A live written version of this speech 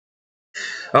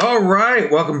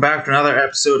Alright, welcome back to another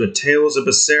episode of Tales of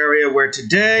Berseria, where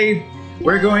today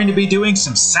we're going to be doing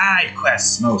some side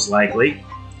quests, most likely.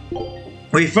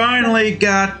 We finally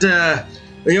got the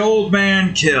old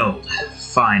man killed,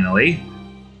 finally.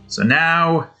 So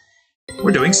now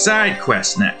we're doing side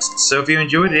quests next. So if you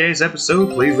enjoyed today's episode,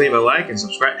 please leave a like and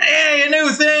subscribe. Hey, a new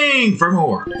thing for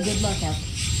more! Good luck out.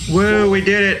 Woo, we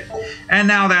did it! And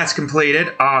now that's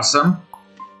completed. Awesome.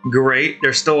 Great.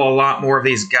 There's still a lot more of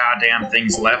these goddamn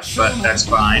things left, but that's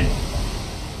fine.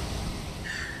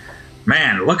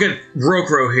 Man, look at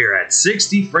Rokurou here at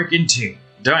 60 freaking 2.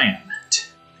 Damn.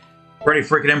 Pretty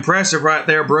freaking impressive right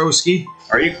there, broski.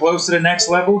 Are you close to the next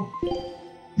level?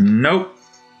 Nope.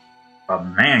 But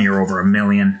man, you're over 1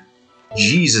 million.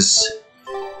 Jesus.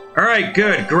 Alright,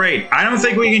 good, great. I don't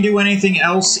think we can do anything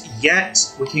else yet.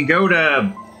 We can go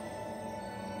to...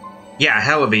 yeah,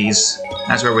 Helives.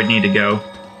 That's where we need to go.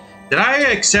 Did I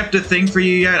accept a thing for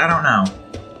you yet? I don't know.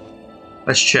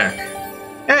 Let's check.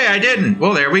 Hey, I didn't.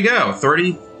 Well, there we go.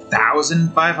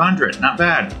 30,500. Not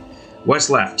bad. What's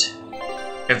left?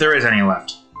 If there is any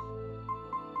left.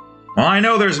 Well, I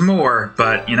know there's more,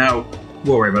 but, you know,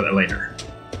 we'll worry about that later.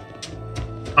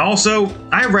 Also,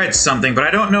 I read something, but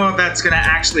I don't know if that's going to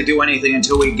actually do anything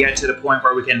until we get to the point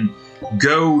where we can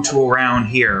go to around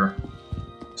here.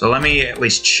 So let me at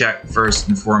least check first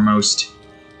and foremost.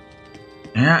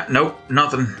 Yeah, nope,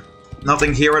 nothing.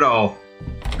 Nothing here at all,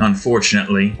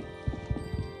 unfortunately.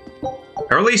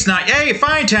 Or at least not... Hey,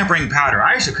 fine tempering powder!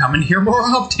 I should come in here more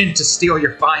often to steal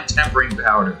your fine tempering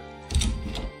powder.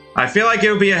 I feel like it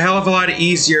would be a hell of a lot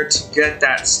easier to get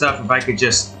that stuff if I could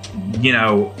just, you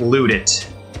know, loot it.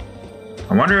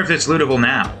 I wonder if it's lootable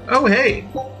now. Oh, hey!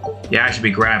 Yeah, I should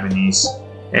be grabbing these.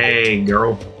 Hey,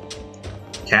 girl.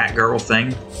 Cat girl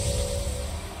thing.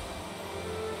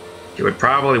 She would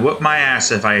probably whoop my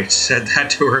ass if I said that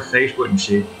to her face, wouldn't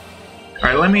she?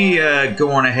 Alright, let me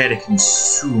go on ahead and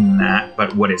consume that,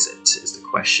 but what is it, is the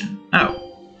question.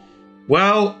 Oh.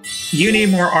 Well, you need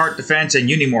more art defense and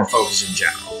you need more focus in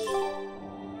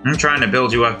general. I'm trying to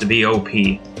build you up to be OP.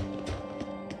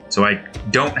 So I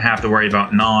don't have to worry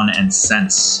about non and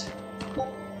sense.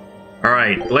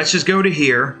 Alright, let's just go to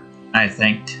here, I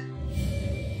think.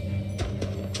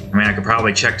 I mean, I could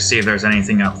probably check to see if there's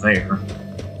anything up there.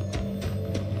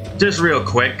 Just real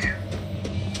quick.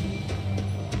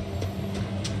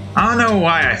 I don't know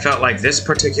why I felt like this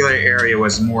particular area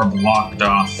was more blocked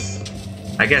off.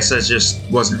 I guess I just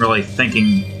wasn't really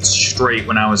thinking straight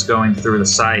when I was going through the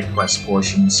side quest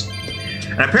portions.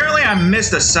 And apparently I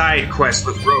missed a side quest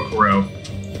with Rokurou.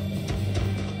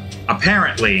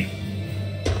 Apparently.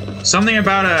 Something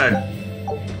about a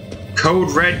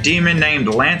code red demon named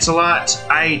Lancelot?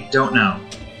 I don't know.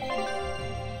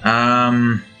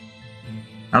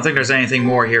 I don't think there's anything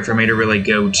more here for me to really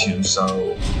go to,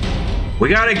 so... we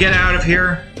gotta get out of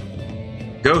here.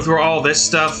 Go through all this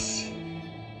stuff.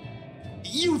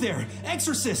 You there,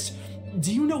 Exorcist!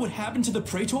 Do you know what happened to the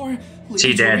Praetor?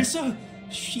 She dead. Teresa?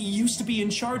 She used to be in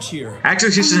charge here.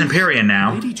 Exorcist is Empyrean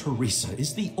now. Lady Teresa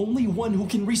is the only one who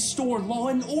can restore law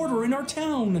and order in our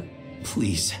town.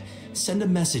 Please, send a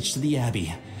message to the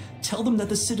Abbey. Tell them that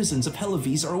the citizens of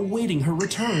Helives are awaiting her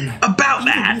return. About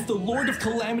that! Even if the Lord of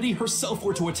Calamity herself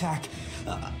were to attack,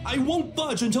 I won't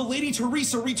budge until Lady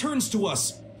Teresa returns to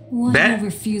us. What will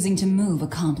refusing to move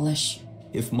accomplish?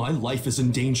 If my life is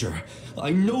in danger, I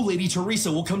know Lady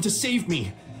Teresa will come to save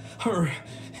me. Her,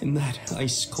 in that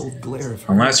ice-cold glare of hers.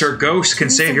 Unless her ghost can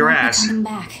save your ass. Coming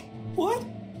back. What?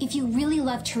 If you really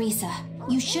love Teresa,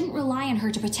 you shouldn't rely on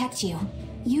her to protect you.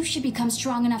 You should become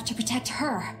strong enough to protect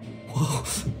her. Whoa,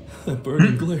 that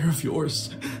burning glare of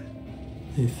yours.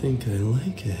 I think I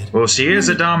like it. Well, she is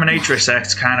a dominatrix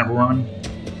X kind of woman.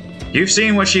 You've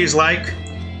seen what she's like.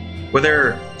 With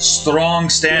her strong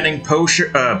standing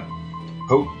posture,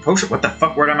 posture? What the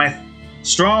fuck word am I?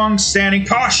 Strong standing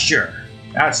posture!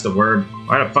 That's the word.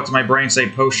 Why the fuck does my brain say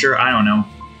posture? I don't know.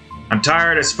 I'm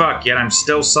tired as fuck, yet I'm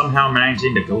still somehow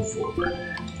managing to go forward.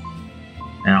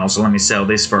 And also let me sell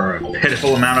this for a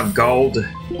pitiful amount of gold.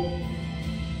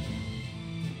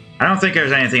 I don't think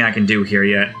there's anything I can do here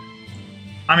yet.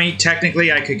 I mean,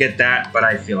 technically I could get that, but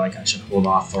I feel like I should hold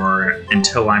off for it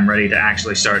until I'm ready to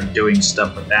actually start doing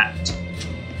stuff with that.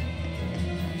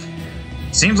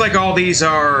 Seems like all these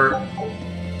are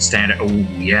standard. Oh,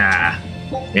 yeah.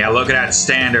 Yeah, look at that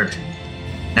standard.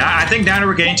 Now, I think now that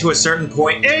we're getting to a certain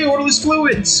point... Hey, odorless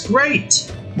fluids!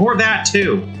 Great! More of that,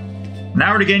 too.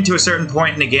 Now we're getting to a certain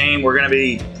point in the game, we're going to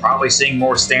be probably seeing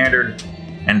more standard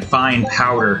and fine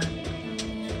powder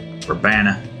for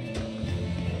Banna.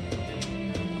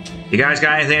 You guys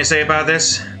got anything to say about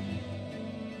this?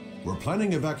 We're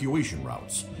planning evacuation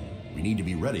routes. We We need to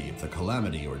be ready if the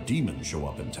Calamity or demons show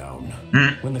up in town.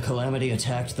 When the Calamity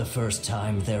attacked the first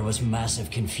time, there was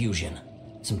massive confusion.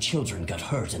 Some children got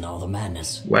hurt in all the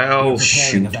madness. Well, We're preparing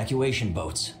shoot. evacuation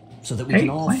boats, so that we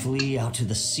can all flee out to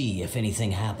the sea if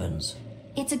anything happens.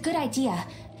 It's a good idea,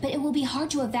 but it will be hard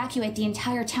to evacuate the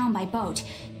entire town by boat.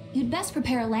 You'd best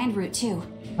prepare a land route, too.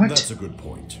 What? That's a good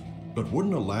point. But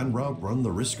wouldn't a land route run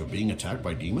the risk of being attacked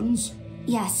by demons?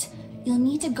 Yes, you'll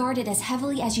need to guard it as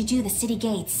heavily as you do the city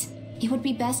gates. It would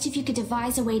be best if you could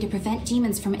devise a way to prevent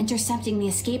demons from intercepting the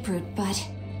escape route, but...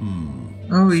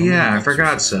 Oh yeah, I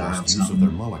forgot some. Use of their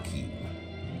Malachim.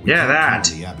 Yeah, that.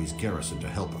 The Abbey's garrison to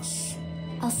help us.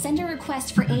 I'll send a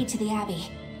request for aid to the Abbey.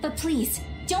 But please,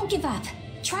 don't give up.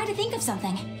 Try to think of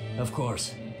something. Of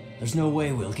course. There's no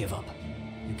way we'll give up.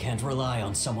 You can't rely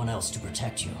on someone else to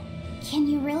protect you. Can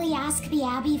you really ask the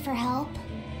Abbey for help?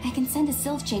 I can send a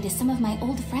Sylph Jade to some of my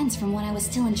old friends from when I was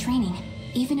still in training.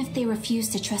 Even if they refuse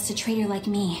to trust a traitor like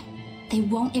me, they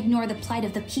won't ignore the plight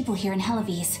of the people here in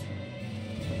Helives.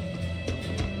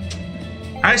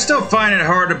 I still find it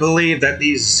hard to believe that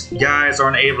these guys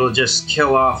aren't able to just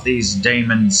kill off these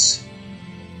demons.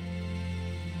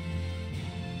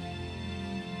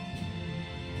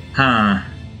 Huh.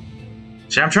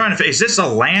 See, I'm trying to... Is this a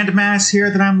landmass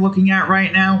here that I'm looking at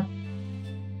right now?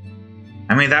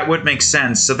 I mean, that would make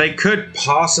sense. So they could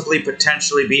possibly,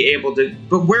 potentially be able to...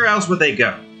 But where else would they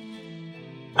go?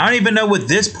 I don't even know what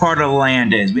this part of the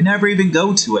land is. We never even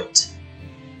go to it.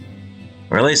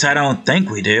 Or at least I don't think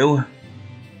we do.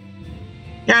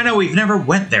 Yeah, I know, we've never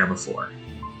went there before.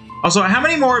 Also, how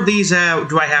many more of these do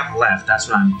I have left? That's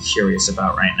what I'm curious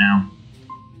about right now.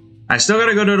 I still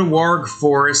gotta go to the Warg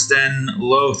Forest and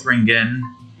Lothringen,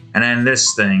 and then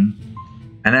this thing,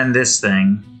 and then this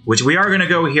thing, which we are gonna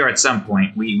go here at some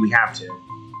point. We have to.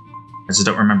 I just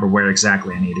don't remember where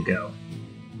exactly I need to go.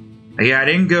 Yeah, I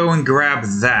didn't go and grab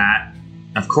that.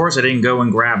 Of course I didn't go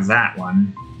and grab that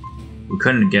one. We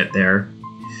couldn't get there.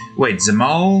 Wait,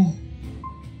 Zemal?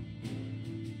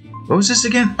 What was this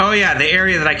again? Oh yeah, the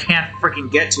area that I can't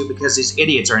freaking get to because these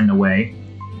idiots are in the way.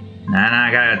 And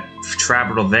I gotta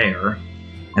travel there.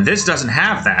 And this doesn't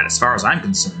have that, as far as I'm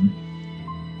concerned.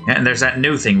 And there's that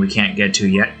new thing we can't get to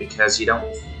yet because you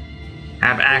don't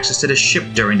have access to the ship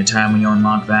during the time when you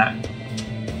unlock that.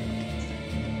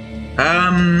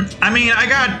 I mean, I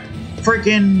got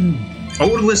freaking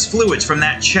odorless fluids from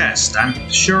that chest. I'm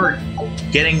sure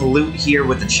getting loot here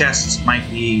with the chests might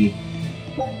be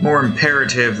more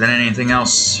imperative than anything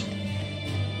else.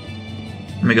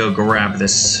 Let me go grab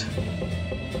this.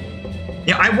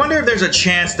 Yeah, I wonder if there's a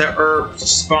chance that herb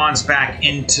spawns back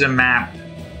into the map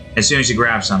as soon as you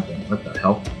grab something. What the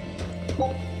hell?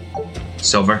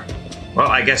 Silver. Well,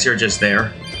 I guess you're just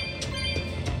there.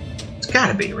 It's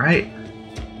gotta be, right?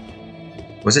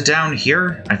 Was it down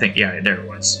here? I think, yeah, there it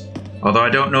was. Although I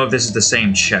don't know if this is the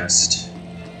same chest.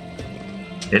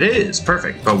 It is,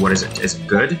 perfect. But what is it? Is it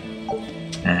good?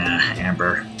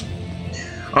 Amber.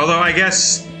 Although I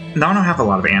guess... No, I don't have a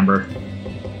lot of amber.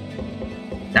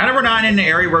 Now that we're not in an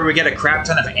area where we get a crap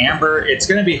ton of amber, it's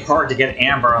going to be hard to get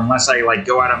amber unless I, like,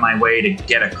 go out of my way to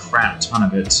get a crap ton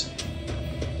of it.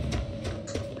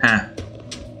 Huh.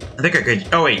 I think I could...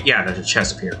 Oh, wait, yeah, there's a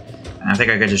chest up here. I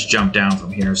think I could just jump down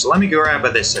from here. So let me grab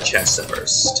this chest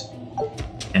first.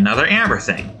 Another amber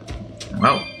thing.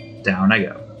 Well, down I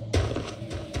go.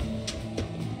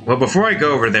 Well, before I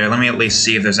go over there, let me at least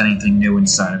see if there's anything new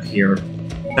inside of here.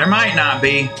 There might not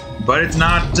be, but it's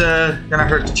not gonna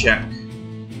hurt to check.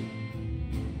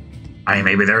 I mean,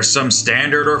 maybe there's some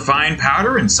standard or fine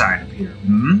powder inside of here,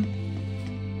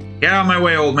 Get out of my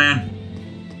way, old man.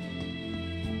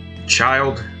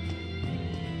 Child.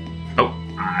 Oh,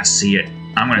 I see it.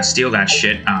 I'm gonna steal that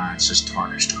shit. It's just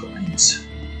tarnished coins.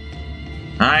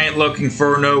 I ain't looking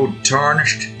for no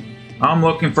tarnished. I'm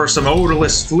looking for some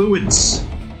odorless fluids.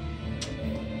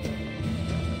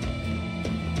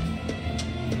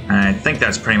 I think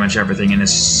that's pretty much everything in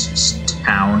this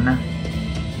town.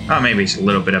 Oh, maybe it's a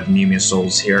little bit of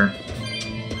Mumusols here.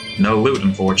 No loot,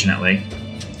 unfortunately.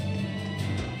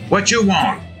 What you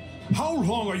want? How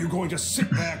long are you going to sit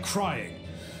there crying?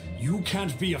 You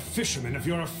can't be a fisherman if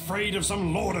you're afraid of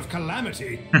some Lord of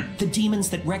Calamity. The demons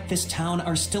that wrecked this town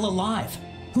are still alive.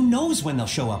 Who knows when they'll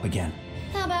show up again?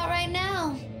 How about right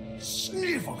now?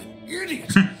 Sniveling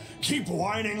idiot! Keep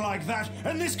whining like that,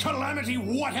 and this Calamity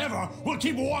whatever will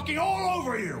keep walking all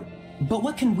over you! But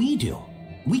what can we do?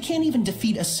 We can't even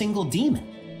defeat a single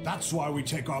demon. That's why we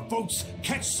take our boats,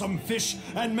 catch some fish,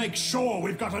 and make sure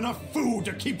we've got enough food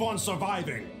to keep on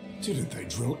surviving. Didn't they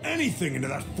drill anything into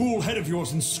that fool head of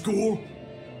yours in school?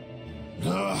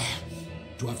 Ugh.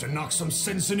 Do I have to knock some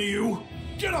sense into you?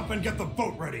 Get up and get the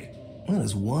boat ready. That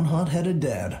is one hot-headed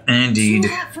dad. Indeed. Too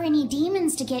hot for any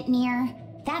demons to get near.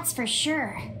 That's for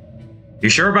sure. You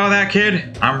sure about that,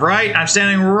 kid? I'm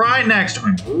standing right next to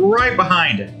him, right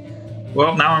behind it.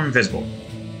 Well, now I'm invisible.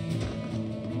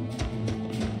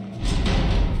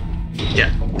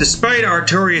 Yeah, despite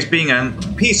Artorias being a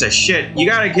piece of shit, you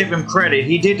gotta give him credit.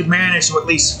 He did manage to at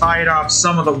least fight off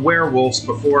some of the werewolves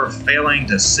before failing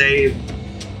to save...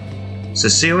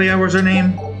 Cecilia was her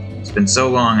name? It's been so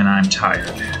long and I'm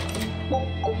tired.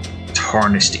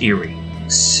 Tarnished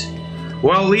earrings.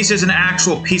 Well, at least it's an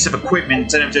actual piece of equipment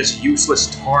instead of just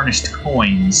useless tarnished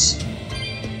coins.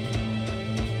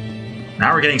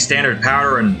 Now we're getting standard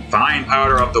powder and fine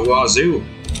powder up the wazoo.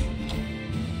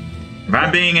 If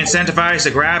I'm being incentivized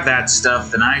to grab that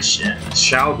stuff, then I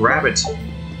shall grab it.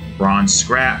 Bronze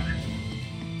scrap.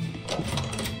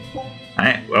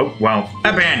 Well,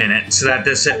 abandon it so that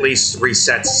this at least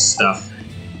resets stuff.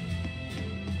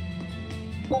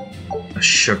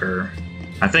 Sugar.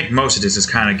 I think most of this is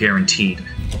kind of guaranteed.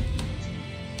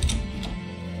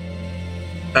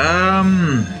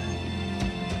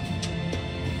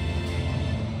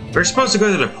 We're supposed to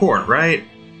go to the port, right?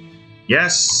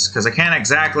 Yes, because I can't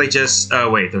exactly just... Oh,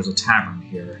 wait, there's a tavern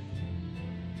here.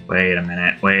 Wait a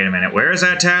minute. Where is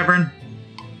that tavern?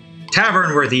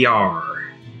 Tavern where the R.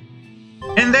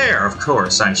 And there, of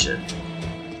course, I should.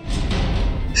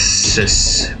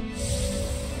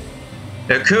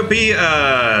 It could be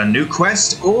a new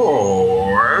quest,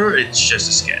 or it's just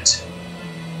a skit.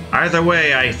 Either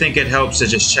way, I think it helps to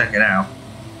just check it out.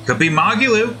 Could be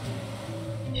Magulu.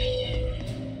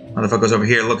 Motherfucker's over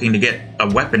here looking to get a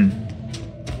weapon.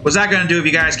 What's that gonna do if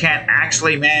you guys can't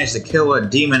actually manage to kill a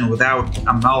demon without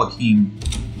a Malachim?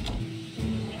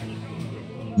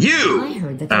 You! I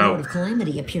heard that the Lord of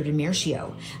Calamity appeared in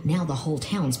Mercio. Now the whole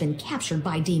town's been captured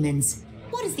by demons.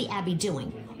 What is the Abbey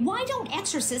doing? Why don't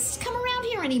exorcists come around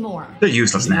here anymore? They're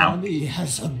useless now. The Abbey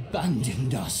has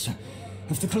abandoned us.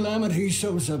 If the Calamity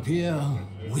shows up here,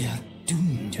 we're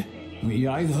doomed. We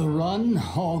either run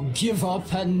or give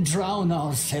up and drown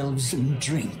ourselves in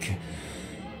drink.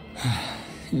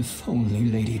 If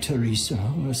only Lady Teresa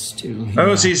were still here.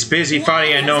 Oh, she's busy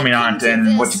fighting a Nominant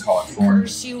and what you call it for.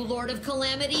 Curse you, Lord of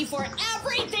Calamity, for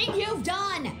everything you've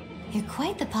done! You're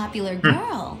quite the popular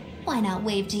girl. Why not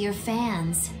wave to your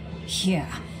fans? Yeah,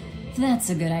 that's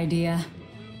a good idea.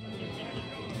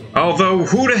 Although,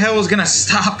 who the hell is gonna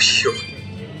stop you?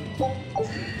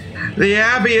 The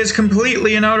Abbey is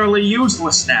completely and utterly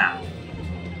useless now.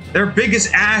 Their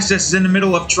biggest asset is in the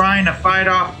middle of trying to fight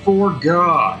off 4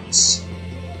 gods.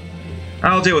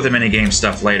 I'll deal with the minigame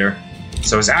stuff later.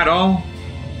 So is that all?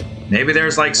 Maybe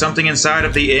there's like something inside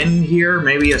of the inn here?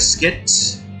 Maybe a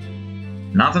skit?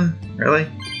 Nothing? Really?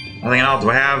 Nothing else? Do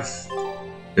I have?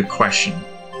 Good question.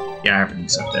 Yeah,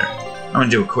 everything's up there. I'm gonna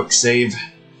do a quick save.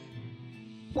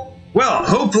 Well,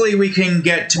 hopefully we can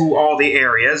get to all the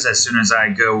areas as soon as I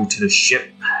go to the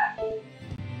ship.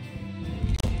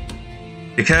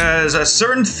 Because a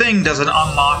certain thing doesn't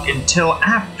unlock until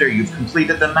after you've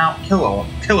completed the Mount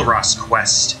Kilaros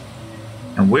quest.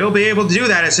 And we'll be able to do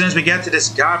that as soon as we get to this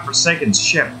godforsaken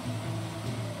ship.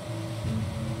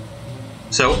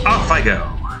 So off I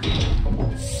go.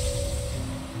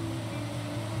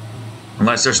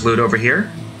 Unless there's loot over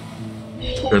here.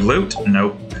 Good loot?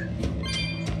 Nope.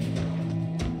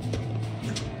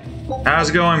 How's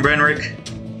it going, Brenrick?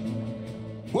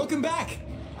 Welcome back!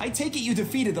 I take it you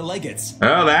defeated the Legates.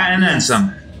 Oh, that and then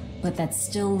some. But that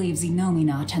still leaves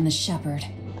Enominat and the Shepherd.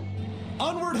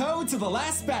 Onward ho to the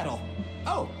last battle!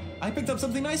 Oh, I picked up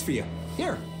something nice for you.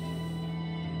 Here.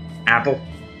 Apple.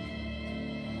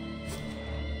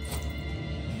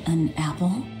 An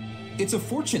apple? It's a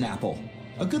fortune apple.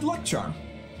 A good luck charm.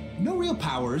 No real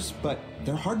powers, but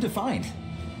they're hard to find.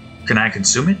 Can I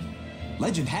consume it?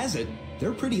 Legend has it,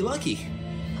 they're pretty lucky.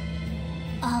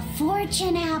 A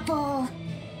fortune apple.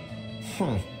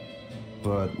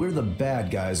 But we're the bad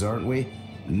guys, aren't we?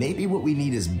 Maybe what we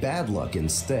need is bad luck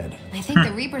instead. I think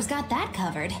the Reaper's got that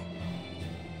covered.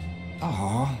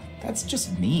 Aw, that's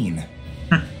just mean.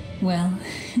 Well,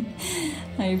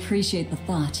 I appreciate the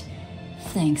thought.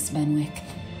 Thanks, Benwick.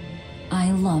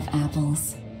 I love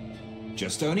apples.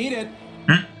 Just don't eat it.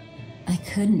 I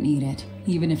couldn't eat it,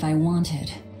 even if I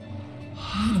wanted.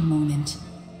 Wait a moment.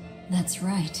 That's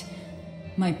right.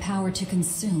 My power to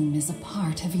consume is a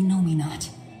part of Enominat.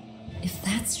 If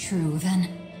that's true, then...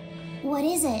 What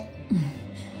is it?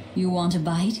 You want a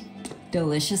bite?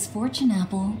 Delicious fortune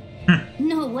apple.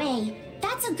 No way.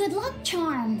 That's a good luck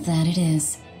charm. That it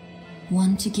is.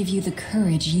 One to give you the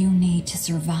courage you need to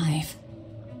survive.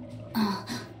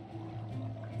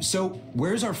 So,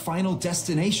 where's our final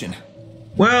destination?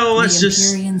 Well, let's the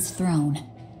just... Empyrean's throne.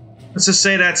 Let's just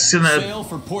say that's gonna Sail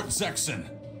for Port Zexon.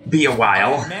 be a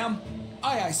while. Aye, ma'am.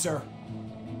 Aye, aye, sir.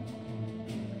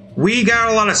 We got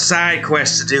a lot of side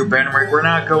quests to do, Benrick. We're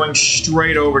not going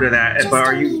straight over to that. Just But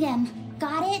are don't you? need him.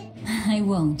 Got it? I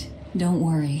won't. Don't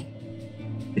worry.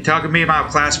 You talking to me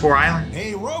about Class 4 Island?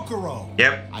 Hey, Rokurou.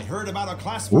 Yep. I heard about a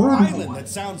Class 4 Ooh. island that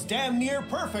sounds damn near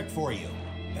perfect for you.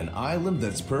 An island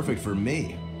that's perfect for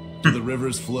me. Do the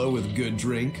rivers flow with good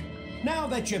drink? Now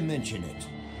that you mention it.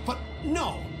 But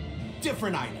no,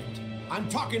 different island. I'm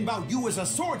talking about you as a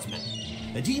swordsman.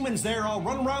 The demons there all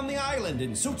run around the island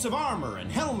in suits of armor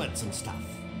and helmets and stuff,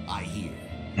 I hear.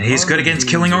 And he's good against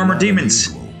killing armored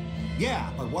demons.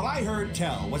 Yeah, but what I heard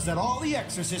tell was that all the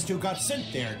exorcists who got sent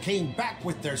there came back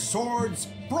with their swords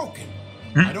broken.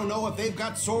 I don't know if they've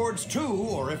got swords too,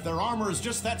 or if their armor is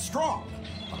just that strong.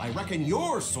 But I reckon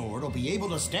your sword will be able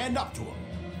to stand up to them.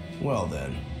 Well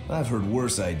then, I've heard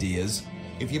worse ideas.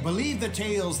 If you believe the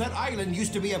tales, that island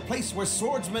used to be a place where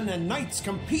swordsmen and knights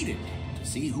competed to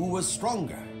see who was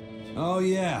stronger. Oh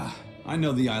yeah, I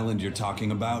know the island you're talking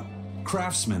about.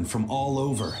 Craftsmen from all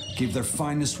over gave their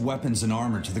finest weapons and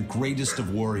armor to the greatest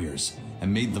of warriors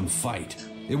and made them fight.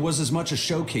 It was as much a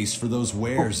showcase for those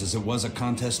wares as it was a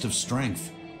contest of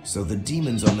strength. So the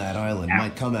demons on that island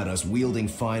might come at us wielding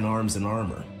fine arms and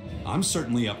armor. I'm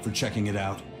certainly up for checking it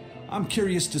out. I'm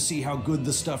curious to see how good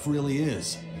the stuff really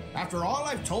is. After all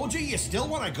I've told you, you still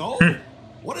want to go?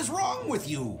 What is wrong with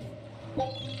you?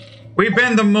 We've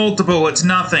been to multiple, it's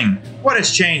nothing. What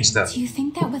has changed though? Do you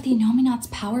think that with the Innominaut's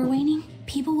power waning,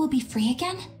 people will be free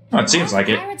again? Oh, it seems like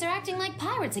it. Pirates are acting like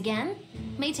pirates again.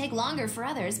 May take longer for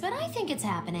others, but I think it's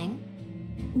happening.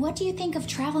 What do you think of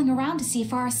traveling around to see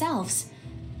for ourselves?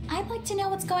 I'd like to know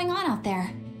what's going on out there.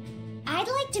 I'd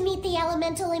like to meet the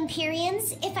elemental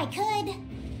Empyreans, if I could.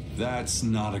 That's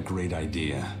not a great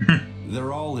idea.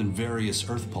 They're all in various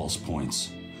Earth Pulse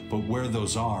points, but where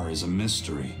those are is a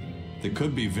mystery. They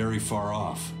could be very far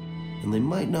off. And they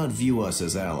might not view us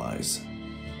as allies.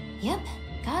 Yep,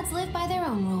 gods live by their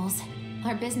own rules.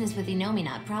 Our business with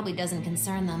Innominaut probably doesn't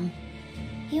concern them.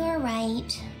 You're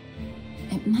right.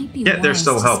 It might be they're wise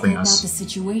still to helping scope us. out the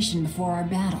situation before our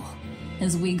battle.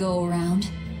 As we go around,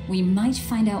 we might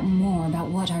find out more about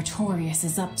what Artorias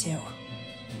is up to.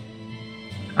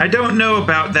 I don't know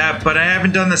about that, but I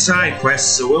haven't done the side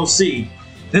quests, so we'll see.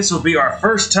 This will be our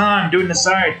first time doing the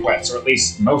side quests, or at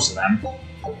least most of them.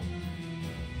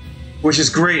 Which is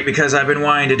great, because I've been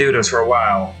wanting to do this for a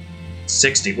while.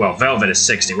 60, well, Velvet is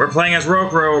 60. We're playing as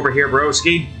Rokurou over here,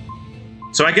 broski.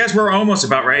 So I guess we're almost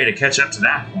about ready to catch up to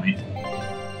that point.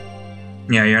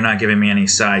 Yeah, you're not giving me any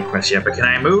side quests yet, but can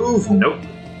I move? Nope.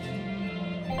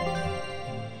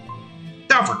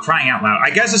 Oh, for crying out loud. I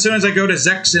guess as soon as I go to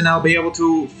Zexon, I'll be able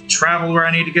to travel where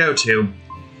I need to go to.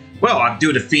 Well, I'll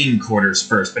do the Fiend Quarters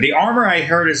first, but the armor I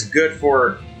heard is good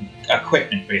for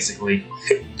equipment, basically.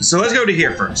 So let's go to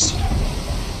here first.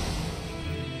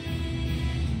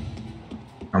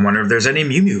 I wonder if there's any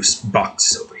Mew Mew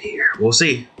boxes over here. We'll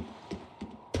see.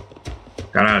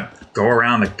 Gotta go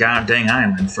around the goddamn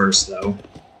island first, though.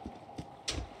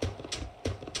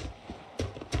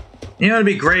 You know, it'd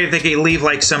be great if they could leave,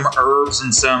 like, some herbs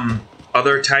and some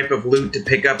other type of loot to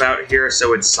pick up out here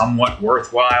so it's somewhat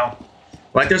worthwhile.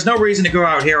 Like, there's no reason to go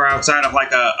out here outside of,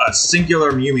 like, a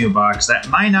singular Mew Mew box that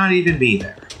might not even be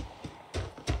there. Mew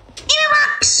Mew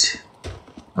box!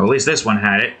 Well, at least this one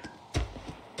had it.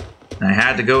 And I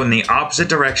had to go in the opposite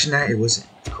direction that it was in,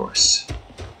 of course.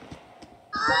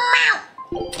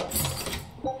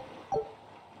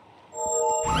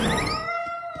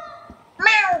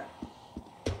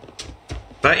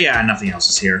 But yeah, nothing else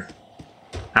is here.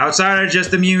 Outside of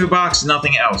just the Mew Mew box,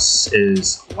 nothing else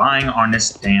is lying on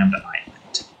this damned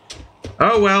island.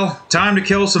 Oh well, time to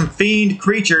kill some fiend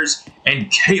creatures in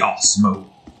Chaos Mode.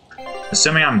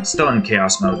 Assuming I'm still in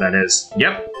Chaos Mode, that is.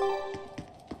 Yep.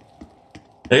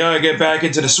 They gotta get back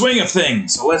into the swing of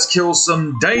things, so let's kill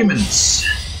some demons.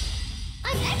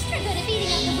 I'm extra good at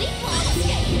beating up the weak points.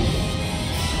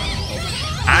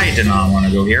 I did not want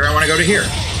to go here, I want to go to here.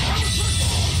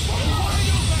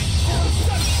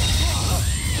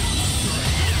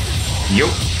 Yup.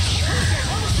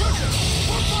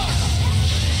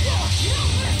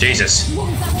 Jesus.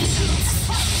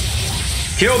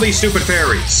 Kill these stupid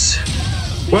fairies.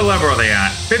 What level are they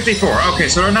at? 54. Okay,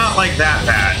 so they're not like that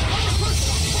bad.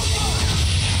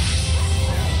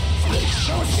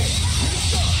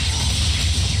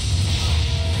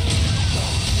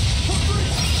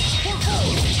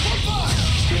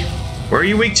 Where are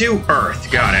you weak to?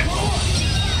 Earth. Got it.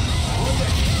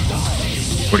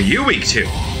 What are you weak to?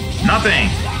 Nothing.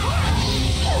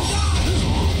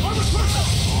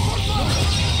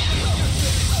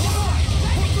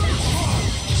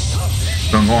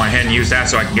 So I'm going ahead and use that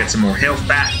so I can get some more health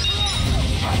back.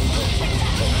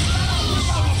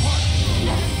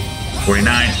 49.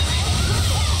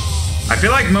 I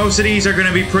feel like most of these are going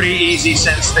to be pretty easy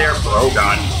since they're... Oh,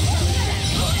 God.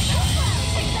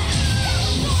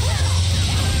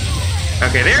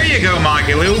 Okay, there you go,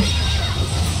 Magilu.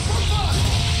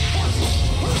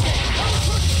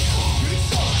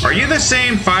 Are you the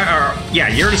same fire... yeah,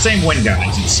 you're the same wind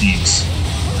guys, it seems.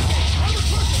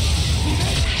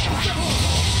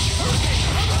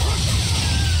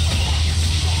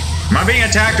 Am I being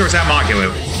attacked or is that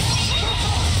Magilu?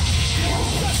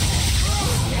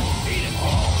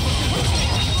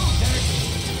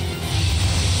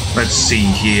 Let's see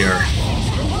here.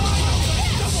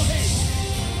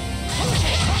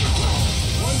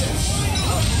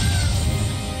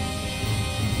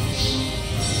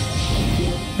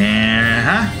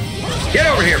 Get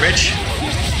over here, bitch.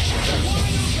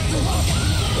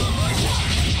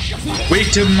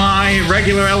 Weak to my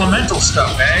regular elemental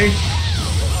stuff, eh?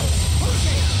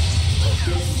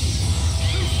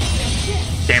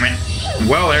 Damn it.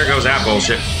 Well, there goes that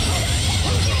bullshit.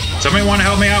 Somebody want to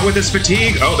help me out with this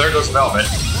fatigue? Oh, there goes Velvet.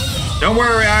 Don't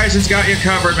worry, Aizen's got you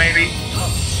covered, maybe.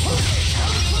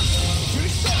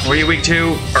 What are you weak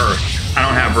to? Earth. I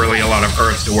don't have really a lot of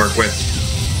Earth to work with.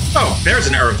 Oh, there's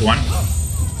an Earth one.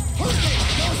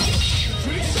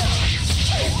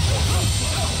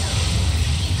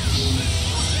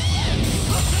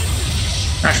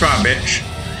 Nice shot, bitch.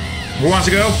 Who wants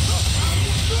to go?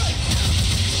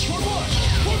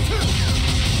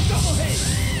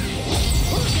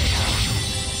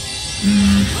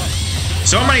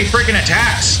 So many freaking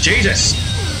attacks. Jesus.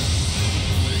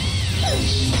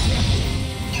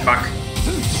 Fuck.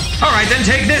 Alright, then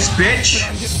take this, bitch.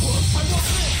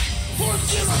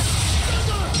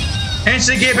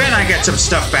 Instant give in, I get some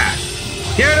stuff back.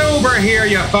 Get over here,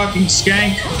 you fucking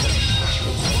skank.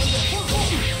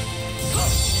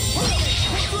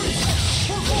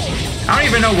 I don't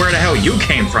even know where the hell you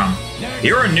came from.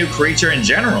 You're a new creature in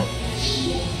general.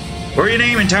 What are your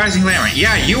name? Enticing Lambert.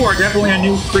 Yeah, you are definitely a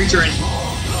new creature in...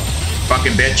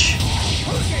 Fucking bitch.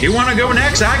 You want to go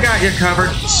next? I got you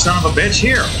covered, son of a bitch.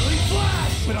 Here.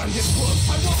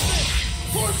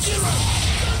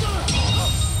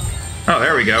 Oh,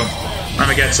 there we go. Let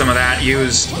me get some of that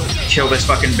used. Kill this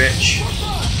fucking bitch.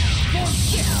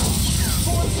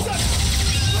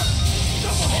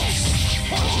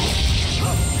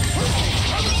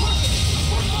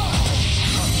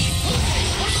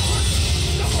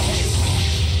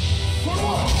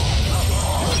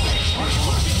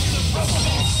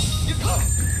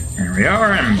 There we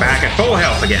are, and back at full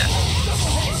health again.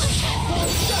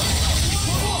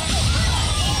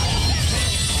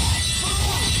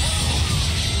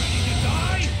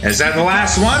 Is that the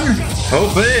last one?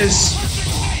 Hope it is.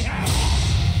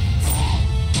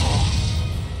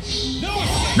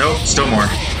 Nope, still more.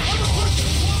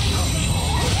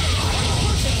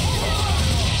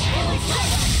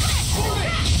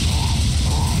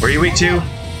 Where are you weak to?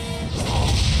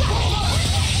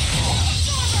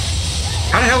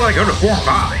 How the hell did I go to Form 5?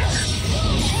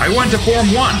 I went to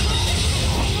Form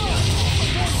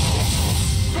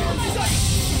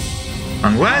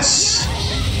 1. Unless...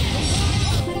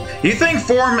 You think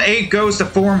Form 8 goes to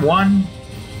Form 1?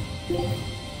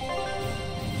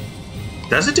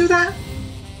 Does it do that?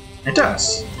 It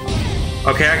does.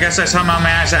 Okay, I guess I somehow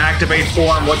managed to activate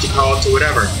Form, what you call it, to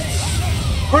whatever.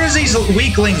 What are these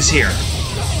weaklings here?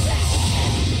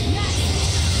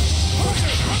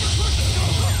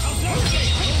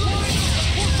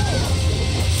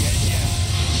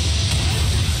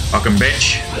 Fucking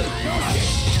bitch.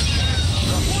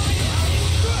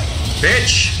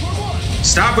 Bitch!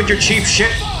 Stop with your cheap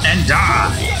shit and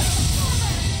die!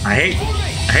 I hate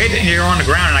that you're on the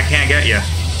ground and I can't get you.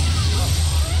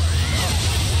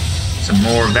 Some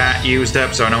more of that used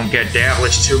up so I don't get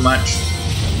devilish too much.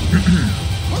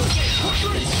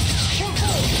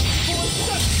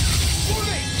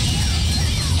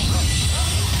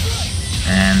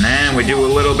 And then we do a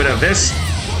little bit of this.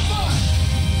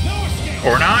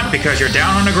 Or not, because you're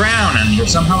down on the ground and you're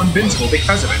somehow invincible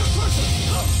because of it.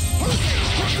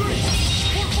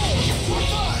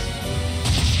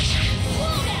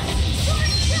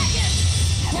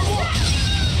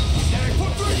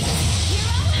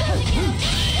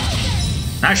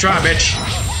 Nice shot, bitch.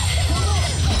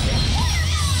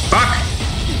 Fuck.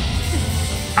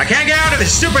 I can't get out of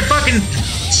this stupid fucking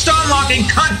stun-locking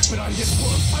cunt.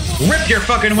 Rip your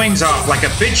fucking wings off like a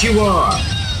bitch you are.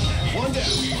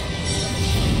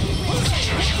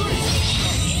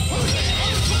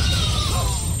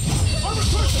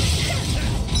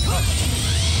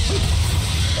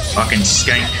 Fucking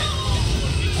skank.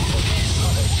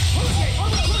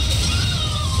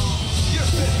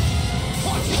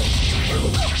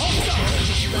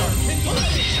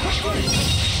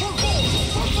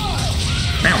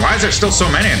 Why is there still so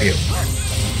many of you?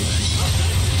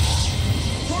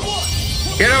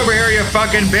 Get over here, you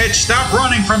fucking bitch! Stop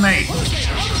running from me!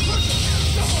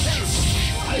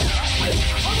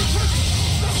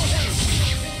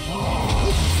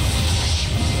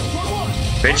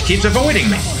 Bitch keeps avoiding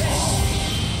me.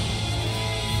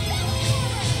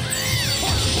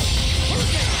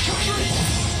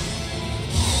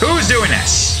 Who's doing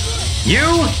this? You?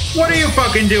 What are you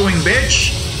fucking doing,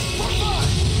 bitch?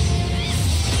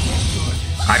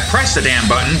 I pressed the damn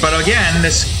button, but again,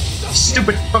 this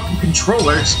stupid fucking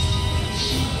controllers.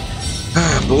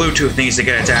 Bluetooth needs to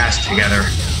get its ass together.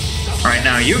 Alright,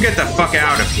 now you get the fuck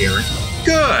out of here.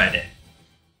 Good!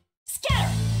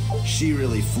 She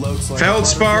really floats like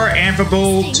Feldspar,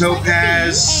 Amphibole,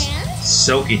 Topaz,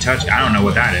 Silky Touch. I don't know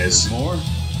what that is. More?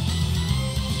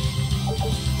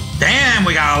 Damn,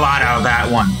 we got a lot out of that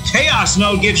one. Chaos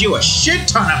Mode gives you a shit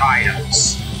ton of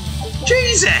items.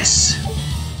 Jesus!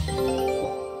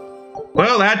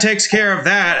 Well, that takes care of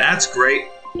that. That's great.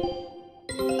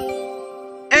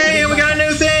 Hey, we got a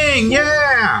new thing!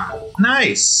 Yeah!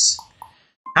 Nice.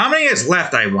 How many is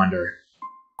left, I wonder?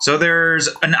 So there's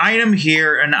an item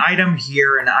here, an item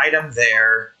here, an item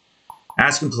there.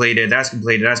 That's completed, that's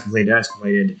completed, that's completed, that's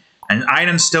completed. An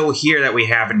item still here that we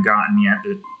haven't gotten yet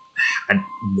that I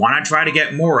want to try to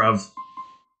get more of.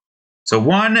 So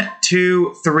 1,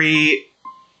 2, 3,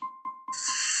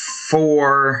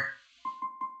 4.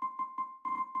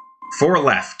 4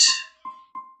 left.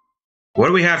 What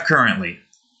do we have currently?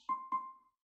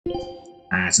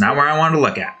 That's not where I wanted to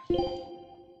look at.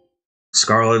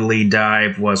 Scarlet Lead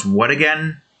Dive was what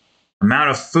again? Amount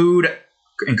of food.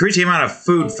 Increase the amount of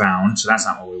food found, so that's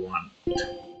not what we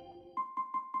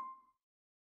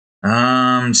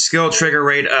want. Skill trigger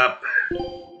rate up.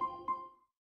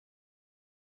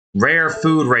 Rare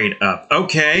food rate up.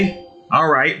 Okay.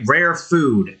 Alright, rare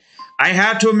food. I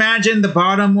have to imagine the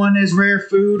bottom one is rare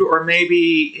food, or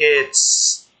maybe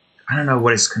it's... I don't know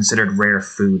what is considered rare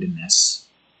food in this.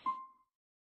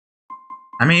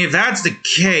 I mean, if that's the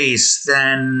case,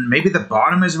 then maybe the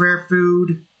bottom is rare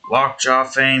food? Lockjaw,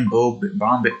 Fang,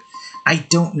 Bombit. I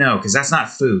don't know, because that's not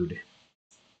food.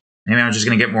 Maybe I'm just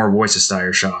going to get more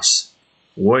Worcestershire sauce.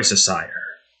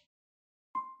 Worcestershire.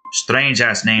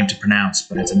 Strange-ass name to pronounce,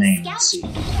 but it's a name. Let's see.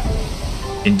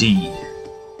 Indeed.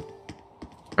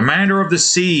 Commander of the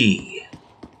Sea.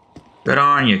 Good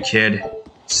on you, kid.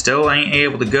 Still ain't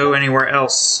able to go anywhere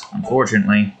else,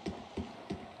 unfortunately.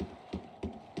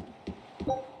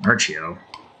 Merchio.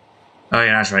 Oh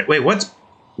yeah, that's right. Wait, why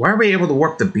are we able to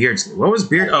warp the Beardsley? What was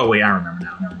Beard? Oh wait, I remember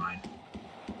now. Never mind.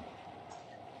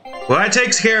 Well, that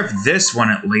takes care of this one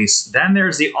at least. Then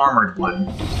there's the armored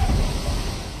one.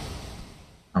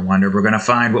 I wonder if we're gonna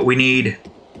find what we need.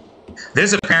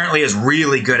 This apparently is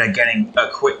really good at getting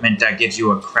equipment that gives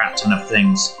you a crap ton of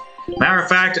things. Matter of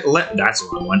fact, that's the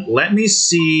wrong one. Let me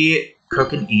see.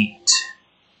 Cook and eat.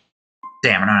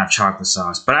 Damn, I don't have chocolate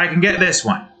sauce, but I can get this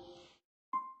one.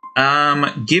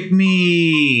 Give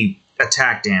me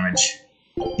attack damage.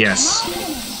 Yes.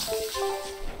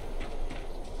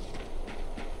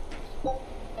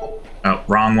 Oh,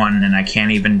 wrong one, and I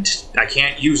can't even... I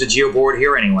can't use a geoboard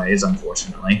here anyways,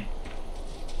 unfortunately.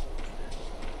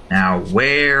 Now,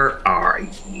 where are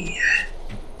ye?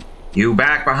 You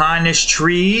back behind this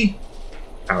tree?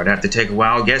 I would have to take a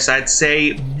wild guess. I'd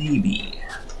say maybe.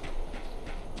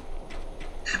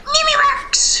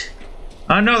 Mimirex!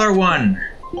 Another one.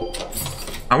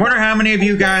 I wonder how many of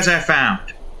you guys I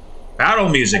found. Battle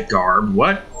music garb,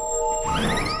 what?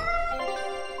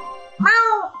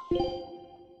 Meow.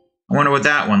 I wonder what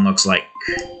that one looks like.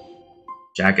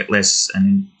 Jacketless,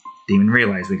 and didn't even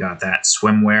realize we got that.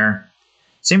 Swimwear.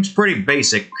 Seems pretty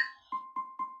basic.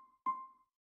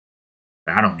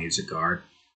 Battle music garb.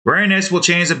 Wearing this will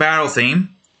change the battle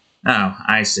theme. Oh,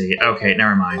 I see. Okay,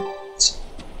 never mind.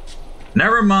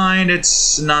 Never mind,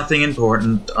 it's nothing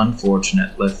important,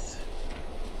 unfortunately.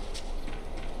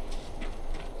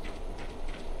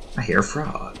 I hear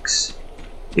frogs.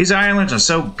 These islands are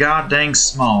so goddamn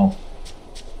small.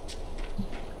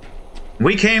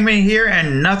 We came in here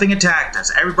and nothing attacked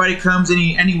us. Everybody comes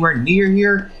anywhere near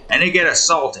here and they get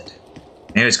assaulted.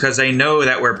 And it's because they know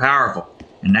that we're powerful.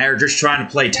 And they're just trying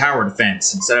to play tower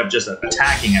defense instead of just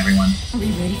attacking everyone. Are we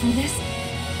ready for this?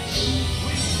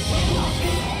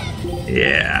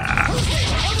 Yeah.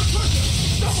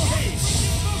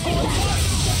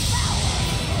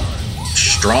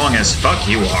 Strong as fuck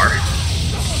you are.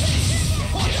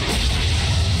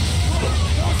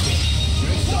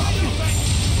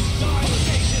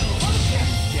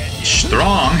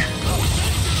 Strong.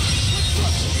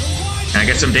 Can I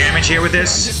get some damage here with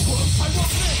this?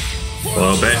 A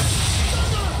little bit.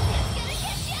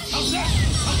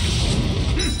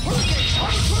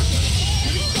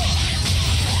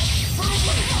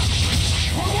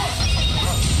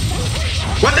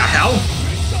 What the hell?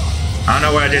 I don't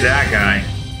know what I did to that guy.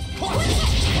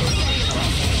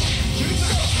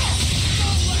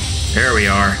 There we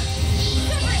are.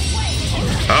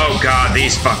 Oh god,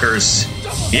 these fuckers.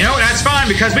 You know, that's fine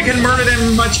because we can murder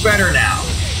them much better now.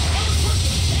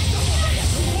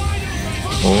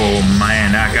 Oh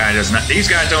man, that guy does not. These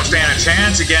guys don't stand a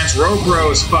chance against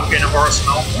Rokurou's fucking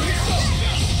arsenal.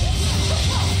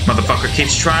 Motherfucker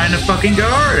keeps trying to fucking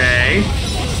guard, eh?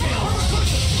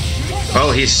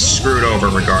 Well, he's screwed over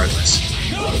regardless.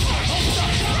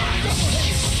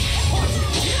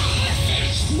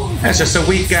 That's just a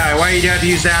weak guy. Why you have to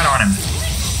use that on him?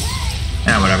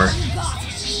 Yeah, whatever.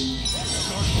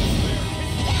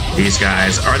 These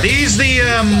guys. Are these the,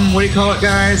 what do you call it,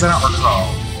 guys? I don't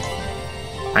recall.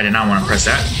 I did not want to press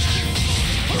that.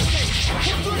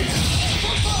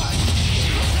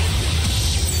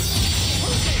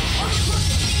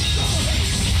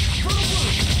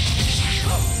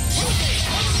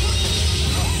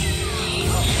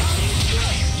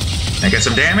 I get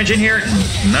some damage in here?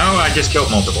 No, I just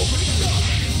killed multiple.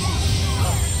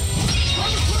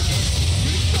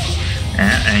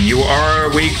 And you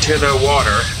are weak to the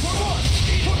water.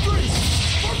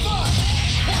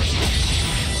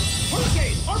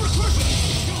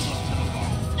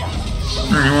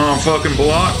 You want to fucking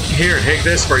block? Here, take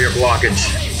this for your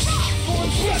blockage.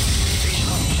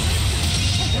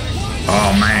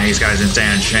 Oh man, these guys didn't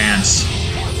stand a chance.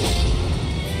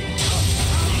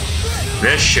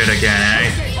 This shit again,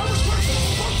 eh?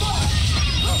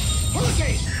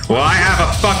 Well, I have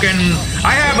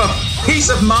a peace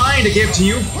of mind to give to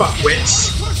you,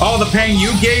 fuckwits. All the pain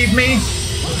you gave me.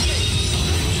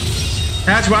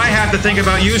 That's what I have to think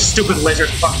about you, stupid lizard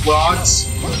fuckwads.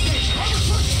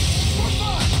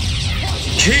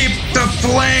 Keep the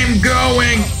flame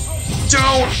going.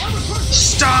 Don't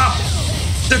stop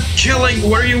the killing.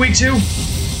 What are you weak to?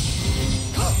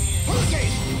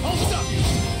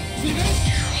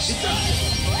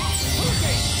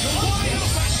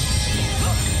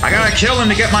 I gotta kill him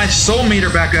to get my soul meter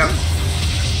back up.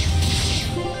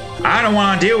 I don't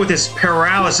want to deal with this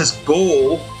paralysis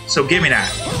bull, so give me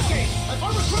that.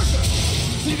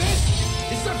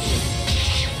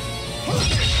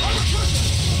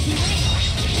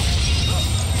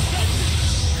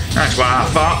 That's what I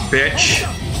thought, bitch.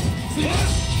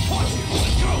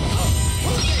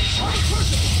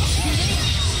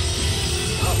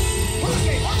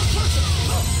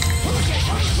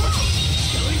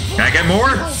 Can I get more?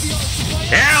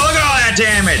 Yeah, look at all that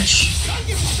damage!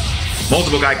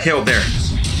 Multiple got killed there.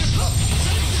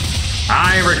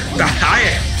 I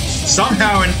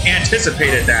somehow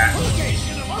anticipated that.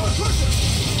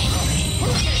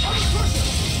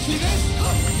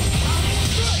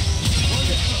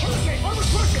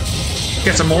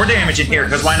 Get some more damage in here,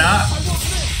 because why not?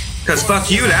 Because fuck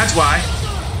you, that's why.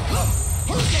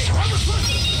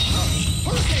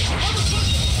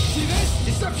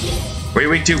 What are you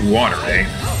weak to? Water, eh?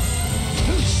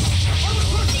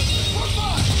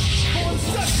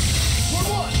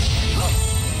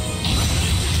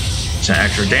 Some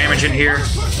extra damage in here.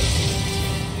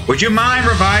 Would you mind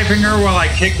reviving her while I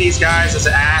kick these guys'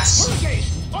 ass?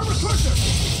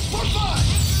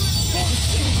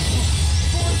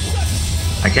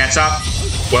 I can't stop.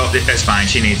 Well, that's fine.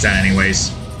 She needs that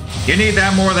anyways. You need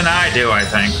that more than I do, I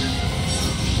think.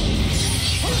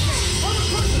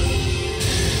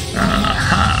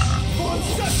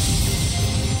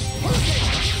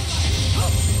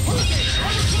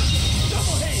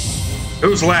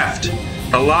 Who's left?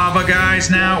 The lava guys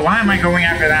now? Why am I going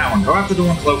after that one? Go after the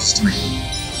one closest to me.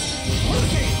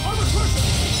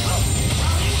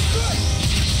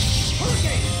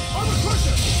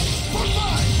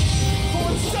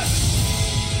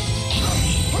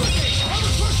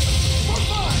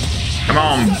 Come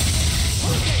on.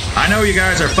 I know you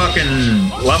guys are fucking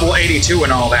level 82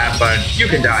 and all that, but you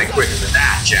can die quicker than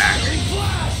that, Jack.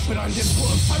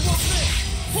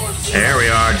 There we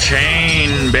are.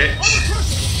 Chain, bitch.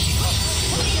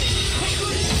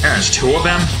 There's two of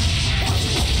them.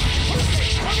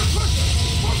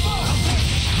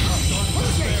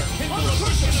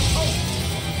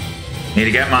 Need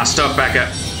to get my stuff back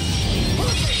up.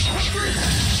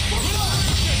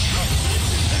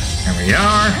 There we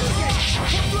are.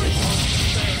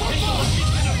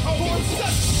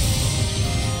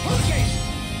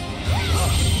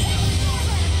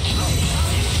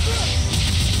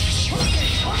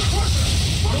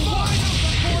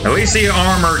 At least the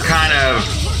armor kind of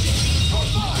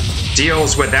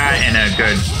deals with that in a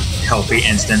good, healthy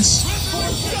instance.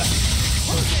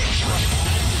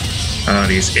 Oh,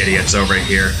 these idiots over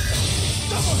here.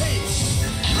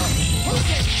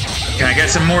 Can I get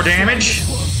some more damage?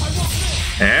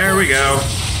 There we go.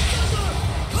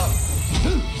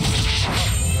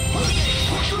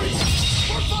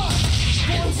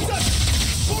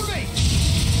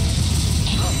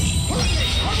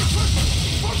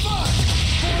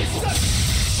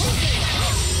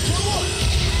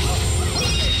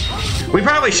 We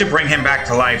probably should bring him back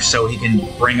to life so he can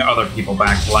bring other people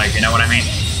back to life, you know what I mean?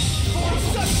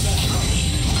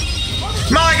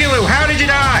 Magilou, how did you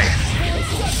die?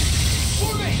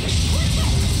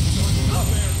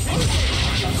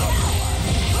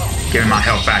 Give me my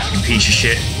health back, you piece of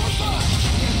shit.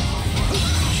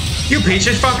 You piece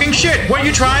of fucking shit! What are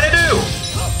you trying to do?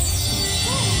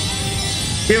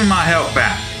 Give me my health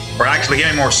back. Or actually, give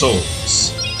me more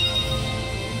souls.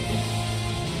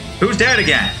 Who's dead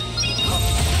again?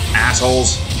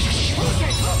 Assholes.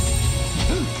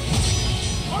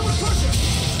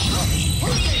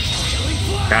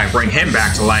 Gotta bring him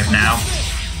back to life now.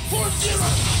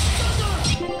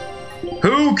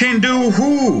 Who can do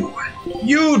who?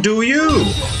 You do you.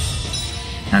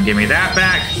 Now give me that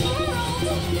back.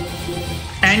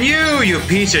 And you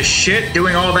piece of shit,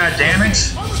 doing all that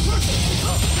damage.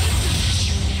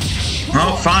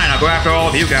 Oh, fine, I'll go after all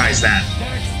of you guys then.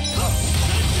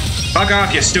 Fuck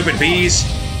off, you stupid bees.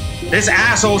 This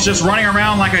asshole's just running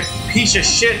around like a piece of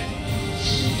shit.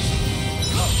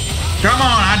 Come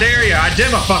on, I dare you. I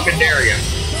did a fucking dare you.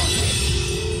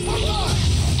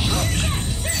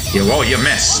 Yeah, well, you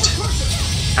missed.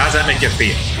 How's that make you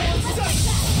feel?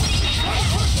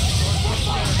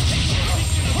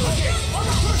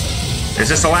 Is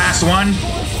this the last one?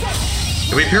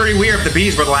 It'd be pretty weird if the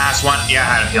bees were the last one. Yeah, I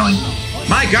had a feeling.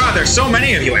 My god, there's so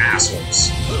many of you assholes.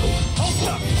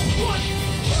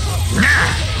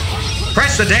 Nah.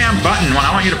 Press the damn button when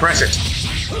I want you to press it.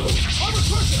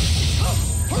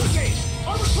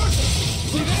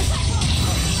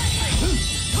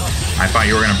 I thought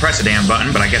you were going to press a damn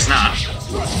button, but I guess not.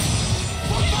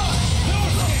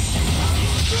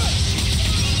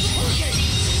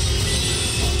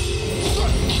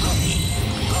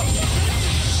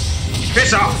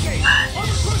 Piss off!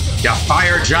 You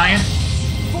fire giant!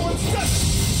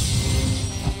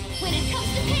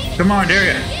 Come on,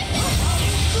 dare ya!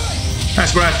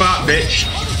 That's what I thought, bitch.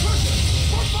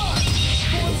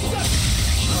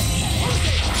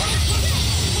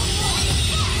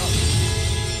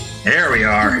 There we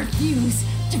are.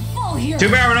 Too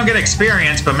bad we don't get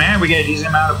experience, but man, we get a decent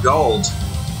amount of gold.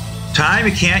 Time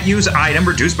you can't use item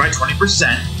reduced by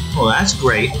 20%. Well, that's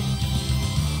great.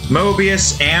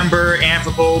 Mobius, Amber,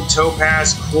 Amphibole,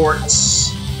 Topaz,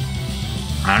 Quartz.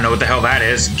 I don't know what the hell that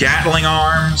is. Gatling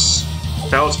Arms,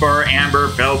 Feldspar, Amber,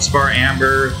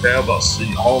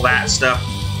 all that stuff.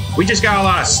 We just got a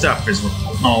lot of stuff is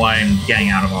all I'm getting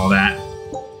out of all that.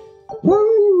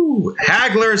 Woo!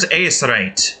 Haggler's Ace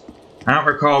Rate. I don't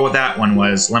recall what that one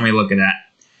was. Let me look at that.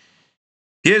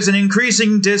 Gives an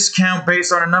increasing discount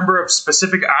based on a number of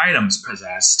specific items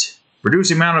possessed. Reduce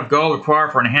the amount of gold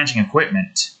required for enhancing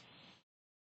equipment.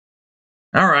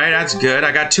 Alright, that's good.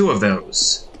 I got 2 of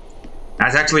those.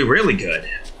 That's actually really good.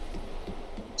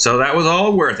 So that was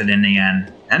all worth it in the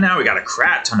end. And now we got a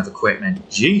crap ton of equipment.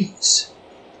 Jeez.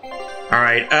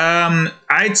 Alright,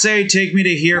 I'd say take me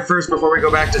to here first before we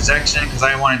go back to Zexion, because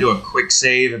I want to do a quick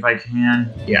save if I can.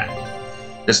 Yeah.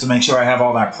 Just to make sure I have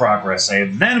all that progress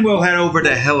saved. Then we'll head over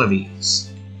to Helvies.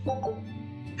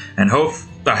 And hope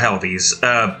the Helvies.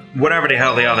 Whatever the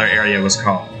hell the other area was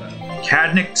called.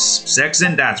 Cadnix,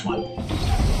 Zexion, that's one.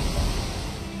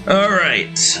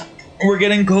 Alright. We're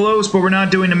getting close, but we're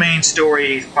not doing the main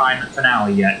story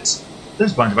finale yet.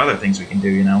 There's a bunch of other things we can do,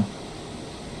 you know.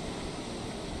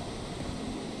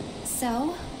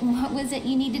 So, what was it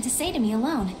you needed to say to me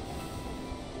alone?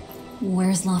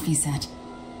 Where's Laphicet?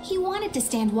 He wanted to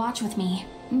stand watch with me,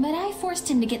 but I forced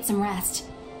him to get some rest.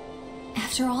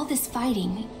 After all this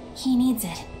fighting, he needs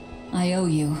it. I owe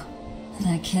you.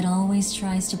 That kid always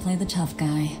tries to play the tough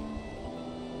guy.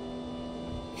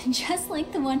 Just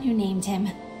like the one who named him.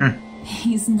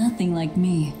 He's nothing like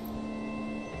me.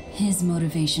 His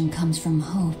motivation comes from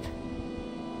hope.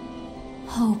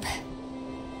 Hope.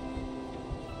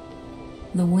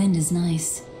 The wind is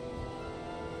nice.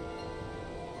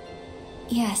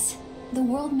 Yes, the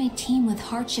world may teem with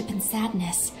hardship and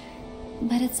sadness,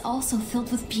 but it's also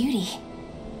filled with beauty.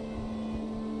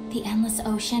 The endless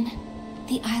ocean,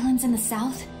 the islands in the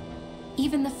south,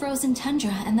 even the frozen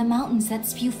tundra and the mountains that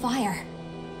spew fire.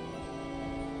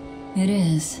 It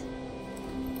is.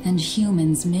 And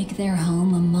humans make their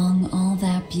home among all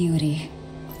that beauty.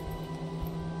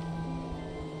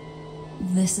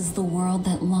 This is the world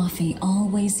that Laphi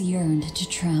always yearned to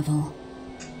travel.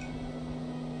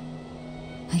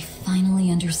 I finally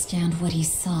understand what he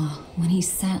saw when he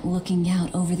sat looking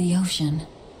out over the ocean.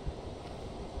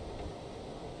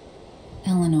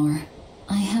 Eleanor,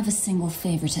 I have a single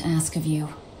favor to ask of you.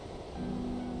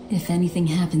 If anything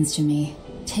happens to me,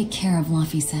 take care of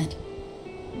Laphicet.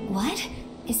 What?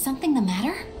 Is something the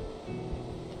matter?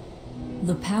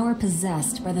 The power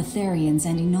possessed by the Therians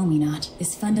and Innominat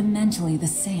is fundamentally the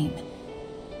same.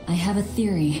 I have a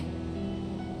theory.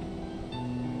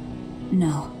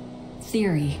 No,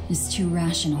 theory is too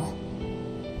rational.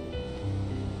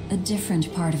 A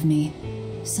different part of me,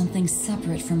 something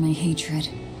separate from my hatred,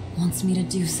 wants me to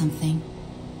do something.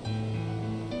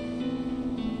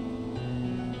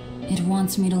 It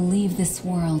wants me to leave this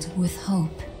world with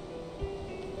hope.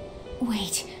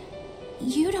 Wait,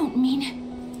 you don't mean...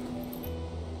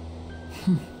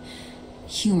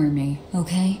 Humor me,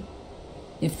 okay?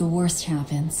 If the worst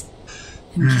happens,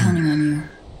 I'm counting on you.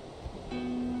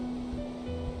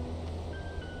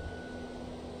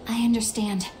 I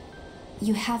understand.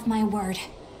 You have my word.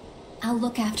 I'll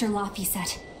look after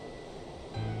Laphicet.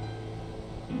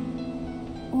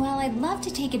 While I'd love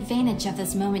to take advantage of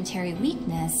this momentary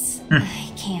weakness,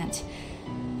 I can't.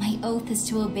 My oath is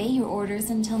to obey your orders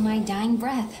until my dying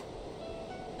breath.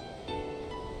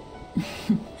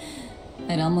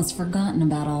 I'd almost forgotten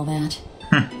about all that.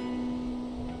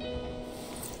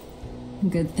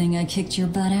 Good thing I kicked your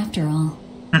butt after all.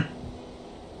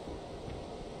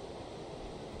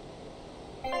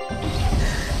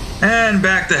 And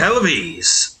back to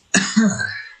Hellebes.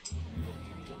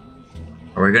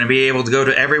 Are we going to be able to go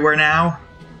to everywhere now?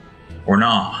 Or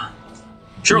nah?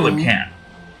 Surely we can.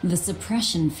 The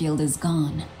suppression field is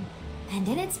gone. And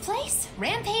in its place,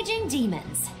 rampaging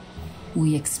demons.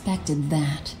 We expected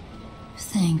that.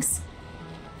 Thanks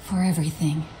for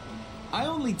everything. I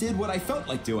only did what I felt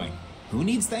like doing. Who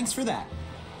needs thanks for that?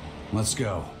 Let's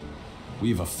go. We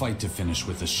have a fight to finish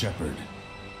with the Shepherd.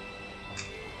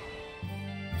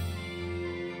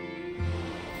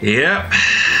 Yep.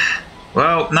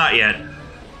 Well, not yet.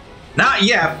 Not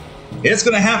yet. It's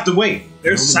gonna have to wait.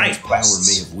 There's side quests.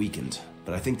 Power may have weakened,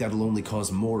 but I think that'll only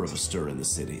cause more of a stir in the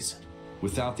cities.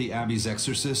 Without the Abbey's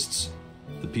exorcists,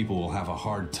 the people will have a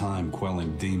hard time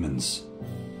quelling demons.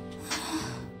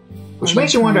 Which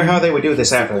makes you wonder how they would do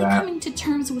this after that. Coming to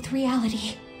terms with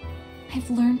reality. I've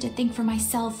learned to think for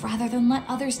myself rather than let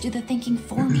others do the thinking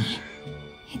for me.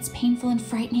 It's painful and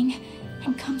frightening,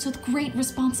 and comes with great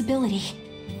responsibility.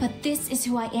 But this is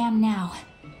who I am now.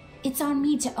 It's on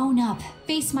me to own up,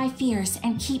 face my fears,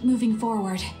 and keep moving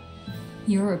forward.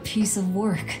 You're a piece of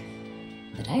work,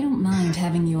 but I don't mind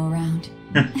having you around.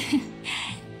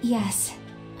 Yes,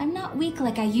 I'm not weak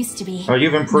like I used to be. Oh,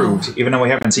 you've improved, even though we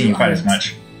haven't seen you fight as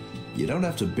much. You don't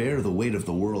have to bear the weight of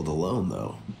the world alone,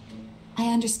 though. I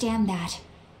understand that.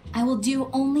 I will do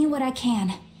only what I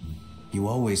can. You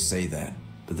always say that,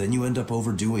 but then you end up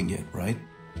overdoing it, right?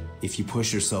 If you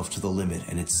push yourself to the limit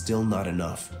and it's still not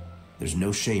enough, there's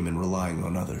no shame in relying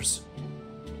on others.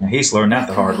 Now, he's learned that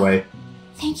the hard way.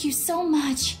 Thank you so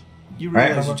much. You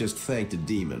realize you just thanked a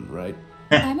demon, right?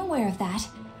 I'm aware of that.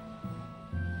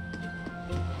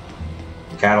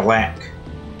 Cadillac.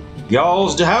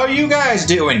 Y'all's, how are you guys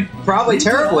doing? Probably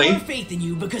terribly. We put all our faith in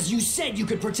you because you said you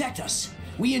could protect us.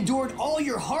 We endured all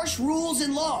your harsh rules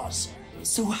and laws.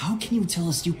 So how can you tell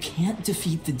us you can't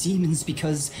defeat the demons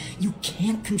because you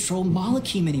can't control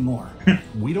Malachim anymore?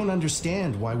 We don't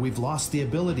understand why we've lost the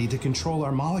ability to control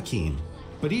our Malachim.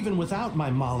 But even without my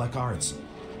Malach arts,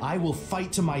 I will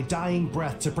fight to my dying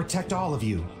breath to protect all of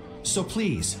you. So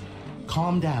please,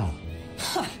 calm down.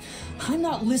 I'm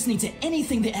not listening to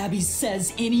anything the Abbey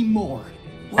says anymore.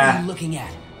 What are you looking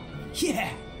at?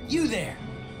 Yeah, you there.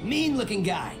 Mean-looking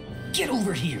guy. Get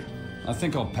over here. I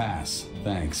think I'll pass.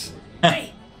 Thanks.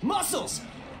 Hey, Muscles!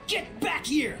 Get back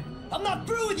here! I'm not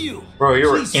through with you! Bro,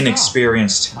 you're Please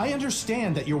inexperienced. stop. I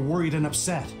understand that you're worried and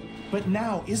upset, but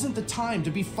now isn't the time to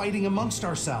be fighting amongst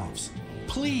ourselves.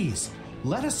 Please,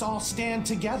 let us all stand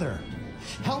together.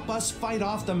 Help us fight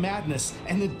off the madness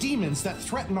and the demons that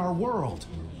threaten our world.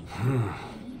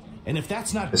 And if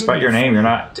that's not Despite good your enough name, you're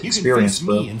not you experienced, can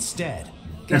bro. face me instead.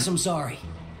 Guess I'm sorry.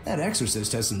 That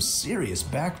exorcist has some serious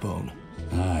backbone.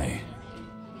 Aye.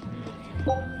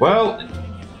 Well,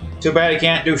 too bad he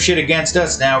can't do shit against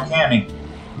us now, can he?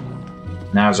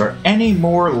 Now, is there any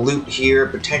more loot here,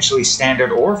 potentially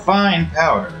standard or fine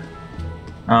powder?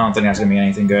 I don't think that's gonna be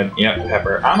anything good. Yep,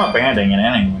 pepper. I'm abandoning it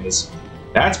anyways.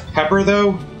 That's pepper,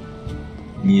 though?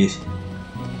 Yeah.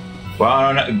 Well,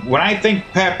 I don't know. When I think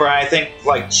pepper, I think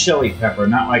like chili pepper,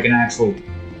 not like an actual,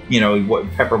 you know, what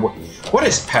pepper. What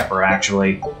is pepper,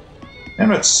 actually? I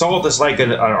know salt is like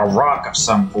a rock of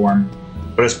some form.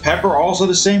 But is pepper also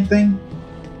the same thing?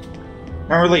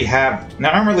 I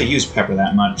don't really use pepper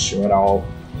that much or at all.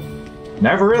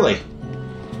 Never really.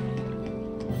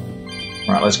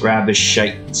 Alright, let's grab the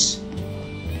shite.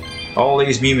 All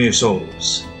these Mew Mew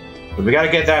souls. But we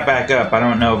gotta get that back up. I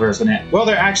don't know if there's an... Well,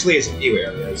 there actually is a few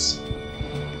areas.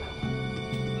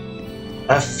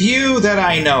 A few that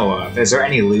I know of. Is there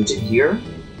any loot in here?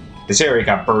 This area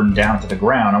got burned down to the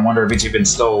ground. I wonder if it's been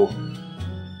stole.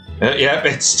 Yep,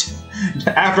 it's...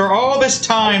 After all this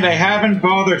time, they haven't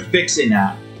bothered fixing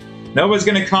that. Nobody's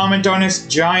gonna comment on this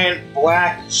giant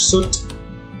black soot.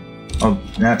 Oh,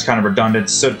 that's kind of redundant.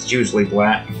 Soot's usually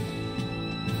black.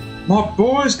 My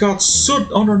boy's got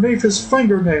soot underneath his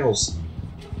fingernails.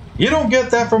 You don't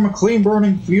get that from a clean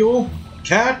burning fuel,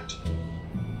 cat?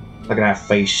 Look at that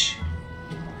face.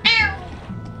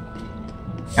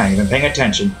 Not even paying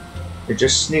attention. You're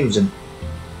just snoozing.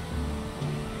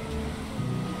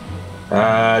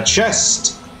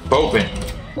 Chest open.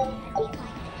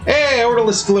 Hey,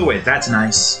 odorless fluid. That's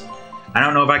nice. I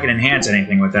don't know if I can enhance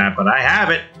anything with that, but I have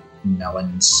it.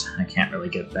 Melons. I can't really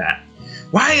get that.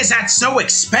 Why is that so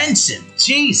expensive?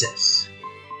 Jesus.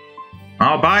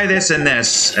 I'll buy this and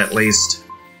this, at least.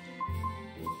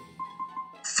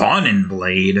 Fawnin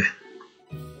Blade.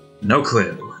 No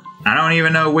clue. I don't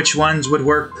even know which ones would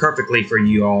work perfectly for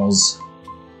you alls.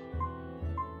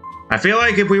 I feel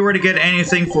like if we were to get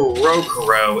anything for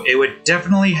Rokurou, it would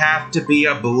definitely have to be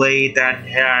a blade that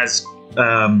has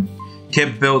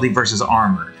capability versus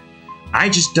armored. I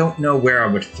just don't know where I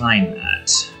would find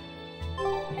that.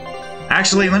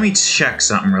 Actually, let me check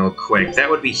something real quick. That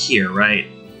would be here, right?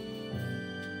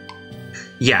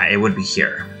 Yeah, it would be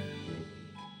here.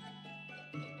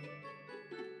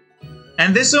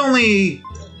 And this only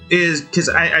is... because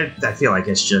I feel like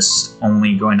it's just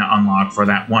only going to unlock for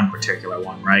that one particular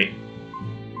one, right?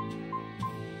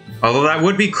 Although that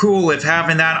would be cool if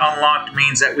having that unlocked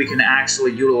means that we can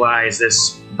actually utilize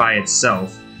this by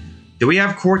itself. Do we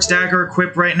have Quartz Dagger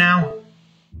equipped right now?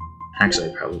 Actually,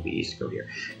 it'd probably be easy to go here.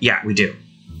 Yeah, we do.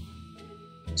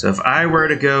 So if I were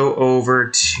to go over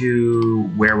to...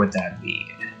 where would that be?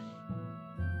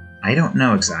 I don't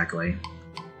know exactly.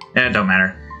 It don't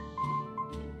matter.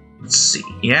 Let's see.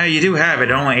 Yeah, you do have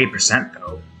it. Only 8%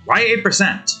 though. Why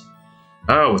 8%?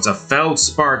 Oh, it's a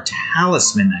Feldspar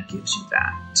Talisman that gives you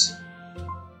that.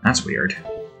 That's weird.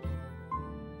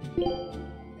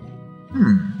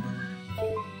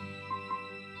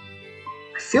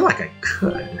 I feel like I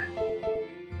could.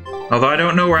 Although I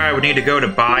don't know where I would need to go to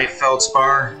buy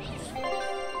Feldspar.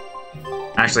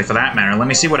 Actually, for that matter, let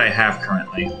me see what I have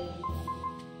currently.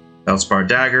 Feldspar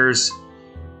daggers.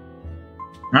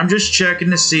 I'm just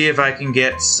checking to see if I can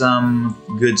get some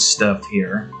good stuff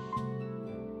here.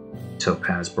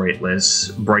 Topaz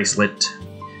bracelet.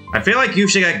 I feel like you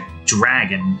should get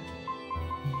dragon.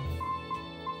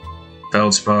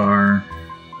 Feldspar.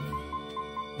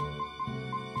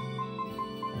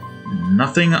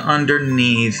 Nothing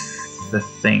underneath the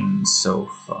thing so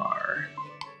far.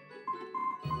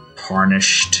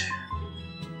 Tarnished.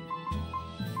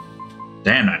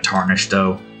 Damn, not tarnished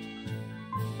though.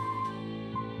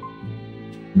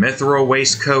 Mithril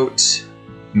waistcoat.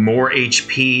 More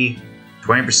HP.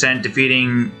 20%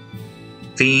 defeating...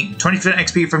 20%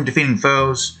 XP from defeating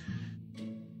foes.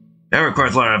 That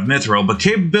requires a lot of mithril, but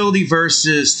capability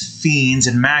versus fiends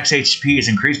and max HP is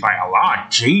increased by a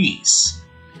lot. Jeez.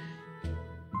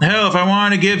 Hell, if I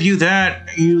wanted to give you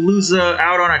that, you lose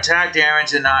out on attack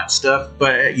damage and not stuff,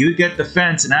 but you get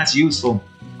defense, and that's useful.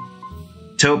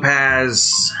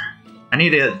 Topaz. I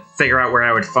need to figure out where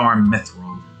I would farm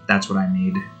mithril. That's what I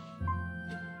need.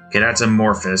 Okay, that's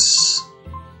amorphous.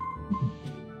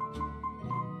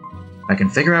 I can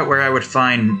figure out where I would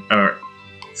find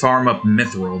farm up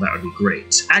mithril, that would be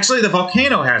great. Actually, the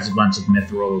volcano has a bunch of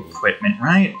mithril equipment,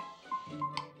 right?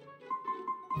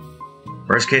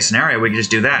 Worst case scenario, we could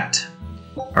just do that.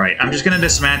 Alright, I'm just gonna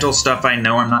dismantle stuff I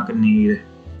know I'm not gonna need.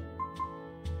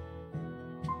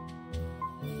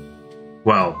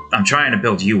 Well, I'm trying to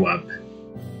build you up.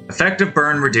 Effective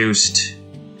burn reduced.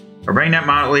 A ring that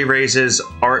moderately raises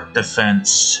art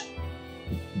defense.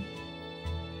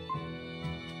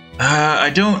 I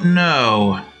don't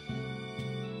know.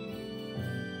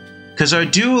 Because I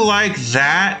do like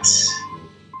that.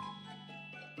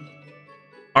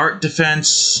 Art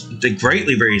defense. It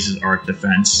greatly raises art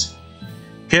defense.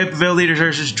 Capability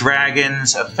versus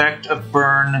dragons. Effect of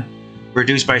burn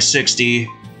reduced by 60.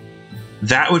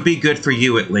 That would be good for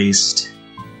you at least.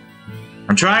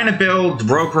 I'm trying to build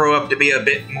Rokurou up to be a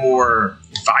bit more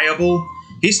viable.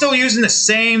 He's still using the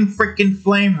same freaking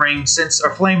flame ring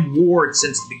or flame ward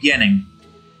since the beginning.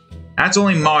 That's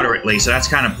only moderately, so that's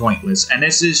kind of pointless. And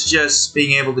this is just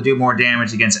being able to do more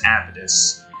damage against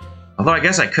Avidus. Although I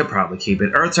guess I could probably keep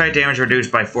it. Earth-type damage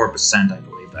reduced by 4%, I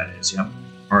believe that is, yep.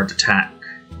 Art attack.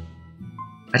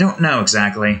 I don't know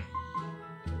exactly.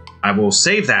 I will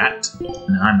save that.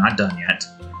 No, I'm not done yet.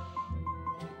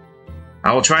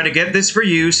 I will try to get this for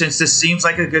you, since this seems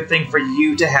like a good thing for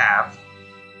you to have.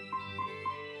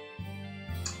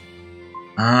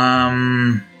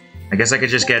 I guess I could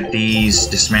just get these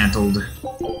dismantled.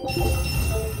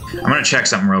 I'm gonna check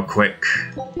something real quick.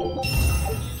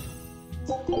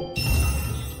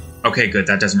 Okay, good,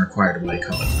 that doesn't require what I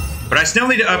call it. But I still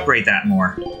need to upgrade that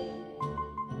more.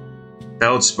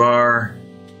 Feldspar.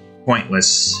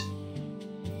 Pointless.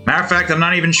 Matter of fact, I'm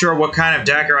not even sure what kind of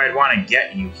dagger I'd want to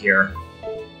get you here.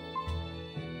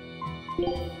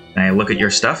 Can I look at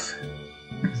your stuff?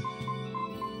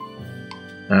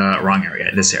 Wrong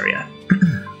area. This area.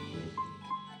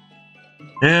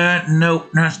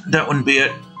 Nope, that wouldn't be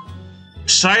it.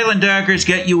 Silent daggers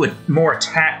get you with more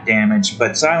attack damage,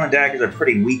 but silent daggers are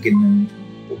pretty weak in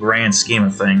the grand scheme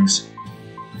of things.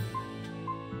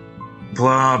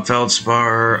 Blob,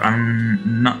 Feldspar,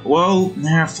 I'm not... Well,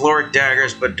 Floric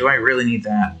daggers, but do I really need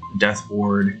that? Death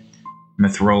Ward,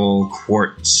 Mithril,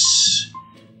 Quartz,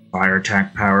 Fire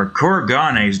attack power,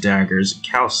 Corrigane's daggers,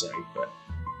 Calcite, but...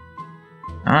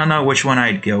 I don't know which one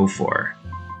I'd go for.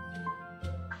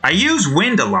 I use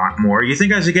wind a lot more. You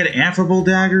think I should get Amphibole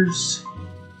daggers?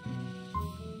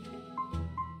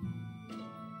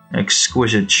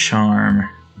 Exquisite charm.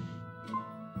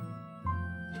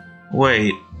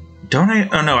 Wait, don't I?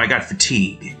 Oh no, I got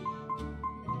fatigue.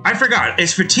 I forgot.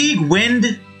 Is fatigue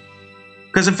wind?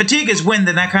 Because if fatigue is wind,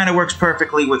 then that kind of works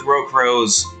perfectly with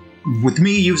Rokurou's. With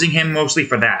me using him mostly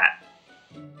for that.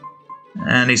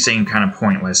 And he seemed kind of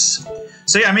pointless.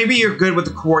 So yeah, maybe you're good with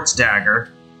the Quartz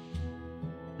dagger.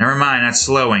 Never mind, that's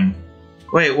slowing.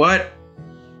 Wait, what?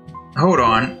 Hold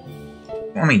on.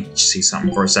 Let me see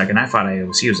something for a second. I thought I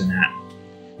was using that.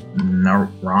 No,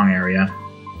 wrong area.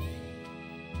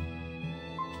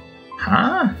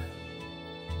 Huh?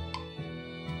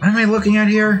 What am I looking at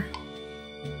here?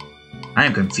 I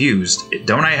am confused.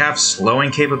 Don't I have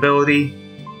slowing capability?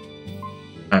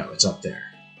 Oh, it's up there.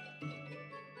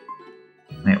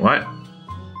 Wait, what?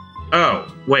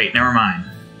 Oh, wait, never mind.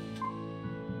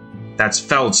 That's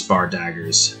Feldspar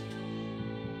daggers.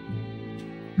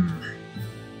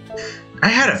 I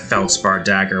had a Feldspar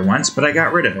dagger once, but I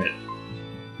got rid of it.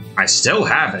 I still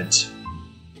have it.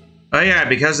 Oh yeah,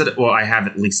 because of well, I have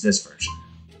at least this version.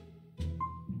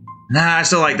 Nah, I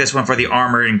still like this one for the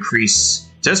armor increase.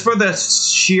 Just for the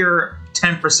sheer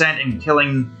 10% in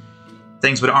killing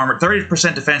things with armor.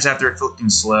 30% defense after inflicting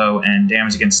slow and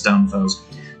damage against stone foes.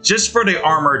 Just for the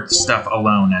armored stuff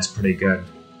alone, that's pretty good.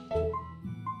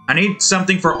 I need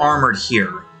something for armored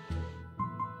here.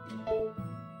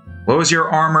 What was your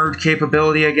armored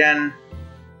capability again?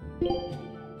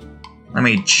 Let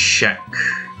me check.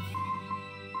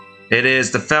 It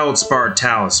is the Feldspar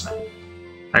Talisman.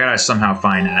 I gotta somehow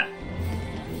find that.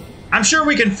 I'm sure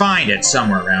we can find it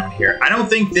somewhere around here. I don't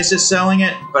think this is selling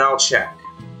it, but I'll check.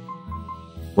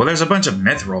 Well, there's a bunch of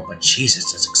Mithril, but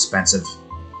Jesus, that's expensive.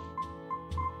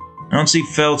 I don't see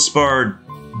Feldspar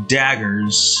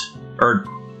daggers. Or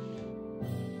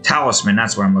Talisman,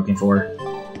 that's what I'm looking for.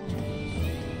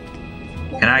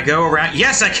 Can I go around?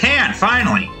 Yes, I can!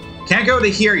 Finally! Can't go to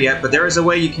here yet, but there is a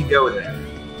way you can go there.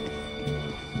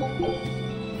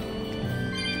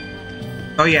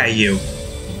 Oh yeah, you.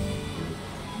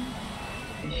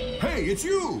 Hey, it's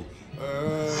you!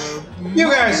 You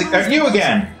guys, you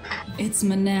again! It's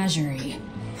Menagerie.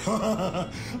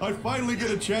 I finally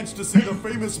get a chance to see the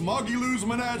famous Mogilou's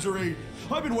Menagerie.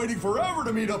 I've been waiting forever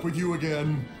to meet up with you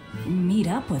again. Meet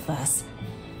up with us?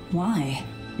 Why?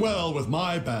 Well, with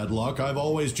my bad luck, I've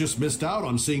always just missed out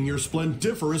on seeing your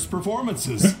splendiferous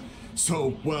performances.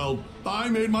 So, well, I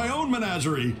made my own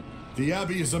menagerie. The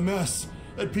Abbey is a mess,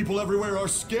 and people everywhere are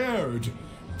scared.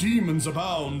 Demons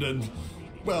abound, and,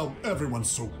 well,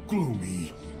 everyone's so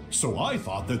gloomy. So I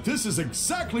thought that this is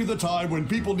exactly the time when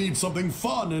people need something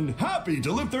fun and happy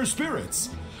to lift their spirits.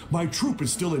 My troupe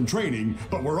is still in training,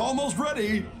 but we're almost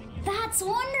ready. That's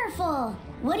wonderful!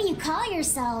 What do you call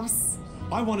yourselves?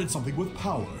 I wanted something with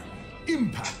power,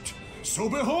 impact. So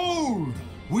behold,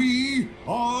 we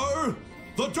are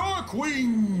the Dark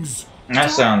Wings!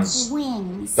 That sounds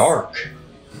dark.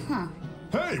 Huh.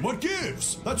 Hey, what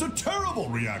gives? That's a terrible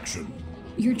reaction.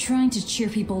 You're trying to cheer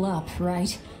people up,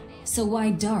 right? So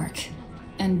why dark?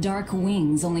 And dark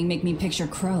wings only make me picture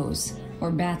crows. Or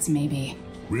bats, maybe.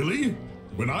 Really?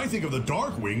 When I think of the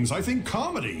Dark Wings, I think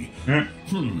comedy.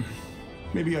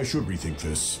 Maybe I should rethink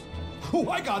this. Oh,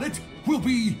 I got it! We'll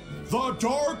be the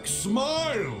Dark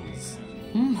Smiles!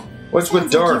 What's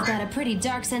with dark? Like you've got a pretty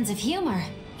dark sense of humor.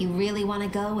 You really want to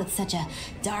go with such a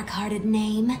dark-hearted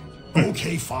name?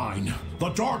 Okay, fine. The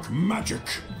Dark Magic.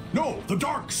 No, the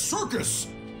Dark Circus.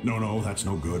 No, that's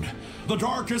no good. The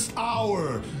Darkest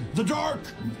Hour. The Dark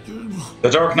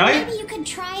Knight? Maybe you could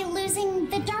try losing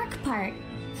the dark part.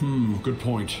 Good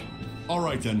point. All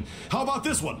right then. How about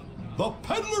this one? The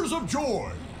Peddlers of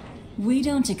Joy. We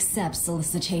don't accept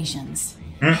solicitations.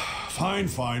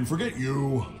 Fine. Forget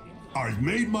you. I've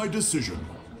made my decision.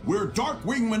 We're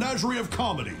Darkwing Menagerie of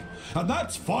Comedy, and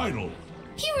that's final.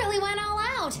 You really went all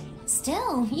out.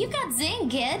 Still, you've got zing,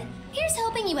 kid. Here's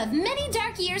hoping you have many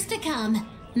dark years to come.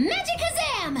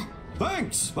 Magikazam!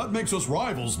 Thanks. That makes us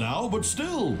rivals now, but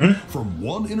still, from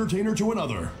one entertainer to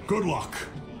another. Good luck.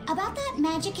 About that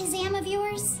Magikazam of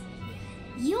yours?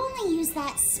 You only use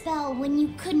that spell when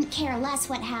you couldn't care less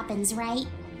what happens, right?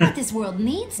 What this world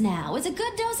needs now is a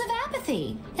good dose of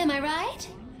apathy. Am I right?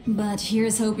 But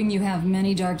here's hoping you have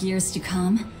many dark years to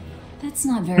come. That's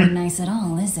not very nice at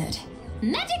all, is it?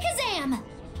 Magikazam!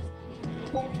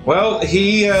 Well,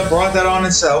 he brought that on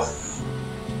himself.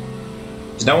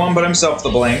 There's no one but himself to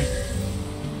blame.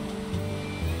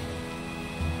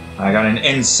 I got an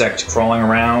insect crawling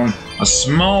around. A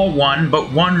small one,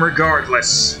 but one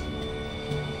regardless.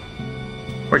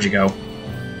 Where'd you go?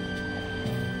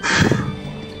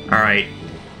 Alright.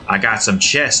 I got some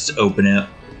chests to open up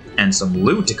and some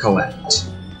loot to collect.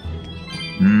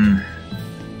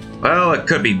 Well, it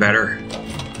could be better.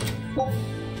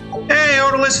 Hey,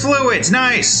 odorless fluids,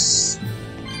 nice!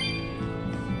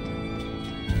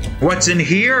 What's in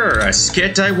here? A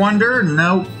skit, I wonder?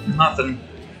 Nope, nothing.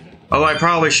 Although I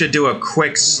probably should do a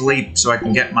quick sleep so I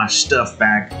can get my stuff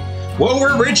back. Whoa,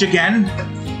 we're rich again!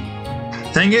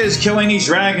 Thing is, killing these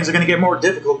dragons are gonna get more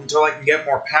difficult until I can get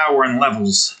more power and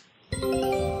levels.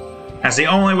 That's the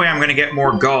only way I'm gonna get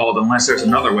more gold, unless there's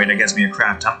another way that gets me a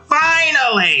crap ton.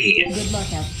 Finally! Good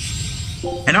luck out.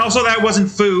 And also, that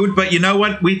wasn't food, but you know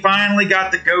what? We finally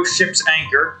got the ghost ship's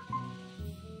anchor.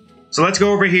 So let's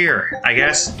go over here, I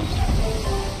guess.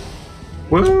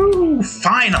 Woo!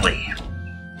 Finally!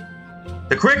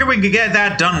 The quicker we can get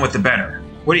that done with, the better.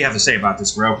 What do you have to say about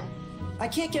this, bro? I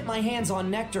can't get my hands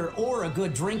on nectar or a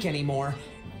good drink anymore,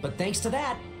 but thanks to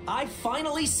that, I've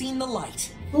finally seen the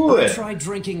light. Good. I tried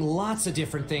drinking lots of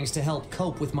different things to help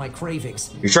cope with my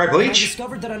cravings. You tried bleach? And I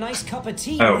discovered that a nice cup of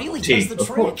tea Oh, really tea, does the of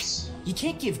trick. course. You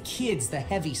can't give kids the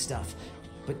heavy stuff,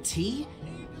 but tea?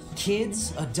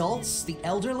 Kids, adults, the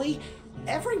elderly,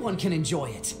 everyone can enjoy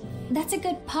it. That's a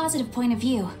good positive point of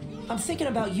view. I'm thinking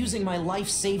about using my life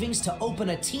savings to open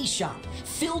a tea shop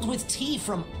filled with tea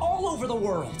from all over the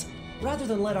world. Rather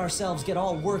than let ourselves get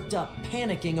all worked up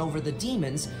panicking over the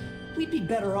demons, we'd be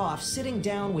better off sitting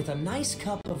down with a nice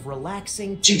cup of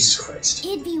relaxing tea. Jesus Christ.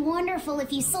 It'd be wonderful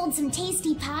if you sold some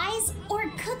tasty pies or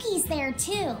cookies there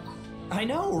too. I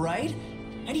know, right?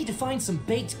 I need to find some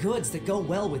baked goods that go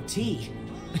well with tea.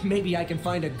 Maybe I can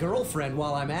find a girlfriend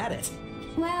while I'm at it.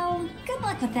 Well, good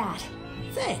luck with that.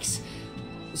 Thanks.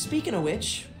 Speaking of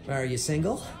which, are you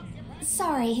single?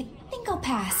 Sorry, think I'll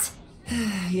pass.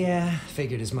 Yeah,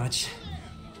 figured as much.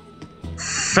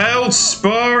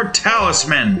 Feldspar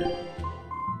Talisman.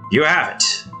 You have it.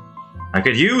 I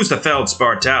could use the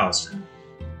Feldspar Talisman.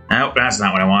 Nope, that's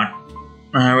not what I want.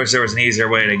 I wish there was an easier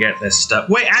way to get this stuff.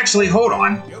 Wait, actually, hold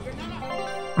on.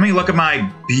 Let me look at my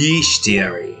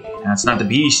bestiary. That's not the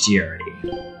bestiary.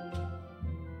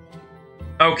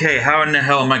 Okay, how in the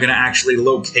hell am I gonna actually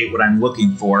locate what I'm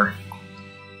looking for?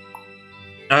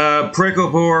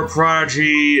 Pricklebore,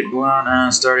 Prodigy,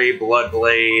 Sturdy,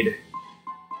 Bloodblade,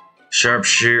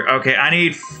 Sharpshooter. Okay, I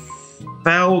need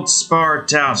Feldspar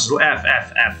Talisman.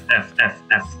 F.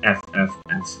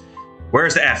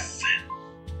 Where's the F?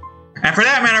 And for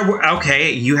that matter,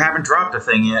 okay, you haven't dropped a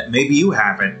thing yet. Maybe you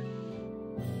haven't.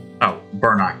 Oh,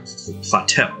 Burnock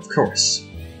Plateau, of course.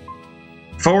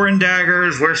 Foreign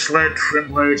daggers, wristlet, trim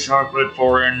blade, chocolate,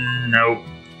 foreign, nope.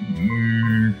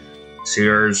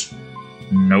 Sears,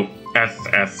 nope. F.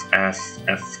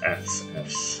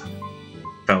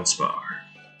 Feldspar.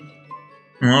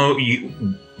 Well, you...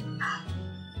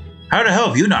 How the hell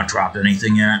have you not dropped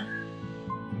anything yet?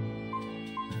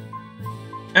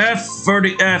 F for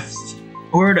the F.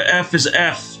 Where the F is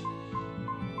F?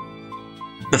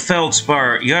 The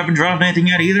Feldspar. You haven't dropped anything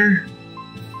yet either?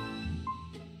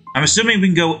 I'm assuming we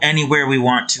can go anywhere we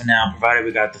want to now, provided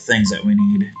we got the things that we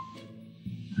need.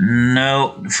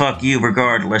 No, fuck you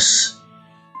regardless.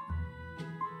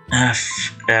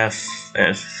 F,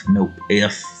 nope,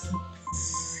 F.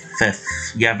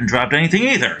 You haven't dropped anything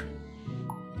either.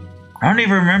 I don't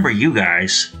even remember you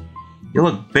guys. You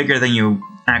look bigger than you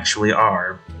actually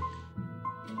are.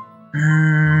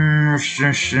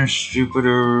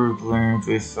 Stupider,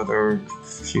 with other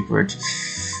secret.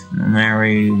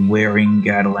 Mary, Wearing,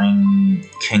 Gatling,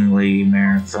 Kingly,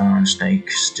 Marathon,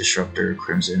 Snakes, Disruptor,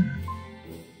 Crimson.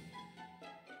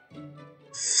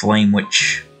 Flame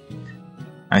Witch.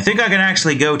 I think I can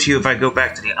actually go to you if I go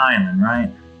back to the island,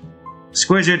 right?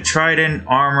 Exquisite, Trident,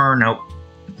 Armor, nope.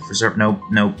 Preserve, nope,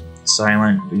 nope.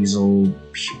 Silent,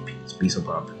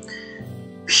 Beelzebub.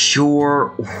 Pure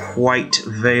White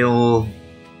Veil.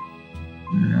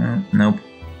 No, nope.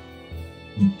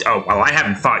 Oh, well, I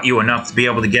haven't fought you enough to be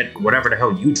able to get whatever the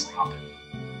hell you drop.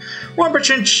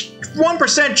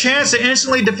 1% chance to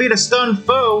instantly defeat a stunned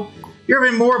foe. You're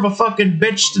even more of a fucking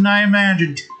bitch than I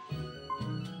imagined.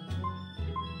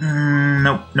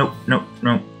 Nope, nope, nope,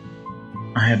 nope.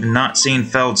 I have not seen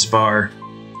Feldspar.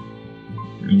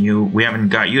 We haven't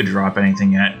got you to drop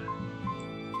anything yet.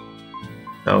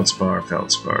 Feldspar.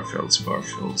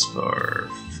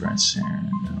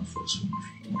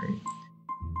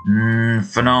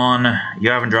 Fanon, you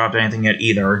haven't dropped anything yet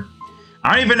either.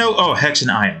 I don't even know. Oh, Hex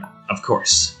and Iron, of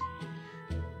course.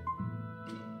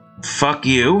 Fuck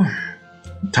you.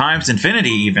 Times infinity,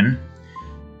 even.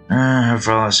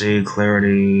 Fallacy,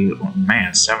 Clarity. Oh,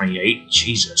 man, 78?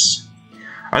 Jesus.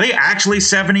 Are they actually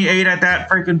 78 at that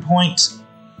freaking point?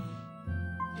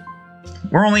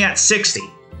 We're only at 60.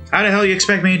 How the hell you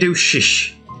expect me to do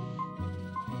shish?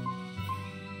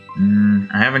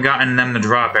 I haven't gotten them to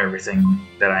drop everything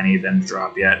that I need them to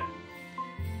drop yet.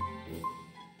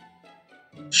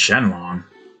 Shenlong.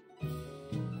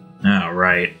 Oh,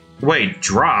 right. Wait,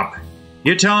 drop?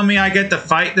 You're telling me I get to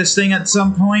fight this thing at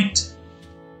some point?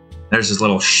 There's this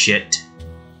little shit.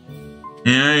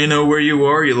 Yeah, you know where you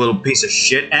are, you little piece of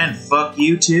shit, and fuck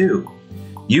you too.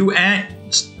 You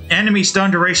enemy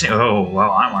stun duration. Oh,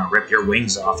 well, I want to rip your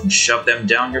wings off and shove them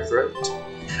down your throat.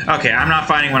 Okay, I'm not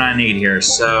finding what I need here,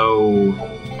 so...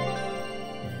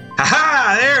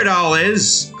 Haha! There it all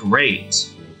is!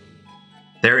 Great.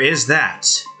 There is that.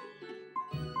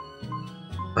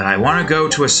 But I want to go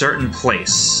to a certain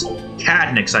place.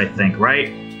 Cadnix, I think,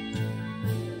 right?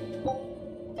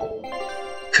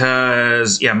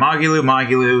 Cause, yeah,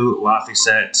 Magilou,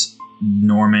 Laphicet,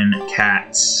 Norman,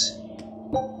 Cats,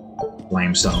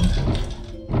 Flamestone.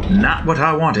 Not what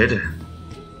I wanted.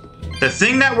 The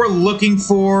thing that we're looking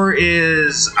for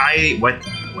is... Wait,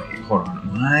 hold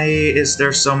on. Why is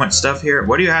there so much stuff here?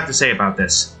 What do you have to say about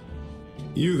this?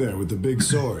 You there with the big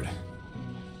sword.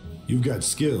 You've got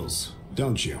skills,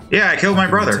 don't you? Yeah, I killed my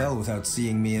brother. Tell without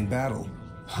seeing me in battle.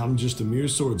 I'm just a mere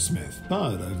swordsmith,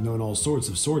 but I've known all sorts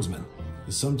of swordsmen.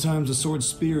 Sometimes a sword's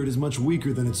spirit is much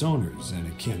weaker than its owner's, and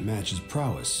it can't match his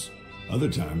prowess. Other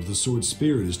times, the sword's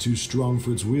spirit is too strong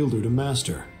for its wielder to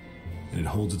master, and it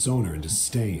holds its owner in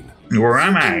disdain. Where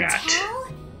am I at? Tell?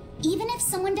 Even if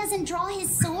someone doesn't draw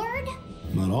his sword?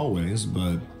 Not always,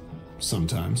 but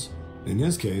sometimes. In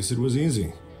his case, it was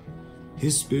easy.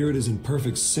 His spirit is in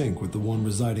perfect sync with the one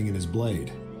residing in his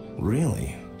blade.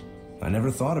 Really? I never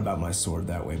thought about my sword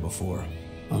that way before.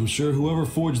 I'm sure whoever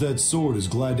forged that sword is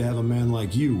glad to have a man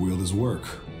like you wield his work.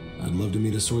 I'd love to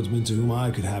meet a swordsman to whom I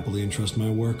could happily entrust my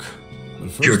work.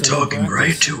 But first, you're talking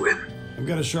right to him. I've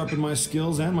got to sharpen my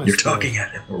skills and my You're talking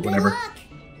at him, or whatever. Good luck.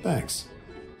 Thanks.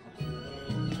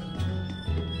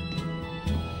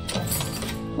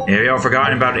 Have y'all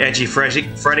forgotten about Edgy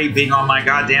Freddy being on my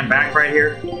goddamn back right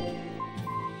here?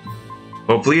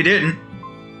 Hopefully you didn't.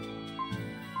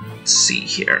 Let's see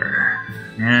here.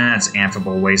 Yeah, it's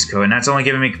Amphibole Waistcoat, and that's only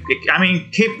giving me... I mean,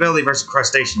 capability versus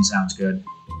crustacean sounds good.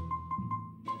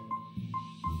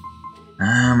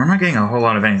 I'm not getting a whole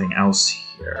lot of anything else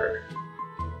here.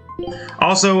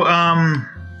 Also, I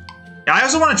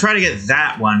also want to try to get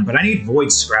that one, but I need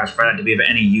Void Scraps for that to be of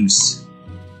any use.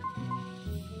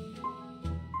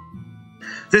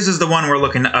 This is the one we're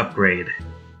looking to upgrade.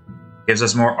 Gives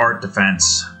us more art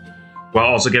defense, while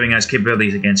also giving us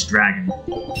capabilities against Dragon.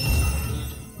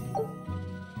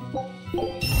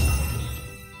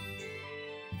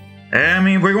 I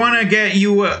mean, if we want to get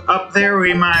you up there,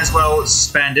 we might as well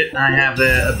spend it. I have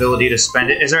the ability to spend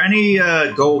it. Is there any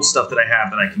gold stuff that I have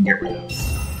that I can get rid of?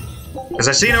 Because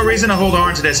I see no reason to hold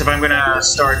on to this if I'm going to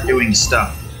start doing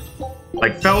stuff.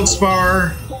 Like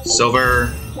Feldspar,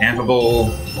 Silver,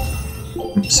 Amphibole,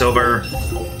 Silver,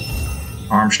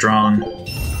 Armstrong,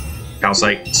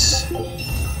 Calcite,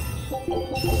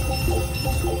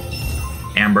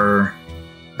 Amber,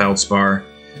 Feldspar.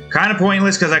 Kind of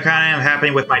pointless because I kind of am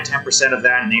happy with my 10% of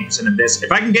that and 8% of this.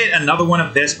 If I can get another one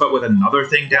of this but with another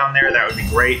thing down there, that would be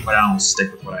great, but I'll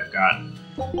stick with what I've got.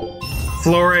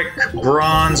 Floric,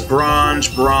 Bronze,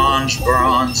 Bronze, Bronze,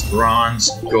 Bronze,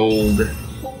 Bronze, Gold,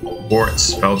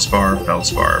 quartz, feldspar,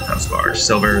 feldspar, feldspar,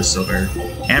 silver, silver,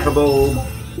 amphibole,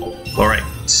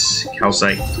 fluorite,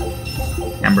 calcite,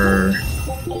 amber.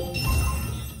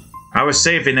 I was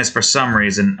saving this for some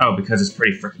reason. Oh, because it's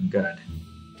pretty freaking good.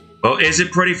 Well, is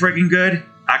it pretty freaking good?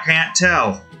 I can't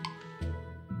tell.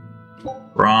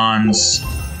 Bronze,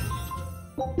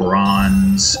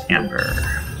 bronze, amber,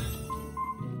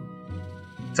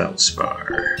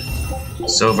 feldspar,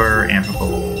 silver,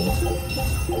 amphibole,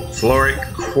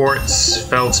 fluoric, quartz,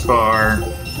 feldspar,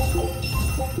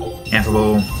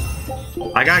 amphibole.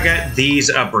 I gotta get these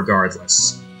up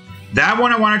regardless. That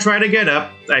one I want to try to get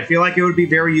up. I feel like it would be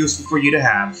very useful for you to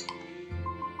have.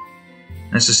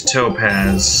 This is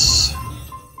topaz.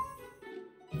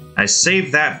 I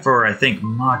saved that for, I think,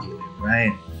 moduli,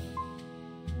 right?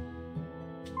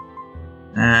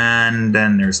 And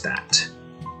then there's that.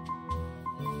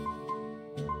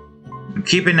 I'm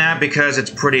keeping that because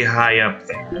it's pretty high up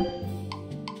there.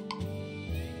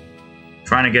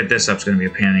 Trying to get this up is going to be a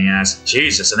pain in the ass.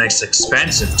 Jesus, and it's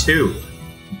expensive too.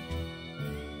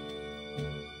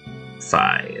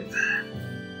 5.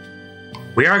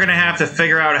 We are going to have to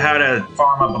figure out how to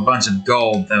farm up a bunch of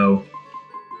gold, though.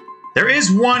 There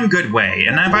is one good way,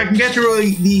 and if I can get through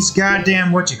these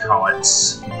goddamn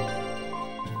whatchamacallits.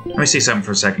 Let me see something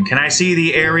for a second. Can I see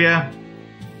the area?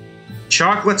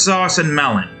 Chocolate sauce and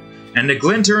melon. And the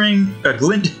glinting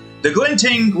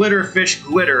glitterfish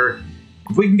glitter.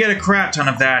 If we can get a crap ton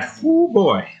of that, oh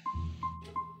boy.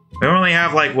 We only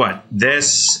have like what?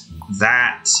 This,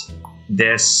 that,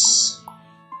 this.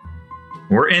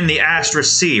 We're in the Astra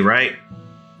Sea, right?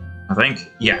 I think,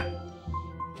 yeah.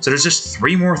 So there's just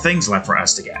 3 more things left for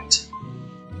us to get.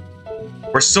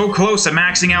 We're so close to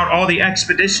maxing out all the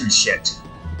expedition shit.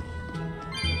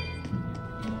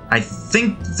 I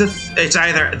think it's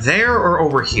either there or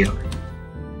over here.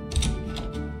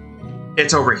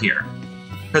 It's over here.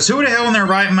 Because who the hell in their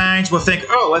right minds will think,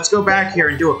 oh, let's go back here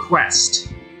and do a quest?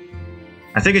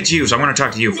 I think it's you, so I'm going to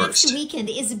talk to you first. Next weekend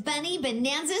is Bunny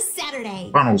Bonanza Saturday.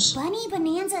 Funnels. Bunny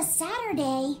Bonanza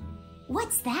Saturday?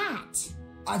 What's that?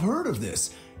 I've heard of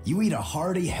this. You eat a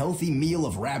hearty, healthy meal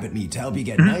of rabbit meat to help you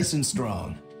get nice and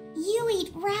strong. You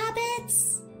eat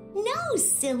rabbits? No,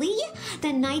 silly.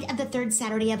 The night of the 3rd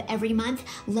Saturday of every month,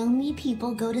 lonely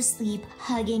people go to sleep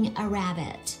hugging a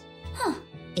rabbit. Huh.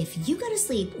 If you go to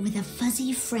sleep with a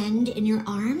fuzzy friend in your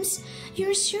arms,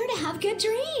 you're sure to have good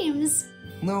dreams.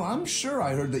 No, I'm sure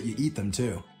I heard that you eat them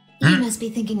too. You must be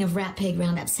thinking of Rat Pig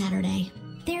Roundup Saturday.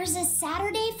 There's a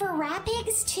Saturday for rat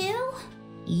pigs, too?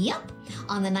 Yup.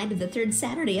 On the night of the 3rd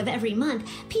Saturday of every month,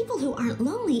 people who aren't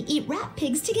lonely eat rat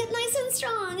pigs to get nice and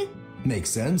strong. Makes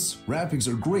sense. Rat pigs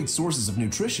are great sources of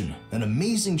nutrition. An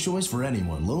amazing choice for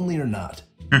anyone, lonely or not.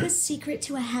 The secret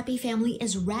to a happy family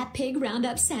is Rat Pig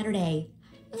Roundup Saturday.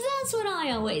 That's what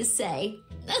I always say.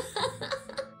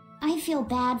 I feel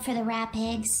bad for the rat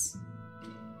pigs.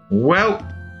 Well,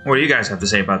 what do you guys have to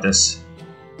say about this?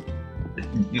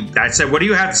 I said, what do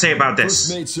you have to say about this?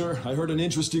 First mate, sir, I heard an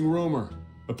interesting rumor.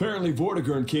 Apparently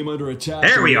Vortigern came under attack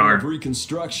there we are. Of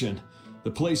reconstruction.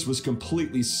 The place was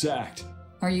completely sacked.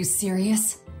 Are you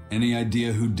serious? Any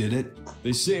idea who did it?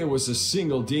 They say it was a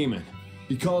single demon.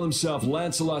 He called himself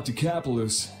Lancelot de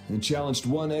Capulus and challenged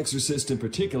one exorcist in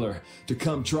particular to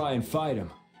come try and fight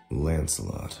him.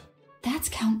 Lancelot. That's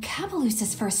Count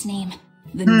Capulus's first name.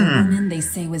 The nobleman they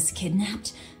say was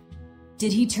kidnapped?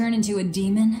 Did he turn into a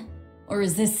demon? Or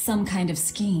is this some kind of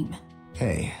scheme?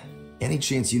 Hey, any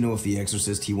chance you know if the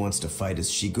exorcist he wants to fight is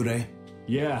Shigure?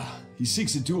 Yeah, he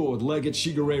seeks a duel with Legate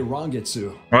Shigure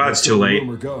Rangetsu. Well, that's too late. The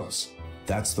rumor goes.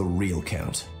 That's the real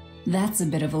Count. That's a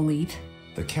bit of a leap.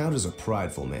 The Count is a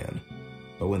prideful man.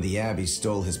 But when the Abbey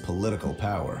stole his political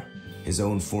power, his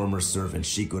own former servant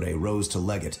Shigure rose to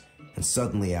Legate and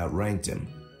suddenly outranked him.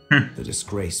 The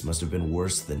disgrace must have been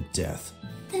worse than death.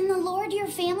 Then the lord your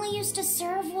family used to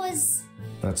serve was...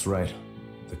 That's right.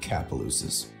 The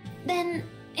Capuluses. Then,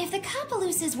 if the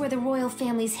Capuluses were the royal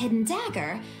family's hidden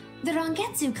dagger, the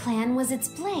Rangetsu clan was its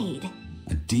blade.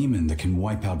 A demon that can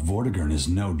wipe out Vortigern is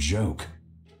no joke.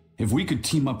 If we could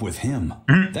team up with him,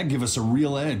 that'd give us a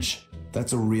real edge.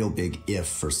 That's a real big if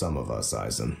for some of us,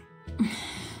 Aizen.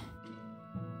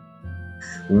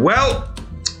 Well,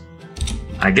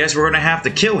 I guess we're gonna have to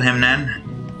kill him then.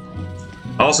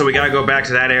 Also, we gotta go back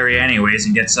to that area anyways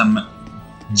and get some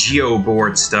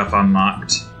geoboard stuff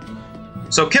unlocked.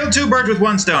 So kill 2 birds with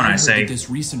 1 stone, I say. This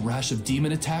recent rash of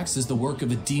demon attacks is the work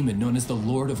of a demon known as the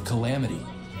Lord of Calamity.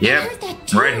 Yep,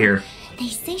 right here. They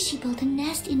say she built a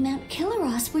nest in Mount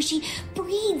Killaros where she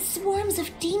breeds swarms of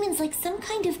demons like some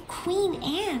kind of queen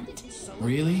ant.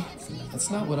 Really? That's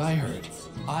not what I heard.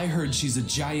 I heard she's a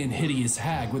giant, hideous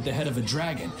hag with the head of a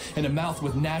dragon and a mouth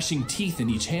with gnashing teeth in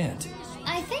each hand.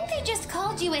 I think they just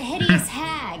called you a hideous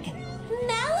hag.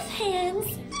 Mouth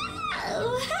hands?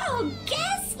 Oh, how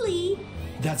ghastly!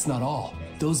 That's not all.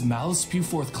 Those mouths spew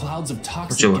forth clouds of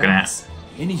toxic What you looking gas.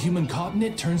 Any human caught in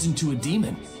it turns into a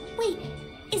demon. Wait,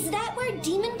 is that where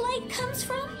demon blight comes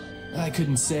from? I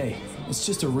couldn't say. It's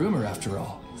just a rumor after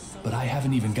all. But I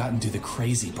haven't even gotten to the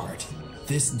crazy part.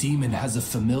 This demon has a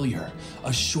familiar,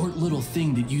 a short little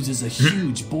thing that uses a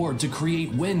huge board to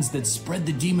create winds that spread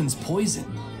the demon's poison.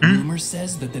 Rumor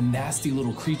says that the nasty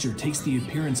little creature takes the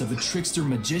appearance of a trickster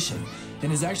magician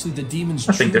and is actually the demon's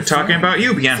I think they're talking about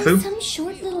you, Bianfu. So some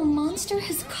short little monster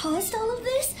has caused all of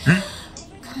this?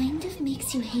 Kind of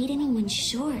makes you hate anyone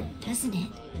short, doesn't it?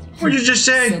 What'd you just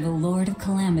say? So the Lord of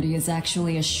Calamity is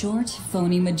actually a short,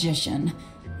 phony magician.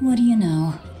 What do you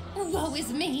know? Woe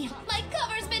is me! My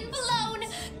cover's been blown!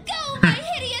 Go, my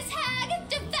hideous hag!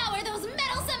 Devour those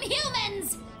meddlesome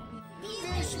humans!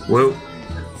 Whoa.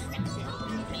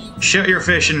 Shut your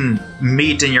fish and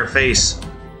meat in your face.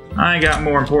 I got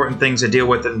more important things to deal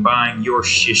with than buying your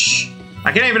shish.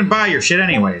 I can't even buy your shit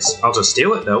anyways. I'll just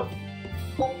steal it though.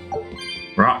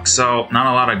 Rock salt, not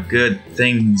a lot of good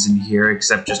things in here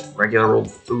except just regular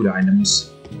old food items.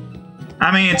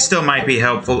 I mean, it still might be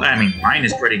helpful. I mean, wine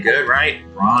is pretty good, right?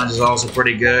 Bronze is also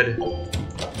pretty good.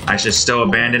 I should still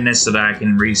abandon this so that I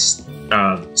can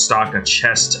stock a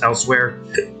chest elsewhere.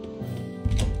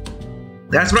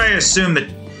 That's what I assume that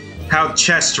how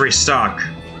chests restock.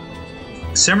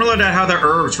 Similar to how the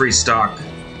herbs restock,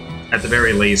 at the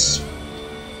very least.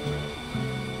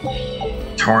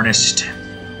 Tarnished.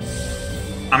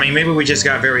 I mean, maybe we just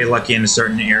got very lucky in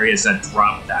certain areas that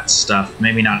drop that stuff.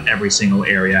 Maybe not every single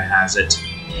area has it.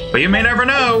 But you may never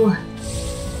know.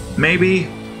 Maybe.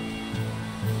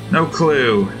 No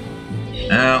clue.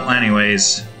 Well,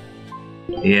 anyways.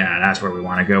 Yeah, that's where we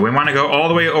want to go. We want to go all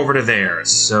the way over to there.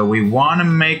 So we want to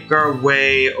make our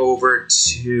way over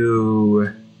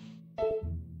to...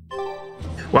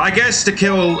 Well, I guess to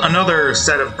kill another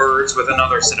set of birds with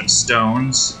another set of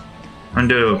stones. I'm gonna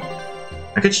do...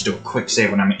 I could just do a quick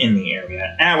save when I'm in the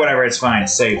area. Whatever, it's fine.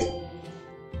 It's safe.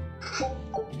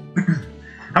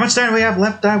 How much time do we have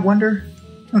left, I wonder?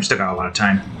 We've still got a lot of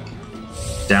time.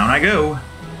 Down I go.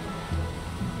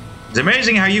 It's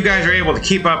amazing how you guys are able to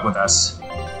keep up with us.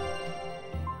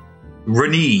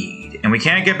 Renede. And we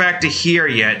can't get back to here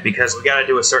yet because we gotta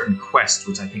do a certain quest,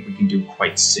 which I think we can do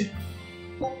quite soon.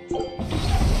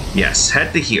 Yes,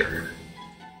 head to here.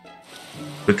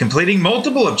 We're completing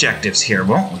multiple objectives here,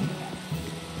 won't we?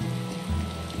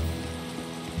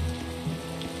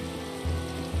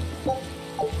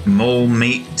 Mole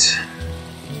meat.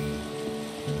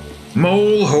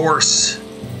 Mole horse.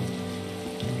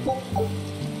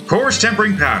 Horse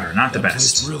tempering powder, not the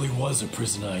best. This really was a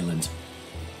prison island.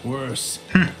 Worse,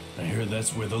 I heard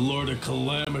that's where the Lord of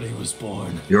Calamity was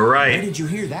born. You're right. Where did you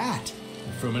hear that?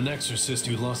 From an exorcist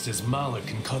who lost his malak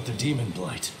and caught the demon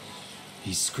blight.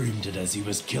 He screamed it as he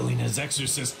was killing his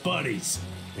exorcist buddies.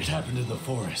 It happened in the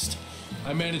forest.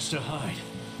 I managed to hide.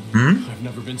 I've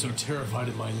never been so terrified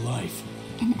in my life.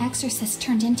 An exorcist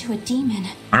turned into a demon.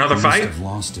 Another He fight? must have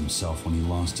lost himself when he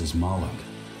lost his malak.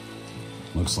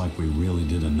 Looks like we really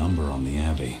did a number on the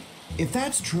Abbey. If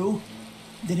that's true,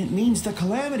 then it means the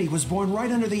Calamity was born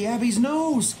right under the Abbey's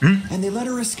nose, and they let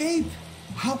her escape.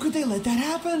 How could they let that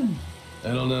happen?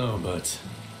 I don't know, but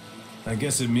I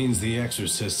guess it means the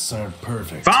exorcists aren't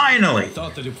perfect. Finally! I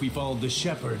thought that if we followed the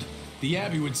shepherd, the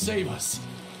Abbey would save us.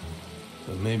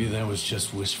 But maybe that was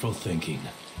just wishful thinking.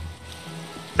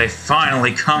 They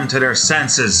finally come to their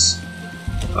senses.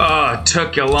 Oh, it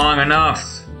took you long enough.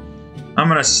 I'm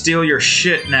gonna steal your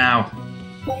shit now.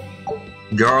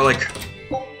 Garlic.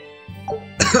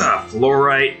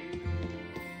 Fluorite.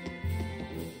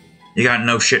 You got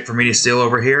no shit for me to steal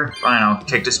over here? Fine, I'll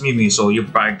take this Mewmusel. You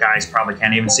guys probably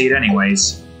can't even see it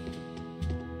anyways.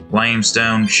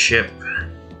 Flamestone chip.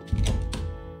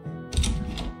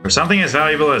 For something as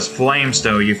valuable as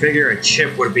Flamestone, you figure a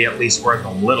chip would be at least worth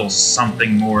a little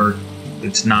something more.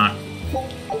 It's not.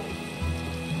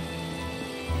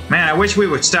 Man, I wish we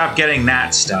would stop getting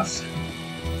that stuff.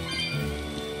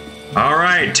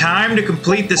 Alright, time to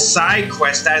complete the side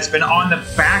quest that has been on the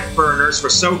back burners for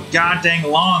so goddamn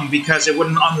long because it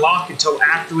wouldn't unlock until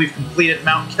after we've completed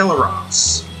Mount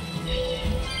Killaros.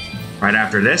 Right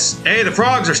after this. Hey, the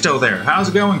frogs are still there. How's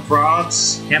it going,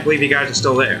 frogs? Can't believe you guys are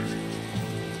still there.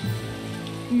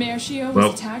 Mercio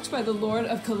was attacked by the Lord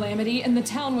of Calamity and the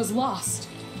town was lost.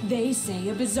 They say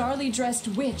a bizarrely dressed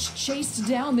witch chased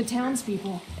down the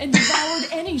townspeople and devoured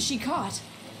any she caught.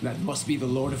 That must be the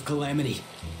Lord of Calamity.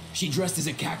 She dressed as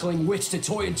a cackling witch to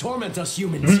toy and torment us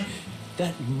humans.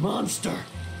 That monster.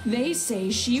 They say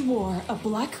she wore a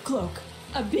black cloak,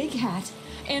 a big hat,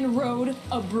 and rode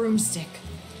a broomstick.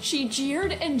 She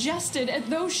jeered and jested at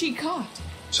those she caught.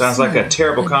 Sounds like a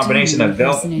terrible combination of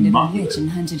velvet and a witch and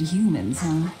hunted humans,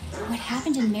 huh? What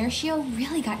happened in Mercio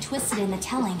really got twisted in the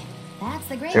telling. That's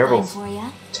the great Terrible line for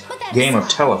you. But that's game of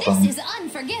telephone. This is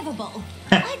unforgivable.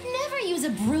 I'd never use a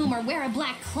broom or wear a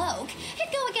black cloak.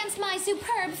 It'd go against my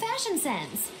superb fashion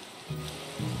sense.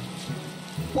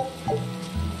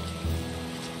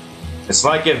 It's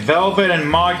like if Velvet and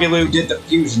Mogulu did the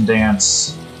fusion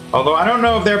dance. Although I don't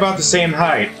know if they're about the same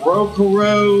height.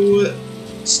 Rokurou,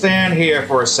 stand here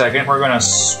for a second. We're gonna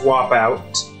swap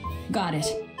out. Got it.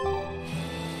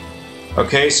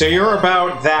 Okay, so you're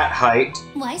about that height.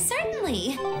 Why,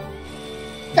 certainly.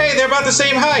 Hey, they're about the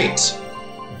same height.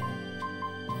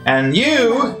 And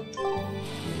you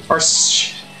are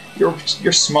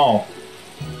you're small.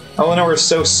 Eleanor is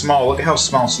so small. Look at how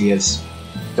small she is.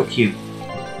 So cute.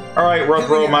 All right,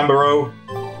 Rokurou, my bro.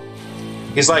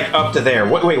 He's like up to there.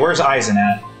 Wait, where's Aizen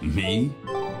at? Me?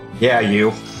 Yeah,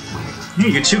 you.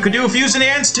 You two could do a fusion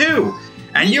dance too,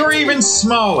 and you're even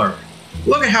smaller.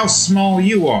 Look at how small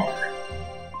you are.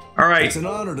 All right, It's an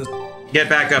honor to get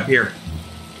back up here.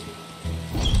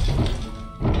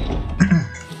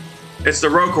 It's the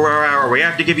Rokurou hour. We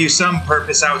have to give you some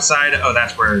purpose outside. Oh,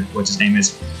 that's where what's his name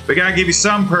is. We gotta give you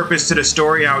some purpose to the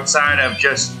story outside of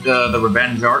just the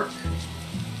revenge arc.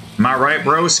 Am I right,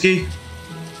 broski?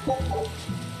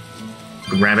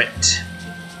 Grab it.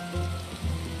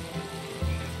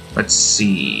 Let's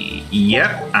see.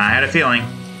 Yep, I had a feeling.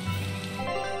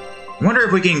 Wonder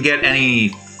if we can get any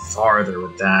farther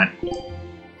with that.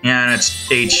 Yeah, and it's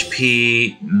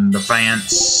HP,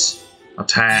 defense,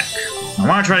 attack. I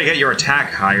want to try to get your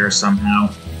attack higher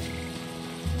somehow.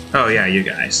 Oh yeah, you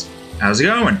guys. How's it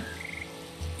going?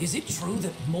 Is it true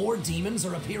that more demons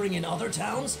are appearing in other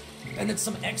towns? And that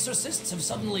some exorcists have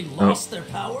suddenly lost their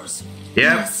powers? Yep.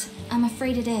 Yes, I'm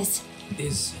afraid it is.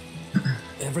 Is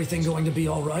everything going to be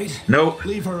all right? Nope.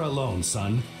 Leave her alone,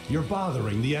 son. You're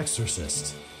bothering the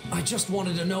exorcist. I just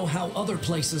wanted to know how other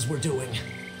places were doing.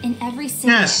 In every city,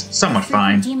 Yes, somewhat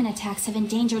fine. demon attacks have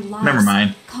endangered lives, Never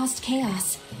mind. caused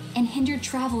chaos, and hindered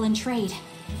travel and trade.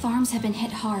 Farms have been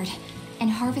hit hard, and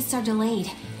harvests are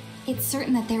delayed. It's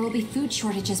certain that there will be food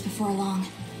shortages before long.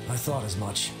 I thought as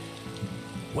much.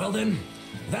 Well then,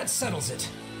 that settles it.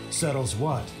 Settles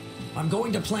what? I'm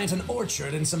going to plant an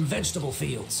orchard and some vegetable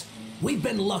fields. We've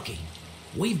been lucky.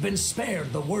 We've been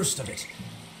spared the worst of it.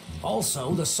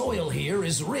 Also, the soil here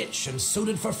is rich and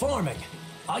suited for farming.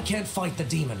 I can't fight the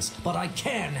demons, but I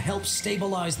can help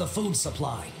stabilize the food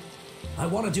supply. I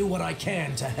want to do what I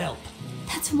can to help.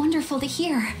 That's wonderful to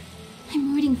hear.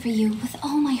 I'm rooting for you with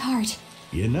all my heart.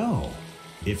 You know,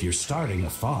 if you're starting a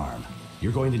farm,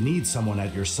 you're going to need someone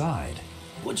at your side.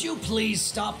 Would you please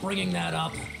stop bringing that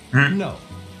up? No.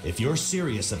 If you're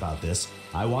serious about this,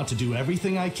 I want to do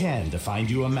everything I can to find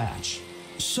you a match.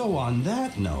 So on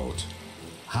that note,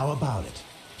 how about it?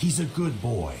 He's a good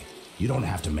boy. You don't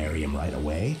have to marry him right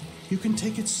away. You can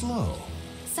take it slow.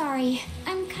 Sorry,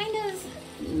 I'm kind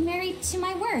of married to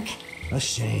my work. A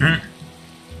shame.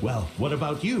 Well, what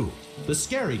about you? The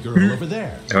scary girl over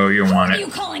there. Oh, you want What are it. you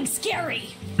calling scary?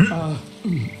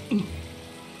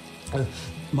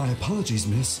 My apologies,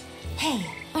 miss. Hey,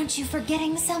 aren't you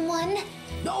forgetting someone?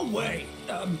 No way.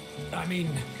 I mean,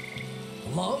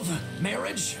 love,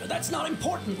 marriage, that's not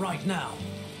important right now.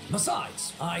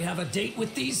 Besides, I have a date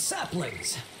with these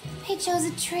saplings. He chose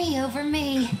a tree over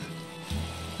me.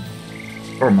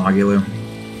 Or Mogulu.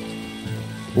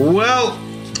 Well,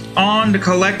 on to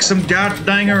collect some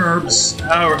goddamn herbs.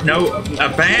 Oh, no,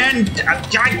 I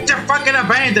fucking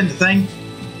abandoned the thing.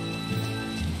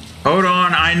 Hold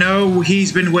on, I know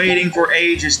he's been waiting for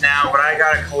ages now, but I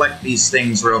gotta collect these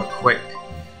things real quick.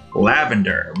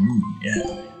 Lavender,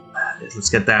 yeah. Let's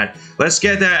get that. Let's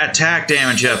get that attack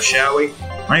damage up, shall we?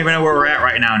 I don't even know where we're at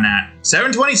right now, Nat.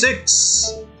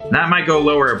 726. That might go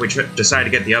lower if we decide to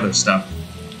get the other stuff.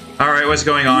 All right, what's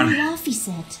going on? You're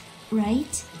Laphicet,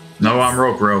 right? No, I'm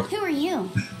Rokurou. Who are you?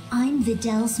 I'm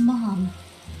Vidal's mom.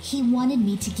 He wanted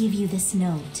me to give you this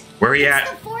note. Where are you at?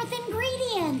 The fourth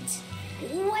ingredient.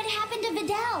 What happened to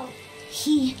Vidal?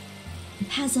 He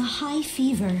has a high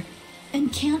fever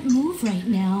and can't move right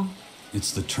now.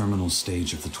 It's the terminal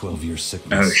stage of the 12-year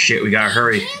sickness. Oh shit, we gotta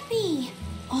hurry. Can't be.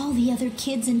 All the other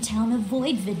kids in town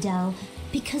avoid Vidal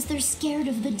because they're scared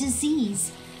of the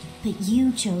disease. But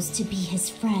you chose to be his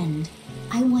friend.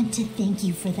 I want to thank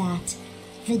you for that.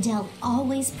 Videl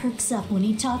always perks up when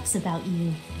he talks about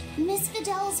you. Miss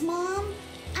Videl's mom,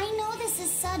 I know this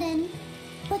is sudden,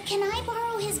 but can I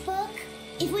borrow his book?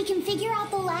 If we can figure out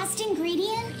the last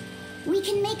ingredient, we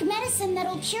can make medicine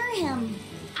that'll cure him.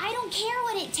 I don't care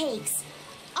what it takes.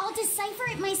 I'll decipher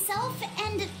it myself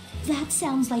and... That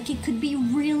sounds like it could be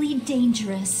really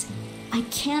dangerous. I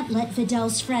can't let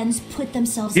Videl's friends put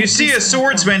themselves... You see a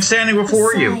swordsman standing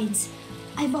before you. Besides,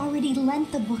 I've already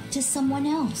lent the book to someone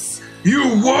else.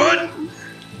 You what?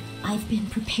 I've been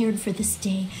prepared for this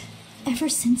day ever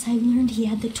since I learned he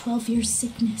had the 12-year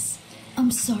sickness.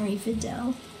 I'm sorry,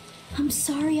 Videl. I'm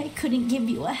sorry I couldn't give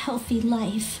you a healthy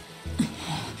life.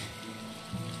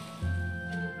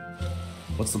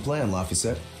 What's the plan,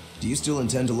 Laphicet? Do you still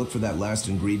intend to look for that last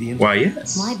ingredient? Why,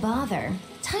 yes. Why bother?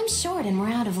 Time's short and we're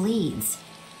out of leads.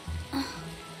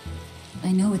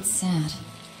 I know it's sad,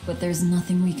 but there's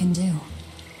nothing we can do.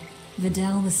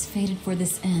 Videl was fated for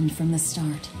this end from the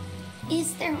start.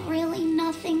 Is there really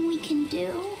nothing we can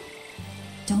do?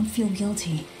 Don't feel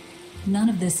guilty. None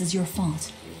of this is your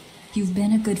fault. You've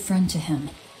been a good friend to him.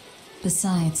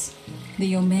 Besides,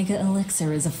 the Omega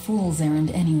Elixir is a fool's errand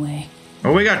anyway.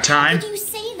 Oh, we got time. How could you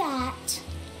say that?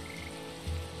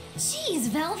 Jeez,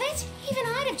 Velvet. Even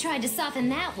I'd have tried to soften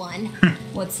that one.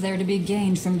 What's there to be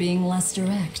gained from being less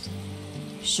direct?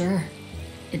 Sure,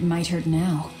 it might hurt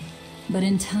now, but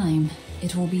in time,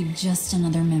 it will be just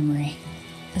another memory.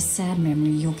 A sad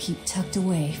memory you'll keep tucked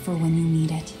away for when you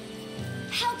need it.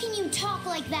 How can you talk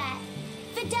like that?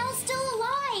 Videl's still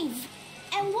alive!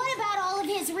 And what about all of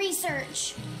his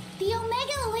research? The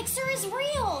Omega Elixir is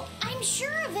real! I'm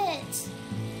sure of it!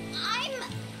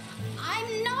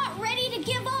 I'm not ready to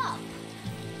give up!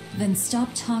 Then stop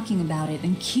talking about it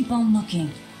and keep on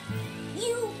looking.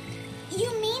 You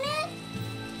mean it?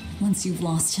 Once you've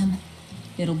lost him,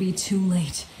 it'll be too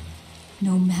late.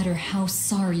 No matter how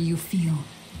sorry you feel,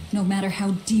 no matter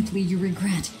how deeply you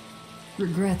regret,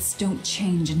 regrets don't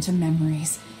change into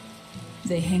memories.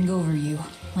 They hang over you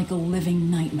like a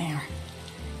living nightmare.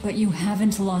 But you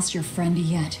haven't lost your friend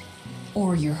yet,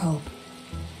 or your hope.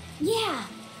 Yeah.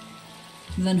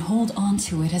 Then hold on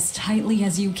to it as tightly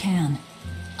as you can.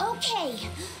 Okay,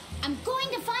 I'm going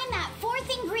to find that fourth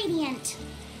ingredient.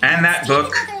 And that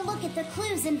book. Take another look at the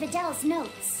clues in Videl's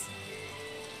notes.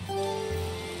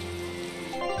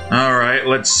 Alright,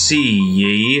 let's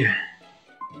see.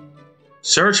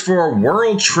 Search for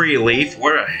World Tree Leaf.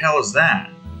 Where the hell is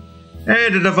that? Hey,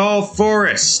 the Devolved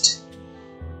Forest.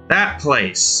 That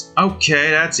place.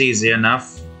 Okay, that's easy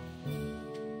enough.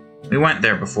 We went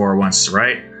there before once,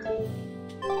 right?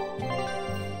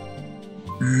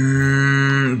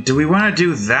 Do we want to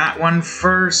do that one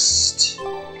first?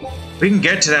 We can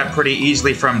get to that pretty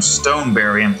easily from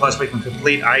Stoneberry, and plus we can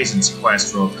complete Eisen's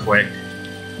quest real quick.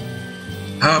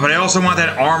 Oh, but I also want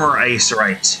that armor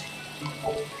acerite.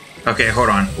 Okay, hold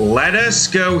on. Let us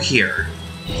go here.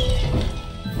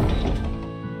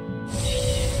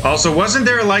 Also, wasn't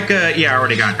there like a... Yeah, I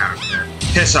already got out of there.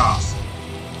 Piss off.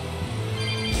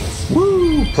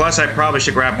 Woo! Plus, I probably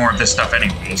should grab more of this stuff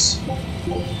anyways.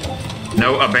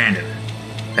 No, abandon.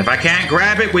 If I can't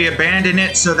grab it, we abandon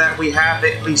it so that we have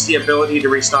at least the ability to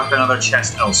restock another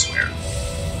chest elsewhere.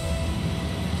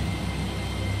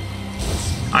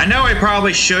 I know I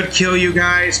probably should kill you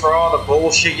guys for all the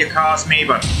bullshit you caused me,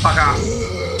 but fuck off.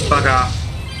 Fuck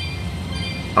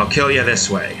off. I'll kill you this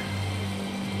way.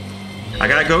 I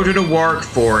gotta go to the Warg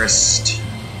Forest.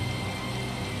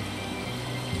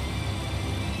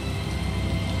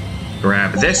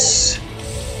 Grab this.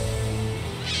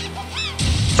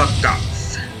 Fuck off.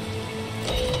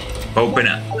 Open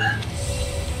up.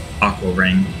 Aqua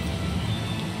Ring.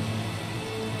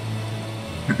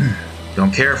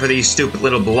 Don't care for these stupid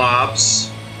little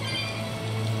blobs.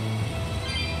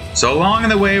 So along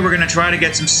the way, we're gonna try to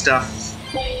get some stuff.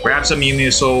 Grab some Mew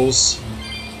Mew souls.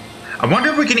 I wonder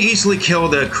if we can easily kill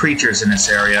the creatures in this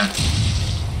area.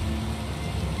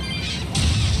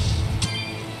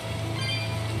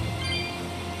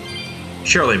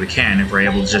 Surely we can if we're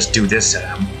able to just do this at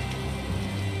them.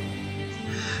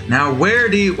 Now where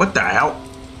do you... What the hell?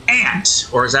 Ant!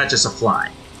 Or is that just a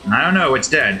fly? I don't know, it's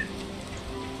dead.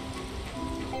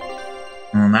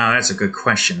 Well, now that's a good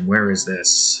question. Where is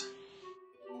this?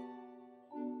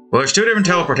 Well, there's two different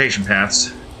teleportation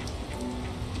paths.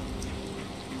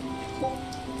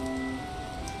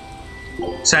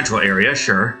 Central area,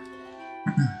 sure.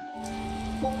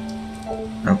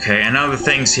 Okay, and other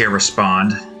things here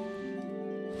respond.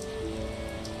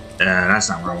 That's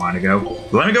not where I want to go.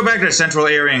 But let me go back to the central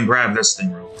area and grab this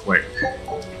thing real quick.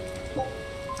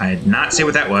 I did not see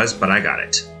what that was, but I got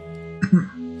it.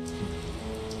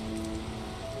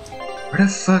 Where the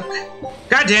fuck?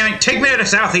 God damn it, take me to the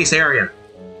southeast area.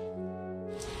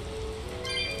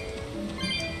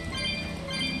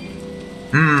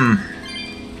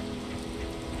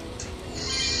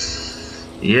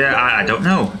 Yeah, I don't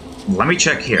know. Let me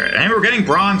check here. And we're getting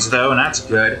bronze, though, and that's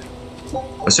good.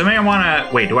 Assuming I want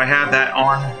to... Wait, do I have that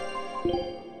on?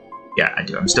 Yeah, I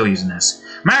do. I'm still using this.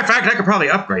 Matter of fact, I could probably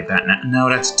upgrade that. No,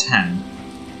 that's 10.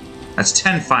 That's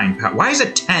 10 fine power. Why is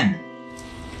it 10?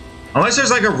 Unless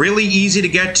there's like a really easy to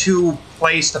get to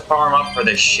place to farm up for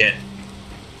this shit.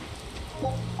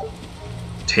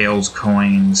 Tails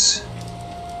coins.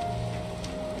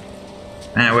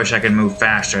 Man, I wish I could move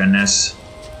faster in this.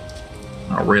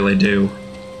 I really do.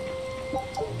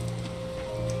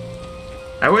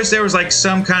 I wish there was like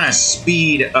some kind of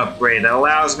speed upgrade that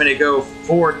allows me to go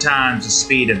 4 times the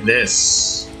speed of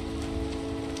this.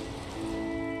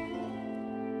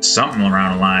 Something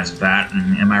around the lines of that,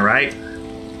 am I right?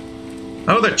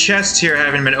 Oh, the chests here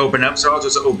haven't been opened up, so I'll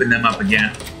just open them up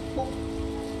again.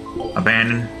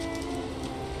 Abandon.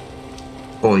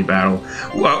 Holy battle.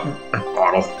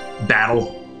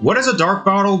 Battle. What does a dark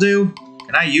bottle do?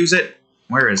 Can I use it?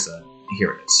 Where is that?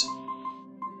 Here it is.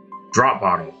 Drop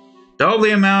bottle. Double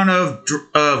the amount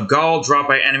of gall dropped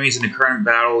by enemies in the current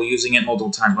battle. Using it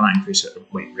multiple times will not increase it.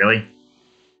 Wait, really?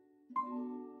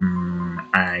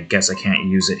 I guess I can't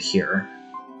use it here.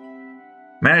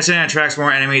 Medicine attracts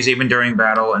more enemies even during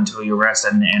battle until you rest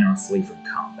at an inn or flee from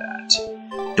combat.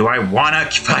 Do I want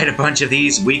to fight a bunch of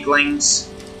these weaklings?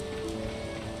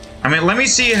 I mean, let me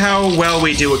see how well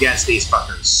we do against these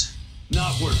fuckers.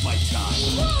 Not worth my time.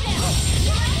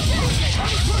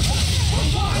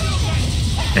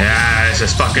 Yeah, this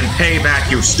is fucking payback,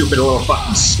 you stupid little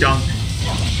fucking skunk.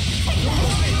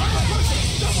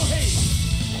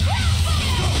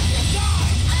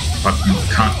 Fucking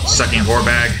cunt sucking whore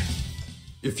bag.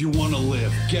 If you want to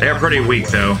live, they're pretty weak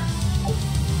though.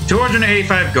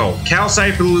 285 gold.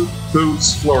 Calcite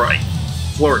boots, Floric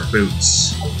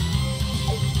boots.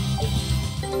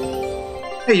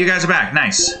 Hey, you guys are back.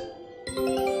 Nice.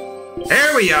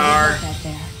 There we are.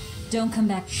 Don't come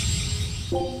back.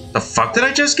 The fuck did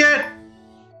I just get?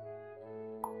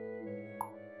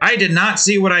 I did not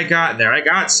see what I got there. I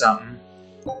got something.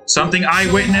 Something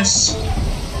eyewitness.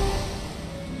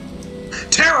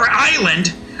 Terror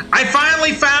Island? I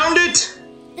finally found it?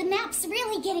 The map's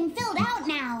really getting filled out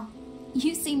now.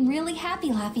 You seem really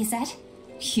happy, Laphicet.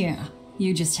 Yeah,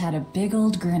 you just had a big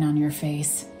old grin on your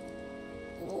face.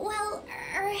 Well,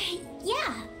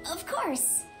 yeah, of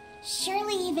course.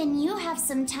 Surely even you have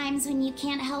some times when you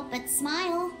can't help but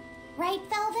smile. Right,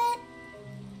 Velvet?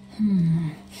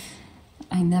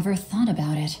 I never thought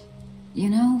about it. You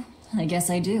know, I guess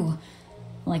I do.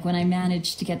 Like when I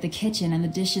managed to get the kitchen and the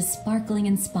dishes sparkling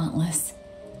and spotless.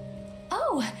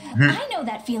 Oh, I know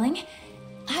that feeling.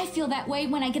 I feel that way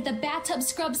when I get the bathtub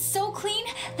scrubbed so clean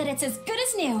that it's as good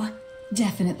as new.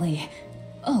 Definitely.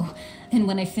 Oh, and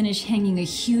when I finish hanging a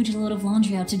huge load of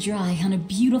laundry out to dry on a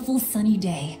beautiful sunny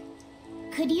day.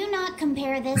 Could you not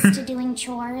compare this to doing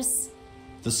chores?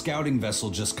 The scouting vessel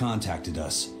just contacted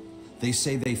us. They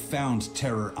say they found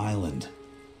Terror Island.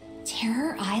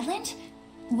 Terror Island?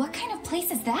 What kind of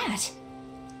place is that?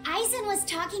 Eisen was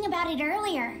talking about it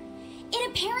earlier. It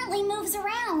apparently moves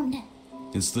around.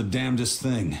 It's the damnedest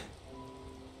thing.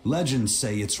 Legends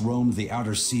say it's roamed the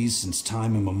outer seas since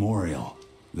time immemorial.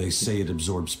 They say it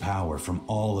absorbs power from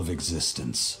all of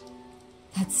existence.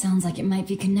 That sounds like it might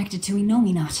be connected to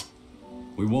Inominat.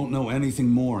 We won't know anything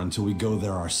more until we go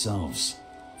there ourselves.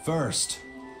 First,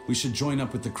 we should join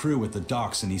up with the crew at the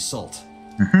docks in Isolt.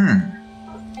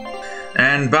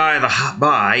 And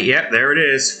yep, there it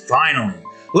is, finally.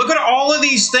 Look at all of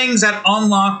these things that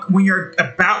unlock when you're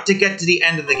about to get to the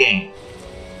end of the game.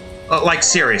 Like,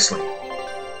 seriously.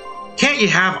 Can't you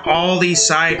have all these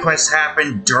side quests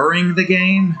happen during the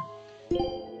game?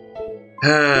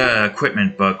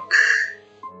 Equipment book.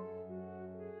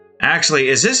 Actually,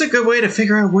 is this a good way to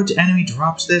figure out which enemy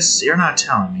drops this? You're not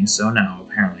telling me, so no,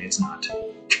 apparently it's not.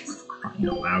 Crying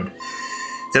out loud.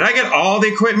 Did I get all the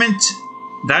equipment?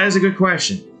 That is a good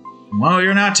question. Well,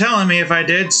 you're not telling me if I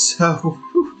did, so...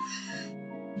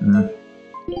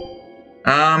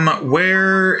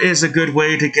 where is a good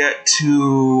way to get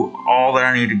to all that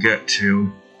I need to get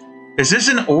to? Is this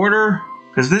in order?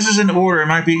 Because this is in order, it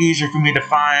might be easier for me to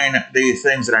find the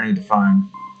things that I need to find.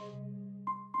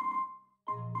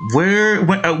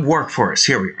 Workforce,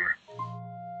 here we are.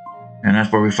 And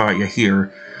that's where we fought you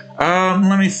here.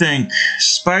 Let me think.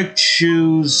 Spiked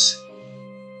shoes.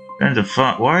 And the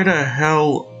font. Why the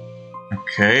hell?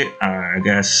 Okay, I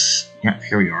guess. Yep,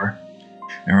 here we are.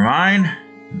 Never mind.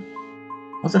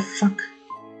 What the fuck?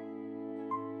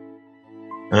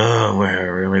 Oh,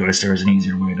 where really? noticed there was an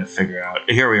easier way to figure out.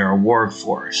 Here we are, Warg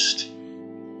Forest.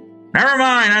 Never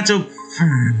mind, that's a...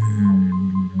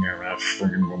 Never mind,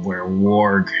 freaking where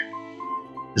Warg.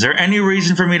 Is there any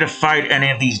reason for me to fight any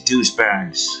of these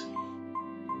douchebags?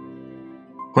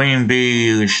 Queen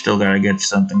Bee, we still gotta get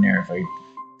something there if I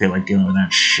feel like dealing with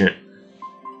that shit.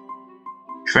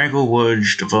 Tranquil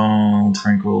Woods, Deval,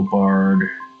 Tranquil Bard,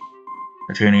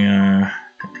 Titania,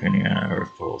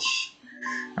 Earth Pulse.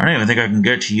 I don't even think I can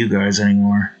get to you guys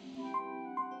anymore.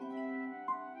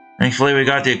 Thankfully we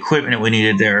got the equipment we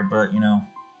needed there, but you know.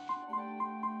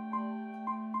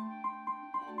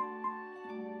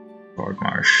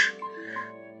 Marsh.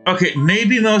 Okay,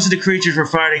 maybe most of the creatures we're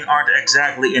fighting aren't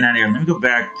exactly in that area. Let me go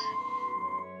back.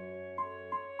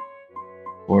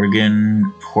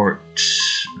 Oregon, Port,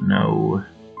 no.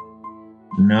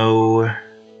 No.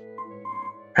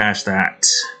 Past that.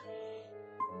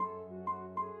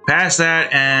 Past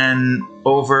that and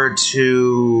over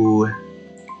to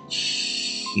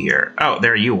here. Oh,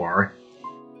 there you are.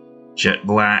 Jet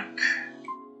Black.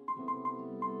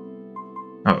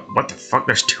 Oh, what the fuck?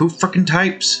 There's two freaking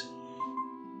types?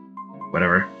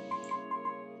 Whatever.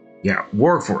 Yeah,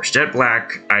 Warg Force, Jet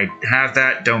Black. I have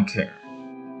that, don't care.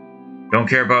 Don't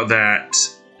care about that.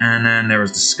 And then there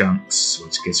was the Skunks,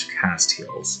 which gives cast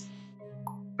heals.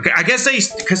 Okay, I guess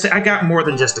because I got more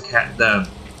than just the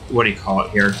what do you call it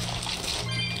here?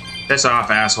 Piss off,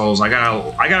 assholes. I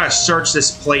gotta search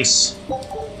this place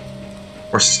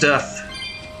for stuff.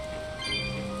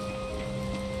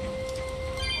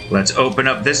 Let's open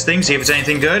up this thing, see if it's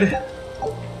anything good.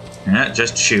 Yeah,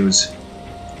 just choose.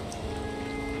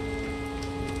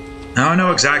 Now I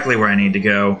know exactly where I need to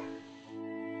go.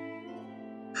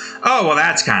 Oh, well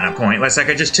that's kind of pointless. I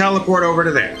could just teleport over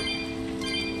to there.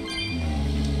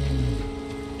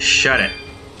 Shut it.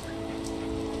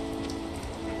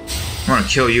 I want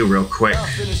to kill you real quick. I'll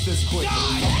finish this quick.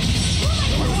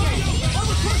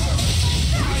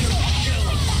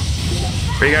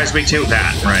 What are you guys weak to?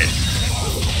 That, right.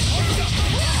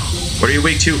 What are you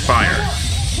weak to? Fire.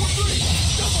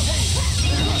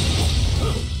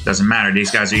 Doesn't matter, these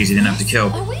guys are easy enough to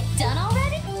kill. Are we done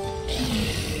already?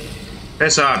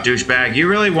 Piss off, douchebag. You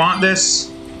really want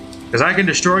this? Because I can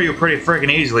destroy you pretty freaking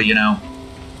easily, you know.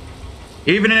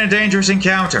 Even in a dangerous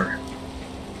encounter.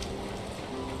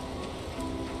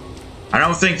 I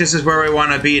don't think this is where we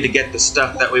want to be to get the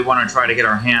stuff that we want to try to get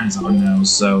our hands on, though,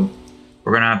 so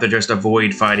we're going to have to just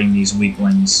avoid fighting these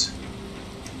weaklings.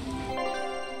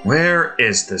 Where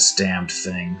is this damned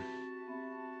thing?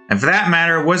 And for that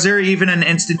matter, was there even an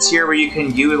instance here where you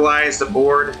can utilize the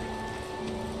board?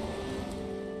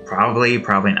 Probably,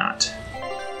 probably not.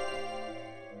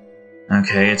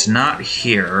 Okay, it's not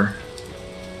here.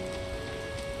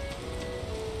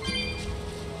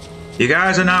 You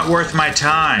guys are not worth my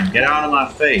time. Get out of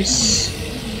my face.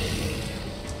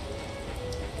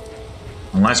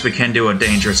 Unless we can do a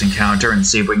dangerous encounter and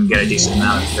see if we can get a decent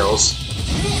amount of kills.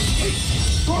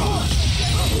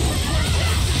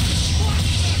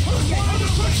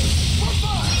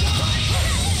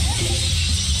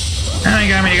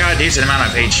 I mean, you got a decent amount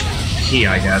of HP,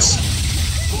 I guess.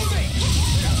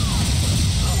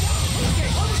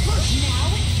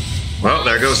 Well,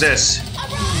 there goes this.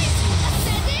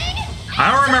 I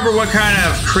don't remember what kind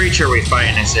of creature we fight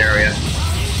in this area.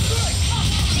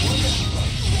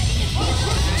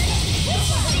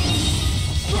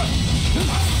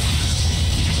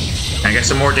 Can I get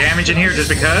some more damage in here just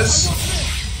because?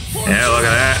 Yeah, look at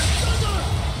that.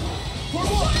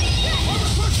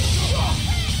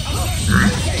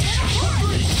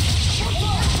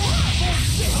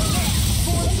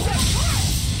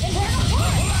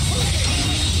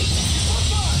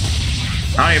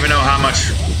 I don't even know how much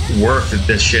worth it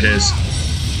this shit is.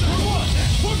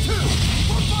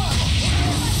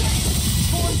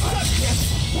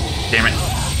 Damn it.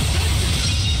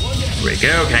 Here we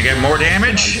go. Can I get more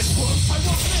damage?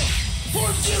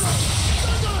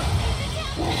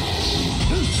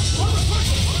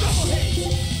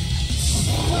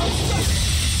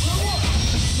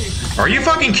 Are you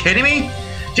fucking kidding me?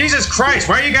 Jesus Christ,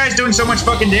 why are you guys doing so much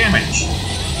fucking damage?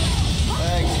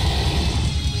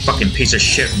 Fucking piece of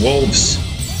shit wolves.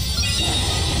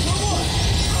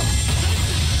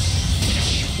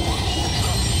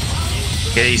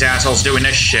 Get these assholes doing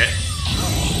this shit.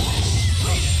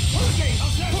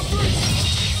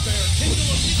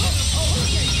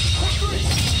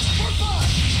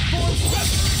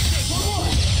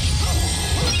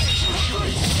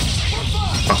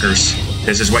 Fuckers.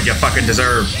 This is what you fucking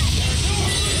deserve.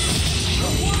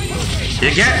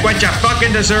 You get what you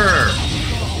fucking deserve.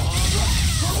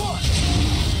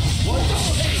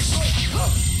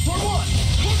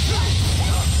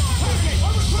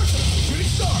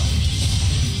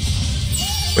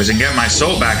 Was and get my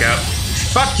soul back up.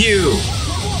 Fuck you!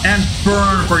 And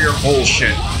burn for your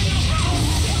bullshit.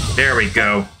 There we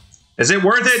go. Is it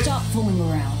worth it? Stop fooling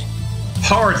around.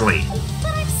 Hardly.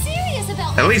 But I'm serious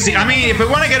about At least, I mean, if we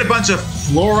want to get a bunch of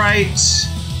fluorite,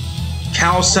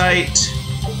 calcite,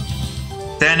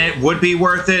 then it would be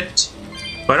worth it.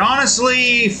 But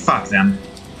honestly, fuck them.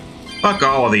 Fuck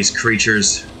all of these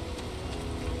creatures.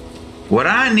 What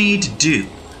I need to do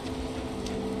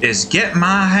is get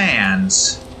my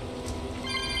hands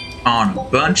on a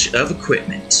bunch of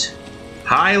equipment.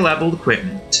 High-level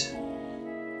equipment.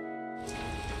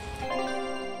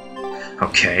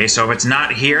 Okay, so if it's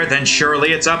not here, then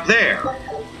surely it's up there.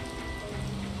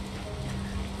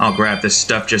 I'll grab this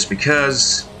stuff just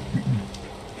because.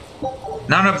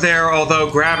 Not up there, although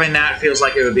grabbing that feels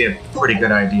like it would be a pretty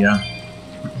good idea.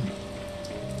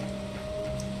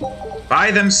 By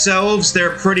themselves,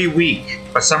 they're pretty weak,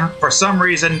 but for some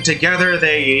reason, together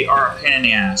they are a pain in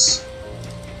the ass.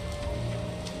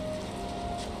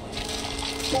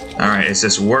 Alright, is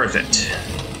this worth it?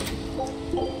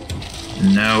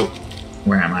 No.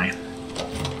 Where am I?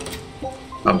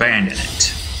 Abandon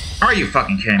it. Are you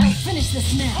fucking kidding me? Finish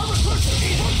this now.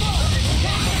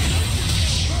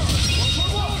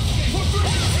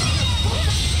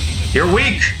 You're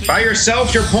weak. By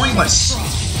yourself, you're pointless.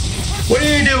 What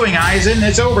are you doing, Aizen?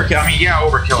 It's overkill. I mean, yeah,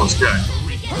 overkill is good.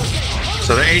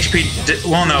 So the HP...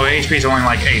 Well, no, HP is only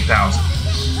like 8,000.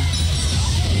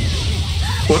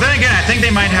 Well, then again, I think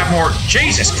they might have more...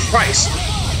 Jesus Christ!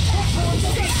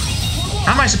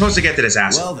 How am I supposed to get to this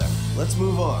asshole? Well then, let's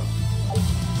move on.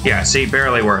 Yeah, see,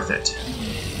 barely worth it.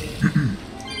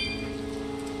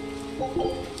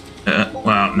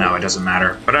 Well, no, it doesn't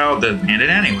matter. But I'll demand it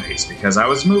anyways, because I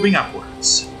was moving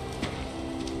upwards.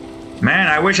 Man,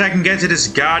 I wish I can get to this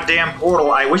goddamn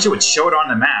portal. I wish it would show it on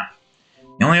the map.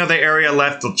 The only other area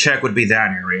left to check would be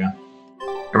that area.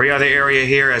 Every other area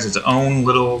here has its own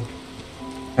little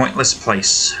pointless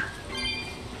place.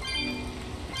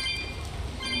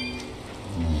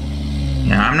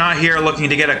 Yeah, I'm not here looking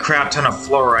to get a crap ton of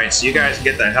fluorite, so you guys can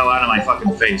get the hell out of my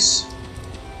fucking face.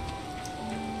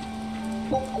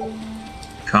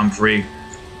 Come free.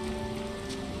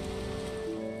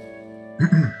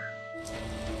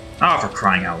 Oh, for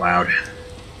crying out loud.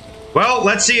 Well,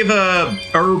 let's see if a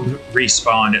herb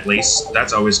respawned at least.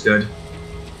 That's always good.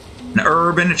 An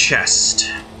herb in a chest.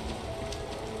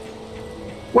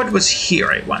 What was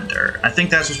here, I wonder? I think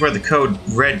that was where the code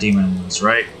red demon was,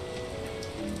 right?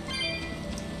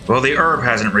 Well, the herb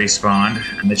hasn't respawned,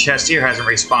 and the chest here hasn't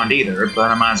respawned either, but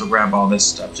I might as well grab all this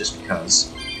stuff just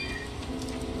because.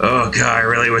 Oh god, I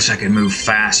really wish I could move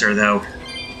faster, though.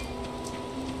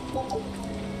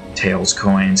 Tails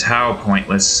coins, how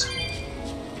pointless.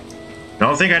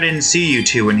 Don't think I didn't see you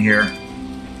two in here.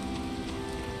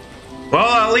 Well,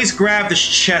 I'll at least grab this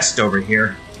chest over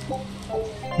here.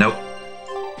 Nope.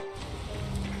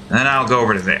 Then I'll go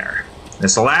over to there.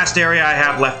 That's the last area I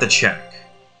have left to check.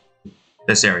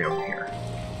 This area over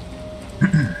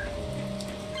here.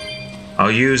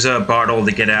 I'll use a bottle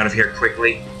to get out of here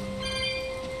quickly.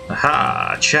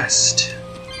 Aha, chest.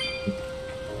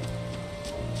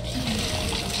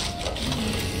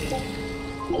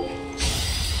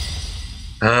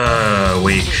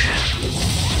 Weak.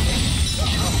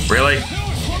 Really?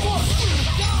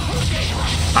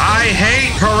 I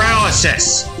hate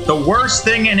paralysis! The worst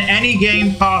thing in any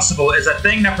game possible is a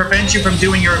thing that prevents you from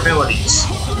doing your abilities.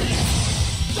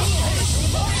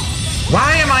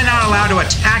 Why am I not allowed to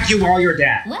attack you while you're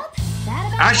down? Well,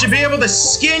 I should be able to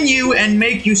skin you and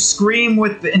make you scream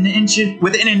within an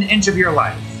inch of your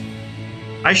life.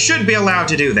 I should be allowed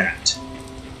to do that.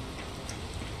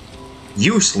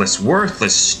 Useless,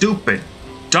 worthless, stupid,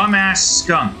 dumbass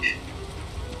skunk.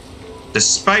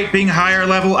 Despite being higher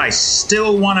level, I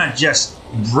still want to just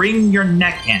wring your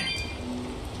neck in.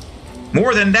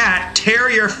 More than that, tear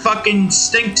your fucking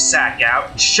stink sack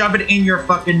out and shove it in your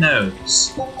fucking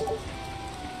nose.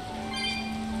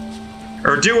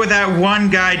 Or do what that one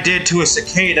guy did to a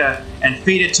cicada and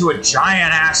feed it to a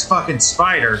giant-ass fucking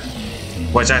spider.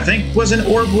 Which I think was an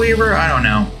orb weaver? I don't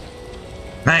know.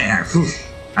 Man, whew.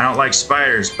 I don't like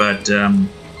spiders, but,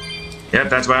 yep,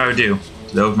 that's what I would do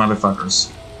to those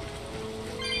motherfuckers.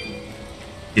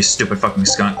 You stupid fucking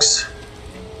skunks.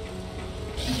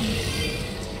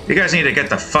 You guys need to get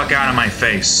the fuck out of my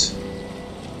face.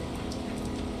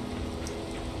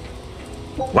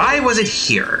 Why was it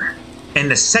here? In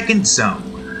the second zone?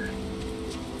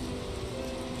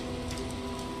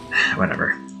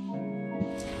 Whatever.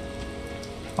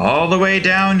 All the way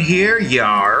down here,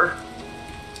 yar.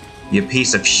 You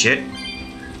piece of shit.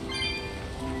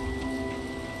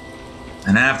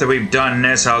 And after we've done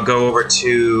this, I'll go over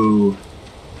to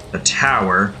The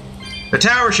tower. The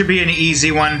tower should be an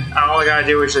easy one. All I gotta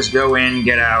do is just go in,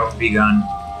 get out, be gone.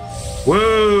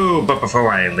 Woo! But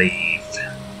before I leave,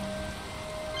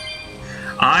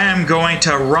 I am going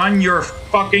to run your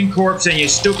fucking corpse in, you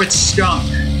stupid skunk.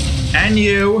 And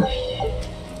you.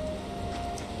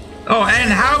 Oh,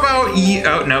 and how about you?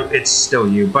 Oh, no, it's still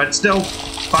you, but still,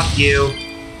 fuck you.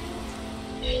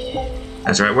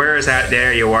 That's right, where is that?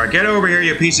 There you are. Get over here,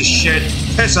 you piece of shit.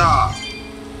 Piss off.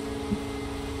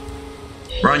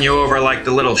 Run you over like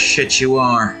the little shit you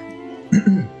are.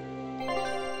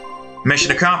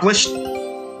 Mission accomplished.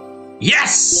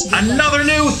 Yes! Another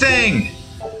new thing!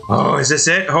 Oh, is this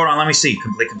it? Hold on, let me see.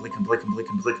 Complete.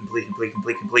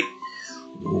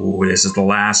 Ooh, this is the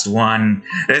last one.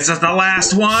 This is the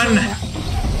last one!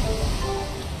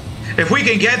 If we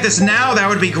can get this now, that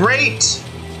would be great!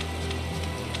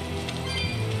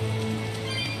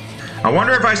 I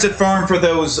wonder if I should farm for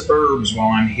those herbs while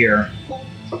I'm here.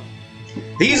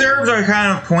 These herbs are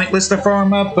kind of pointless to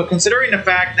farm up, but considering the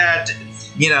fact that,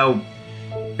 you know,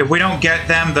 if we don't get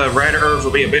them, the red herbs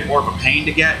will be a bit more of a pain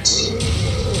to get.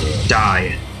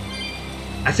 Die.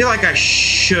 I feel like I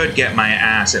should get my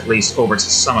ass at least over to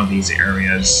some of these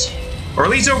areas. Or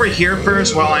at least over here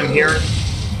first while I'm here.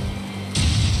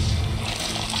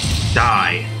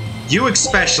 Die. You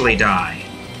especially die.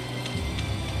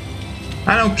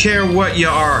 I don't care what you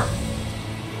are.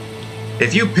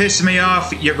 If you piss me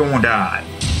off, you're gonna die.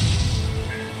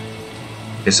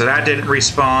 Okay, so that didn't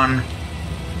respawn.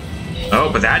 Oh,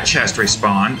 but that chest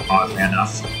respawned, oddly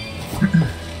enough.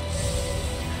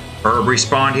 Herb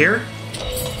respawned here?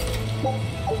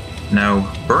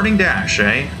 No. Burning Dash,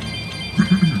 eh?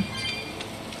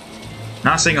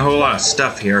 Not seeing a whole lot of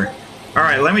stuff here.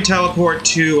 Alright, let me teleport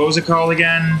to, what was it called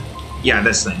again? Yeah,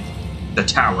 this thing. The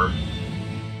tower.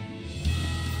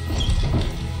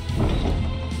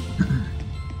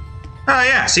 Oh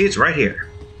yeah, see, it's right here.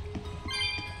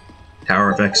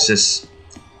 Tower of Exorcist.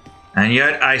 And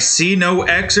yet, I see no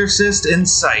exorcist in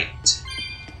sight.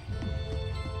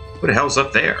 What the hell's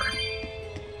up there?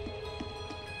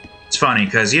 It's funny,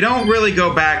 because you don't really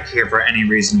go back here for any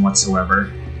reason whatsoever.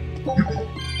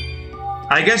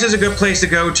 I guess it's a good place to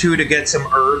go to get some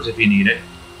herbs if you need it.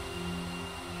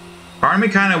 Part of me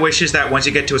kind of wishes that once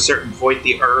you get to a certain point,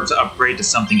 the herbs upgrade to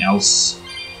something else.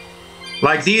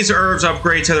 Like these herbs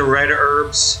upgrade to the red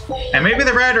herbs, and maybe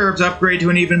the red herbs upgrade to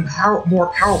an even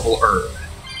more powerful herb.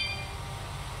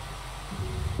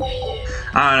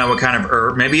 I don't know what kind of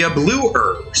herb, maybe a blue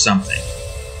herb or something.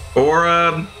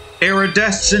 Or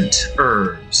iridescent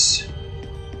herbs.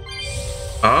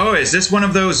 Oh, is this one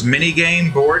of those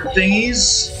minigame board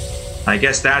thingies? I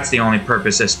guess that's the only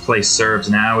purpose this place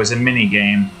serves now, is a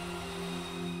minigame.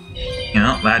 You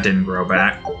know, that didn't grow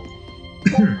back.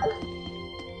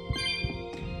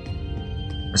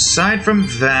 Aside from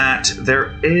that,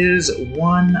 there is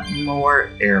one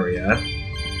more area.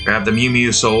 Grab the Mew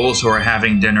Mew souls who are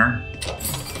having dinner.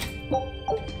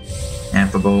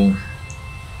 Affable.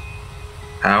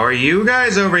 How are you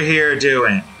guys over here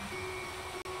doing?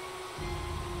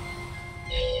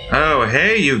 Oh,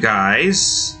 hey, you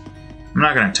guys. I'm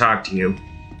not gonna talk to you.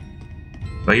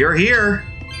 But you're here.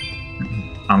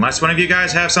 Unless one of you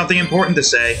guys have something important to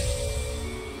say.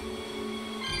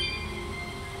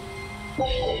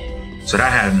 So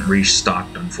that hadn't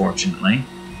restocked, unfortunately.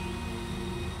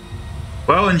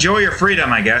 Well, enjoy your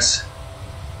freedom, I guess.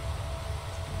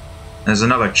 There's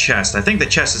another chest. I think the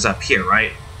chest is up here,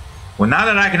 right? Well, now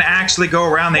that I can actually go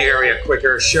around the area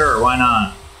quicker, sure, why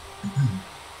not?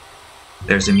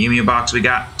 There's the Mew Mew box we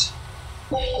got.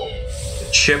 The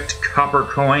chipped copper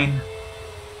coin.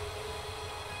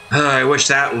 I wish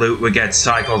that loot would get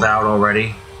cycled out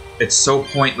already. It's so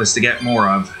pointless to get more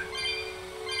of.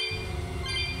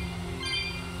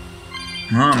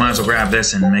 Well, I might as well grab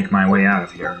this and make my way out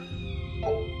of here.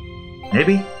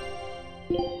 Maybe?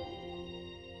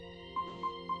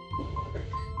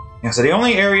 Yeah, so the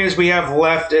only areas we have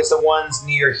left is the ones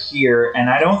near here, and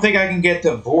I don't think I can get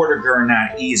to Vortigern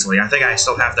that easily. I think I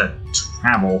still have to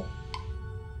travel.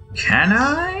 Can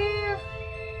I?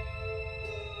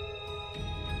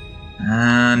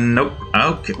 Nope.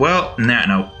 Okay, well, nah,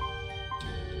 nope.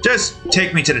 Just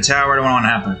take me to the tower. I don't want to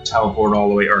have to teleport all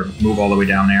the way, or move all the way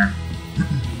down there.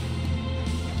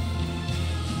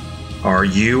 Are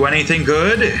you anything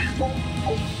good?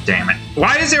 Damn it.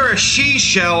 Why is there a she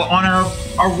shell on a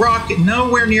rock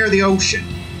nowhere near the ocean?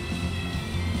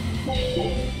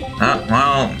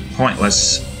 Well,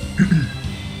 pointless.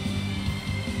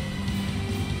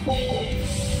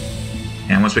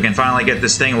 And once we can finally get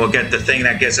this thing, we'll get the thing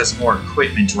that gives us more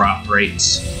equipment drop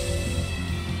rates.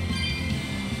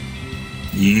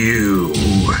 You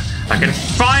I can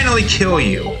finally kill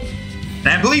you. And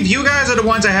I believe you guys are the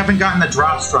ones I haven't gotten the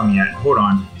drops from yet. Hold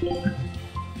on.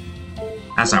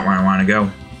 That's not where I want to go.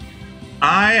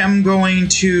 I am going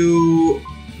to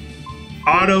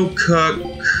auto cook.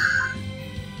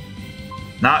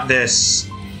 Not this.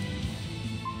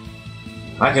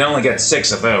 I can only get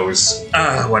 6 of those.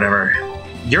 Whatever.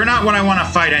 You're not what I want to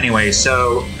fight anyway,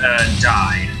 so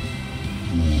die.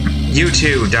 You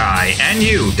too die, and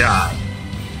you die.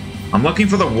 I'm looking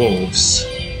for the wolves.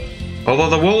 Although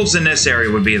the wolves in this area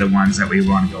would be the ones that we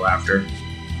want to go after.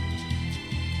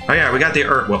 Oh yeah, we got the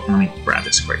herb. Well, let me grab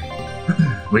this quick.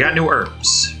 We got new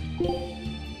herbs.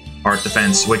 Art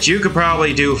defense, which you could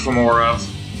probably do for more of.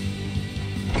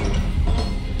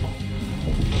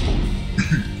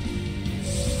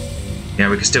 Yeah,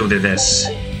 we can still do this.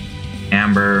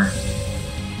 Amber.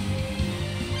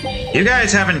 You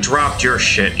guys haven't dropped your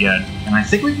shit yet, and I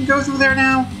think we can go through there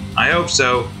now? I hope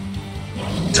so.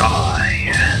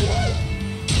 Die.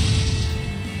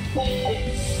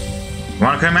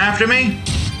 Wanna come after me?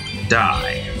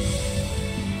 Die.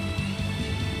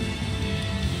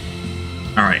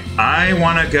 Alright, I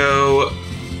wanna go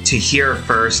to here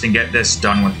first and get this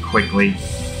done with quickly.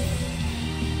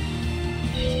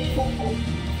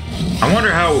 I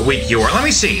wonder how weak you are. Let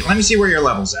me see where your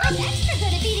level's at. Extra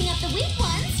good at beating up the weak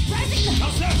ones.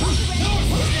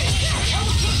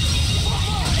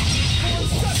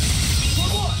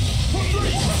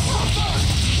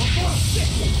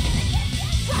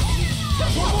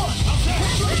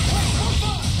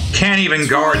 Can't even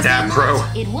guard that, bro.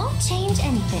 It won't change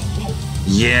anything.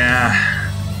 Yeah,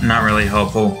 not really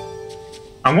helpful.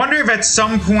 I wonder if at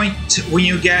some point when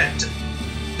you get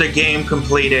the game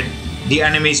completed, the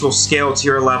enemies will scale to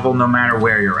your level no matter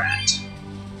where you're at.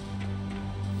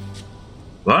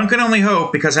 Well, I can only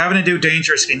hope, because having to do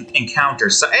dangerous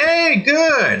encounters hey,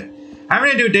 good!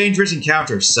 Having to do dangerous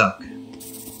encounters suck.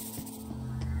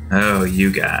 Oh,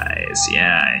 you guys,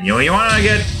 yeah. You want to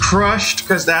get crushed?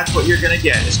 Because that's what you're going to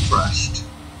get, is crushed.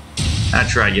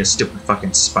 That's right, you stupid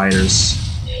fucking spiders.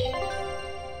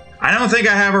 I don't think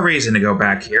I have a reason to go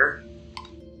back here.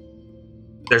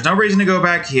 There's no reason to go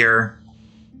back here.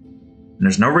 And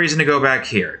there's no reason to go back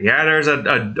here. Yeah, there's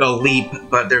a leap,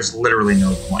 but there's literally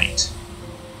no point.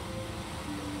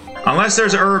 Unless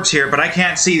there's herbs here, but I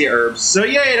can't see the herbs. So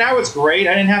yay, that was great.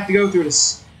 I didn't have to go through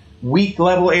this weak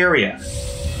level area.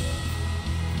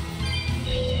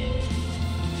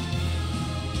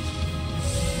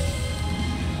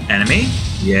 Enemy?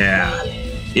 Yeah.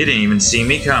 You didn't even see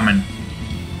me coming.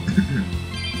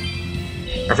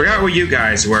 I forgot what you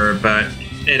guys were, but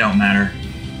it don't matter.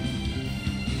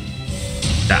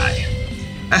 Die.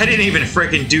 I didn't even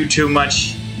frickin' do too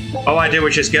much. All I did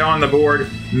was just get on the board,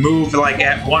 move like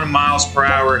at 1 miles per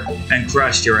hour, and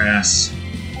crushed your ass.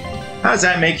 How does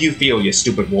that make you feel, you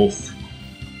stupid wolf?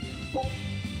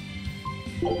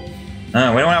 We don't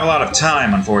have a lot of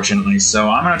time, unfortunately, so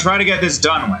I'm gonna try to get this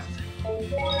done with.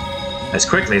 As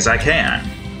quickly as I can.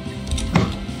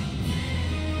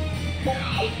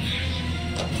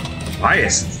 Why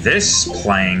is this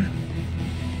playing?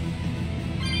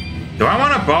 Do I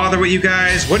want to bother with you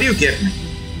guys? What do you give me?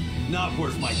 Not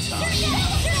worth my time.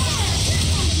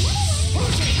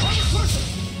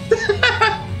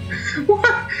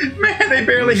 What? Man, they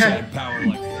barely had power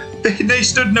like that. They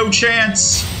stood no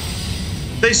chance.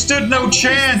 They stood no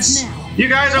chance. You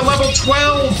guys are level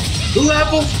 12.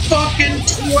 Level fucking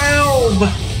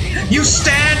 12. You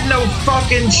stand no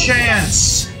fucking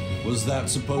chance. Was that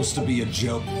supposed to be a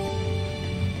joke?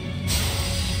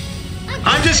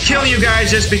 I'm just killing you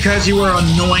guys just because you were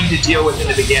annoying to deal with in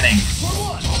the beginning.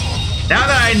 Now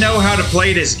that I know how to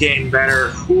play this game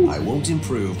better... I won't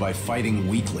improve by fighting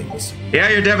weaklings. Yeah,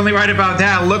 you're definitely right about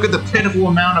that. Look at the pitiful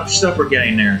amount of stuff we're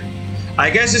getting there. I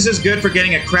guess this is good for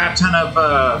getting a crap ton of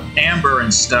amber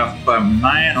and stuff, but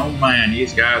man, oh man,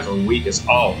 these guys are weak as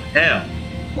all hell.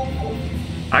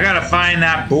 I gotta find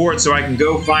that board so I can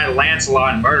go find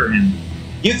Lancelot and murder him.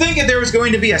 You think if there was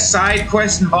going to be a side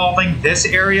quest involving this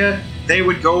area, they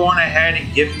would go on ahead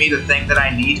and give me the thing that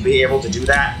I need to be able to do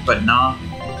that, but nah.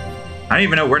 I don't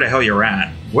even know where the hell you're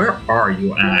at. Where are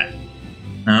you at?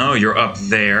 Oh, you're up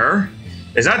there.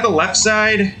 Is that the left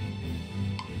side?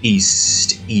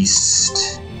 East.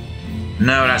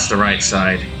 No, that's the right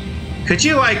side. Could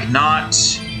you, like, not...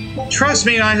 Trust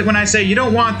me when I say you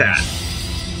don't want that.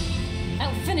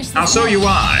 I'll show you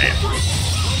why.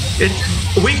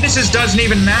 Weaknesses doesn't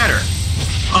even matter.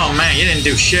 Oh, man, you didn't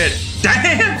do shit.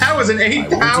 Damn, that was an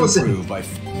 8,000.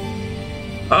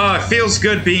 Oh, it feels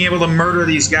good being able to murder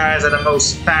these guys at the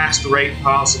most fast rate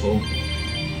possible.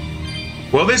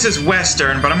 Well, this is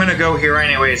western, but I'm gonna go here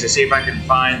anyways to see if I can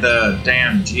find the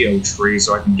damn geo tree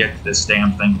so I can get to this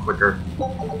damn thing quicker.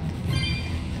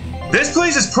 This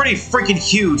place is pretty freaking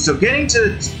huge, so getting to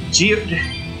the geo...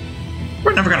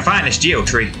 We're never gonna find this geo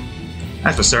tree.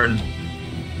 That's for certain.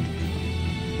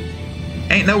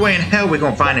 Ain't no way in hell we're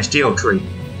gonna find this geo tree.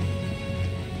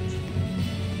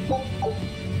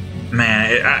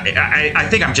 Man, I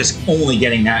think I'm just only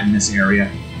getting that in this area.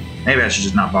 Maybe I should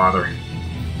just not bother.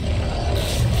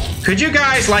 Could you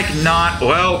guys, like, not...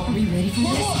 Well... Are we ready for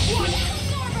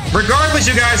this? Regardless,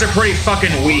 you guys are pretty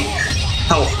fucking weak,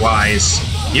 health-wise.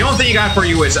 The only thing you got for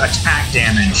you is attack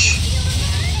damage.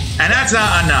 And that's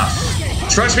not enough.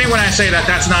 Trust me when I say that,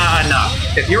 that's not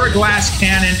enough. If you're a glass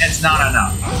cannon, it's not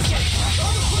enough.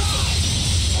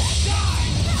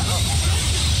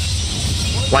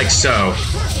 Like so.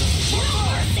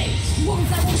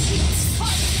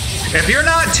 If you're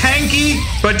not tanky,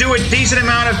 but do a decent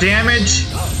amount of damage,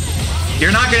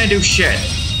 you're not gonna do shit.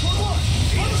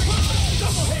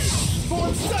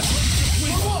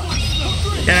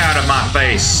 Get out of my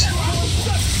face.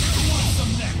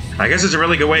 I guess it's a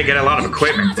really good way to get a lot of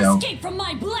equipment, though.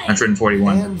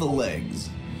 141. And the legs.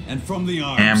 And from the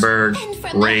arms. Hamburg,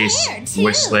 race,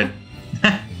 Whistlet.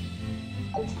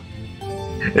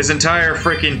 This entire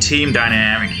freaking team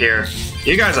dynamic here.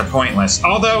 You guys are pointless.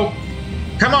 Although,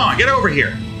 come on, get over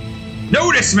here.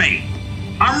 Notice me.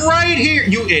 I'm right here,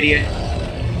 you idiot.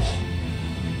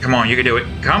 Come on, you can do it.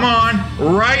 Come on,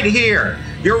 right here.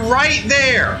 You're right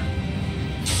there.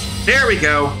 There we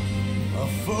go. A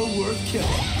foe worth killing.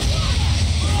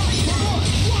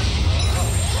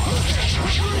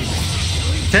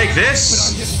 Take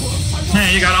this.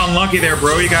 Man, you got unlucky there,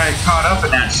 bro. You got caught up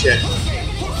in that shit.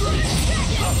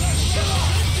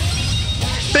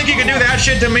 Think you can do that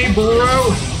shit to me,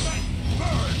 bro?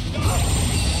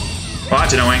 Well,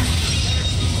 that's annoying.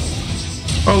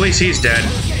 Well, at least he's dead.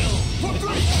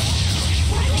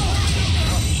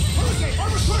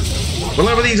 What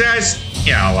level are these guys?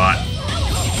 Yeah, a lot.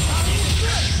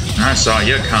 I saw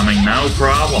you coming, no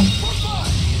problem.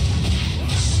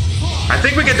 I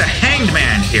think we get the Hanged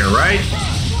Man here, right?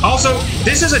 Also,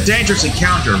 this is a dangerous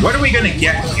encounter. What are we gonna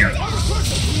get here?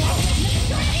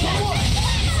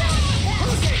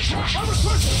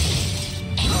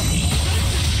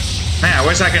 Man, I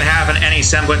wish I could have any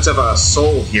semblance of a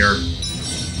soul here.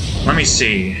 Let me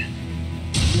see.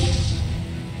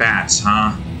 Bats,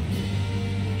 huh?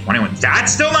 21.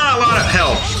 That's still not a lot of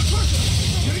health.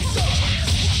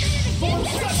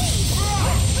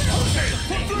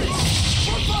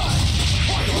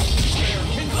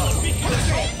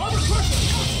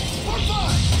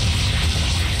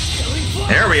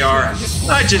 There we are.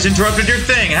 I just interrupted your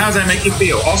thing. How does that make you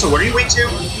feel? Also, what are you weak to?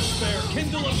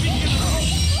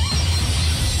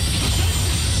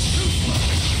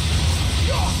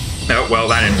 Oh, well,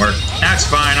 that didn't work. That's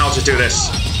fine. I'll just do this.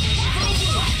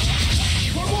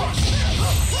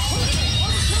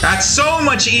 That's so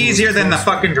much easier than the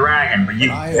fucking dragon, but you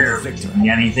barely did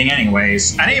anything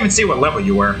anyways. I didn't even see what level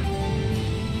you were.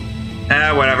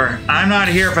 Whatever. I'm not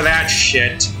here for that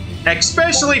shit.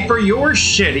 Especially for your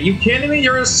shit. Are you kidding me?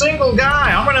 You're a single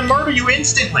guy. I'm gonna murder you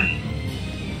instantly.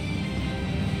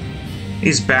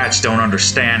 These bats don't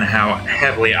understand how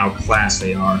heavily outclassed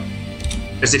they are.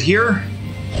 Is it here?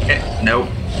 Nope.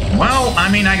 Well, I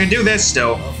mean, I can do this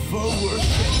still.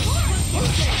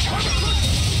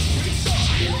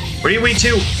 What are you weak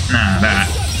to? Nah, that.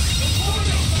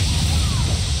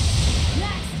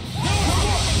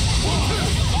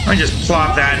 Let me just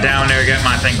plop that down there, get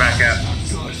my thing back up.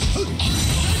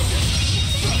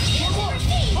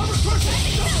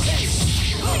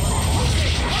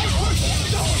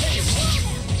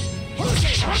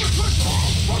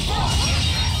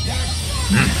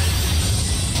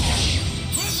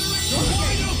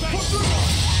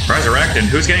 Resurrected?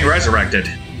 Who's getting resurrected?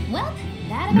 Well,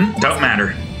 Don't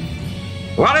matter.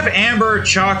 A lot of amber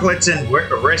chocolates and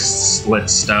wristlet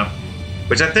stuff,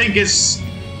 which I think is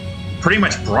pretty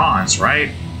much bronze, right?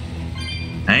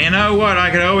 And you know what? I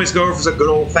could always go for some good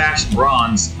old-fashioned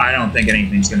bronze. I don't think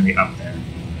anything's going to be up there.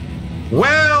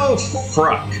 Well,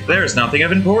 fuck. There's nothing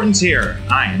of importance here.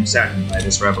 I am saddened by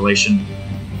this revelation.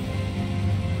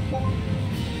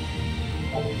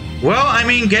 Well, I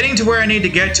mean, getting to where I need to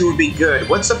get to would be good.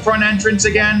 What's the front entrance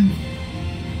again?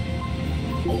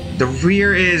 The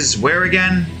rear is where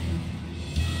again?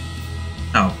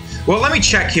 Oh. Well, let me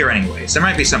check here anyways. There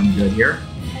might be something good here.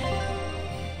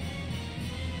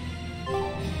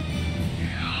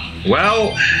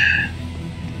 Well,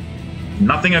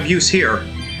 nothing of use here.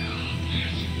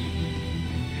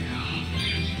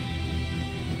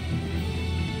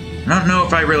 I don't know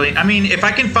if I really... I mean, if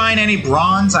I can find any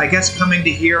bronze, I guess coming to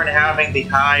here and having the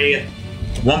high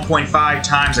 1.5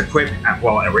 times equipment...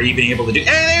 Well, we're even able to do...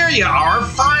 Hey, there you are!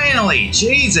 Finally!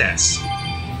 Jesus!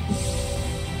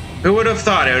 Who would have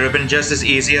thought it would have been just as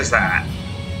easy as that?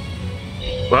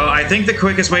 Well, I think the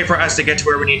quickest way for us to get to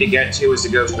where we need to get to is to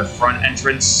go to the front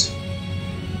entrance.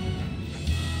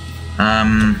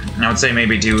 I would say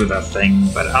maybe do the thing,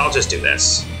 but I'll just do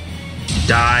this.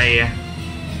 Die.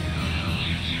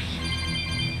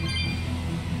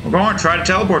 We're going to try to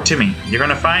teleport to me. You're going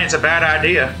to find it's a bad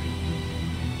idea.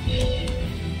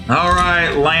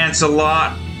 Alright,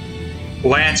 Lancelot.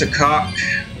 Lancecock.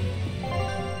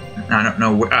 I don't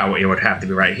know. Oh, it would have to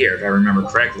be right here. If I remember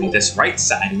correctly, this right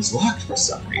side is locked for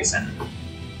some reason.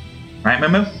 Right,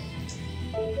 Momo?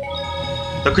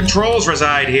 The controls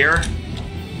reside here.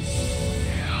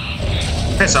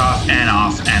 Piss off and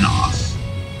off and off.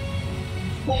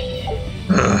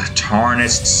 Ugh,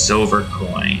 tarnished silver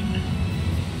coin.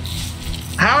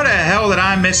 How the hell did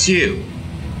I miss you?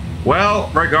 Well,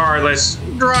 regardless,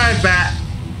 drive back.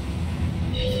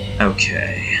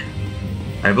 Okay.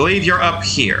 I believe you're up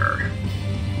here.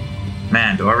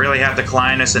 Man, do I really have to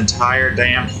climb this entire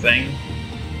damn thing?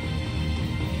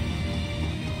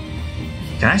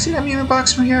 Can I see that music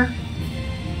box from here?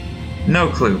 No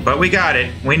clue, but we got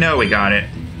it. We know we got it.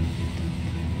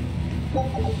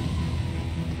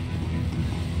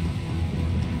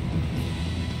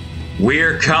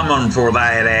 We're coming for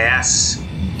that ass.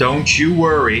 Don't you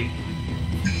worry,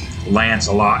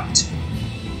 Lancelot.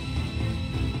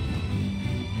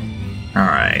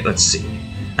 Alright, let's see.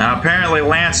 Now, apparently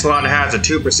Lancelot has a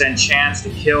 2% chance to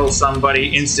kill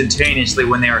somebody instantaneously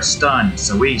when they are stunned,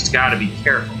 so we've got to be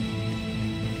careful.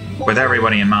 With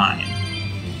everybody in mind.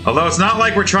 Although it's not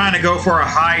like we're trying to go for a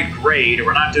high grade,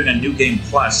 we're not doing a New Game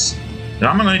Plus. If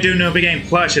I'm going to do New Game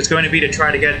Plus, it's going to be to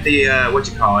try to get the,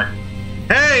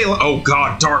 Hey! Oh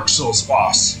god, Dark Souls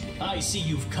boss. I see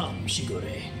you've come,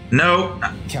 Shigure. No,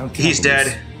 Count he's Capulus.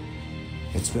 dead.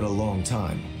 It's been a long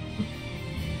time.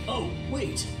 Oh,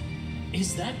 wait.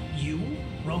 Is that you,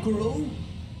 Rokurou?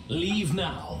 Leave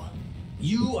now.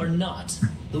 You are not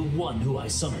the one who I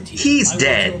summoned here. He's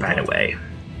dead, by the way.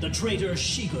 The traitor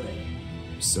Shigure.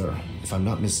 Sir, if I'm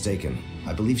not mistaken,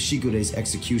 I believe Shigure's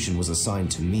execution was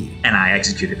assigned to me. And I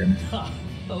executed him. Ha!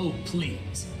 Oh,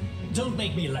 please. Don't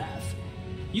make me laugh.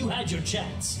 You had your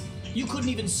chance. You couldn't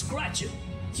even scratch him.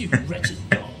 You wretched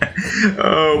dog.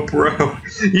 Oh, bro.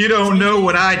 You don't know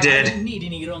what I did. I don't need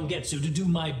any Rangetsu to do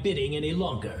my bidding any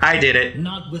longer. I did it.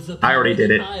 Not with the I already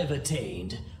did it. I've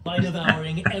attained by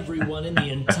devouring everyone in the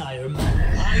entire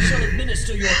manor. I shall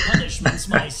administer your punishments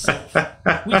myself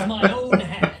with my own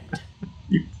hand.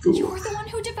 You fool. You're the one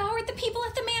who devoured the people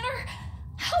at the manor?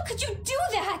 How could you do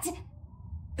that?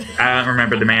 I don't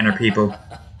remember the manor people.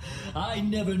 I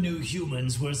never knew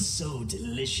humans were so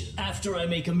delicious. After I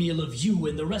make a meal of you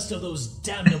and the rest of those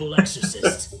damnable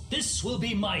exorcists, this will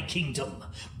be my kingdom,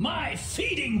 my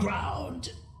feeding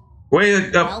ground.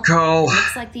 Wake up, Cole.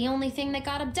 Looks like the only thing that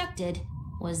got abducted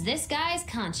was this guy's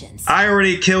conscience. I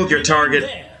already killed your target.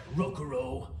 There,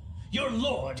 Rokurou. Your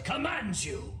lord commands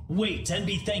you. Wait and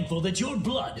be thankful that your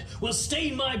blood will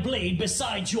stain my blade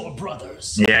beside your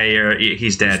brother's. Yeah,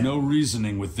 he's dead. There's no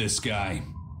reasoning with this guy.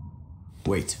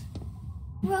 Wait.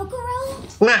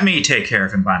 Rokurou? Let me take care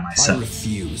of him by myself. I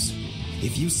refuse.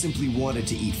 If you simply wanted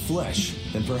to eat flesh,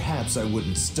 then perhaps I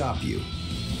wouldn't stop you.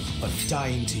 But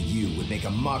dying to you would make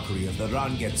a mockery of the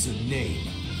Rangetsu name.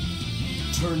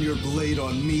 Turn your blade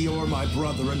on me or my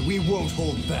brother and we won't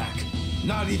hold back.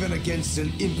 Not even against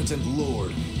an impotent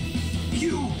lord.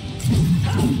 You!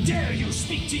 How dare you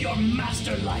speak to your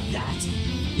master like that?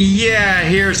 Yeah,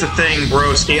 here's the thing,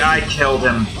 broski. I killed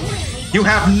him. You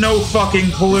have no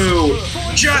fucking clue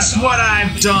just what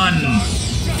I've done.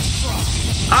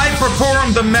 I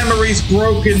performed the memories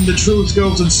broken, the truth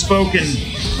goes unspoken.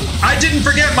 I didn't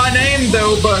forget my name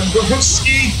though, but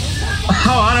broski,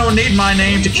 oh, I don't need my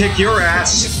name to kick your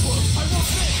ass.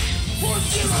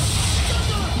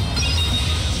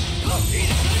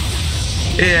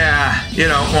 Yeah, you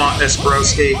don't want this,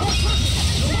 broski.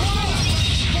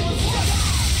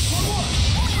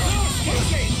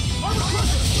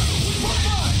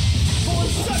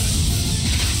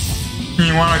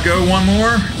 You wanna go one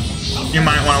more? You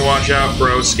might wanna watch out,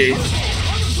 broski.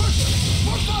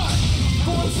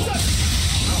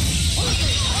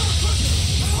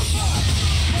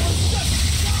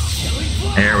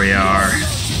 There we are.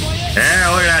 Yeah,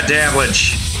 look at that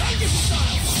dabblage.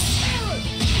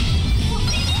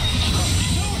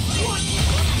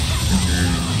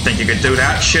 Think you could do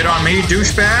that shit on me,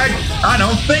 douchebag? I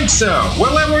don't think so.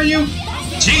 What level are you?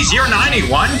 Jeez, you're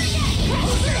 91.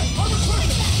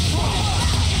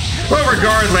 Well,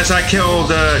 regardless, I killed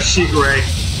Shigure.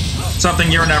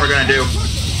 Something you're never gonna do.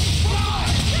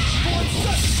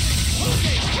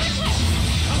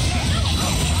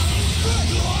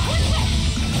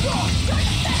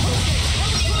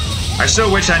 I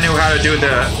still wish I knew how to do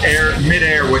the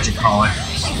mid-air, whatchamacallit.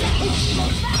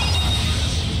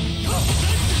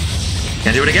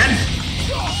 Can't do it again?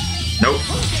 Nope,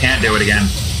 can't do it again,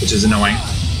 which is annoying.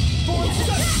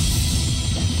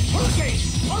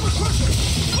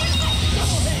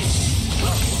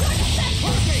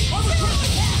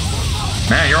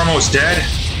 Man, you're almost dead.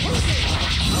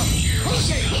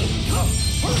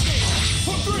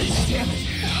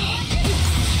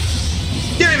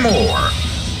 Give me more.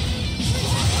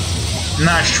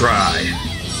 Nice try.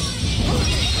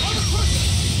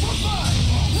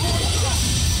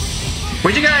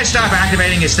 Would you guys stop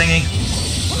activating his thingy?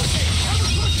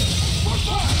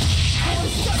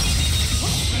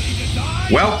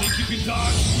 Well,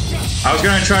 I was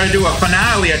gonna try to do a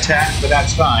finale attack, but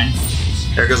that's fine.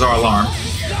 There goes our alarm.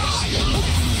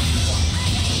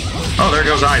 Oh, there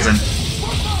goes Aizen.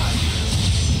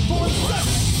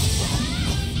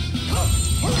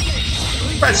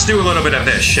 Let's do a little bit of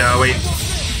this, shall we?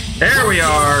 There we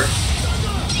are.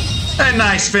 A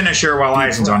nice finisher while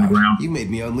Aizen's on the ground. You made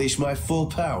me unleash my full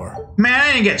power. Man,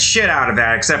 I didn't get shit out of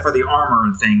that except for the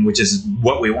armor thing, which is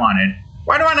what we wanted.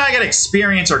 Why do I not get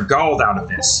experience or gold out of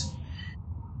this?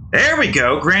 There we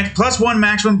go. Grant +1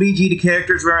 maximum BG to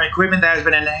characters wearing equipment that has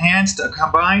been enhanced a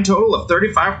combined total of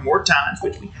 35 more times,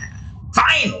 which we have.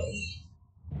 Finally!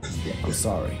 I'm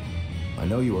sorry. I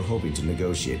know you were hoping to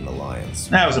negotiate an alliance.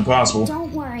 That was impossible.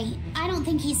 Don't worry. I don't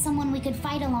think he's someone we could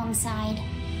fight alongside.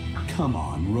 Come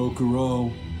on,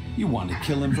 Rokurou. You wanted to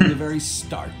kill him from the very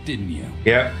start, didn't you?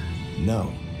 Yep.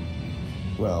 No.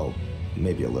 Well,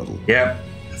 maybe a little. Yep.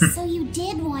 So you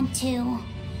did want to.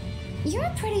 You're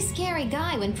a pretty scary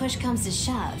guy when push comes to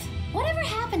shove. Whatever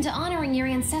happened to honoring your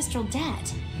ancestral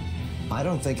debt? I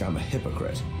don't think I'm a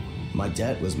hypocrite. My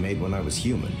debt was made when I was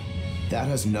human. That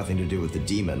has nothing to do with the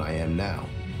demon I am now.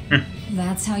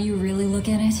 That's how you really look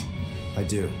at it? I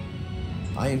do.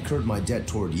 I incurred my debt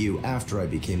toward you after I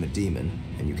became a demon,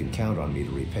 and you can count on me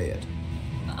to repay it.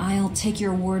 I'll take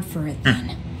your word for it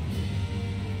then.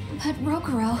 But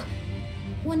Rokurou,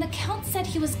 when the Count said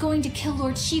he was going to kill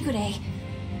Lord Shigure,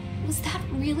 was that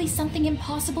really something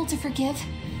impossible to forgive?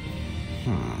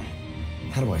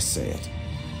 How do I say it?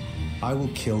 I will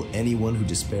kill anyone who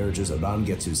disparages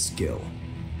Orangetsu's skill.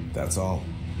 That's all.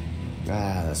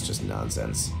 That's just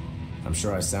nonsense. I'm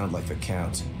sure I sound like the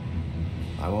Count.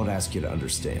 I won't ask you to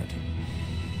understand.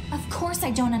 Of course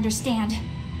I don't understand.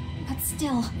 But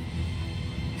still,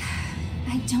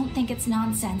 I don't think it's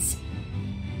nonsense.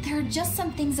 There are just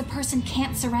some things a person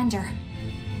can't surrender.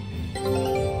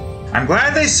 I'm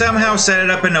glad they somehow set it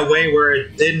up in a way where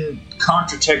it didn't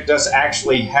contradict us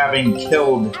actually having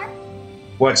killed...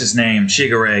 What's his name?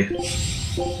 Shigure.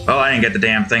 Well, I didn't get the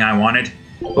damn thing I wanted.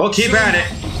 We'll keep at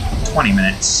it. 20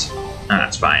 minutes.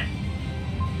 That's fine.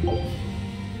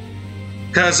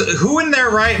 Because who in their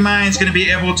right mind is going to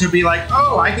be able to be like,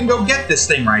 oh, I can go get this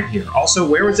thing right here. Also,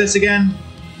 where was this again?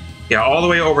 Yeah, all the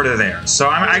way over to there. So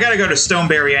I got to go to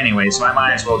Stoneberry anyway, so I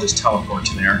might as well just teleport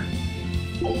to there.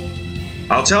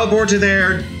 I'll teleport to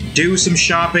there, do some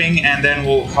shopping, and then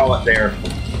we'll call it there.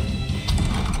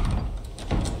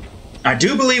 I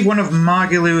do believe one of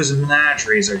Magilu's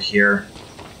menageries are here.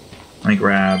 Let me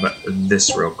grab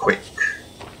this real quick.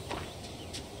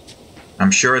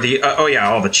 I'm sure the... oh yeah,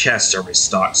 all the chests are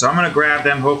restocked. So I'm going to grab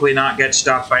them, hopefully not get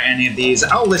stopped by any of these.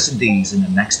 I'll list these in the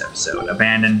next episode.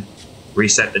 Abandon,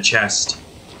 reset the chest.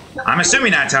 I'm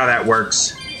assuming that's how that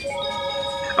works.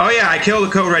 Oh yeah, I killed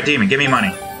the Code Red Demon. Give me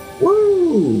money.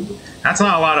 Woo! That's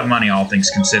not a lot of money, all things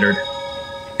considered.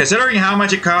 Considering how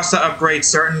much it costs to upgrade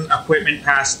certain equipment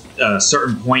past a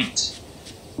certain point,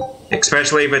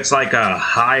 especially if it's like a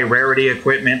high rarity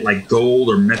equipment like gold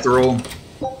or mithril,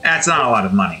 that's not a lot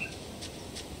of money.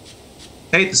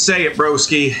 Hate to say it,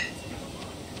 broski.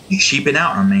 You're sheeping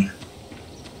out on me.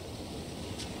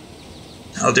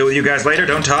 I'll deal with you guys later,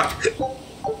 don't talk.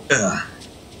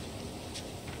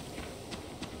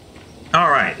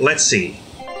 Alright, let's see.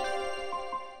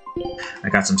 I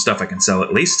got some stuff I can sell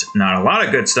at least. Not a lot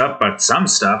of good stuff, but some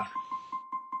stuff.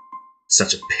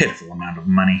 Such a pitiful amount of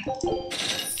money.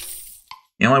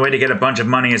 The only way to get a bunch of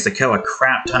money is to kill a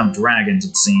crap ton of dragons,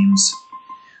 it seems.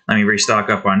 Let me restock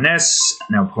up on this.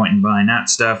 No point in buying that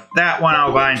stuff. That one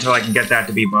I'll buy until I can get that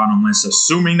to be bottomless,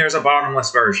 assuming there's a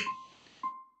bottomless version.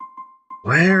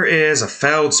 Where is a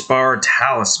Feldspar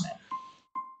Talisman?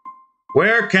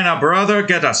 Where can a brother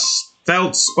get a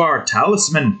Feldspar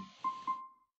Talisman?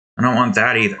 I don't want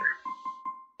that either.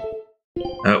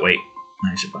 Oh, wait.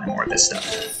 I should buy more of this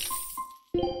stuff.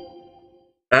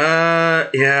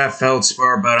 Yeah,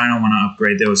 Feldspar, but I don't want to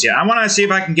upgrade those yet. I want to see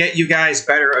if I can get you guys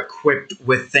better equipped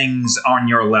with things on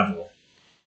your level.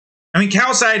 I mean,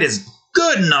 calcite is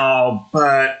good and all,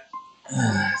 but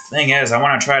thing is, I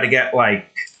want to try to get, like...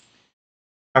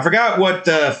 I forgot what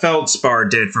Feldspar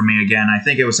did for me again. I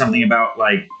think it was something about,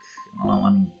 like... Well,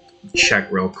 let me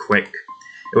check real quick.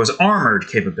 It was armored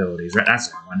capabilities, right? That's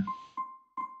the one.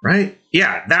 Right?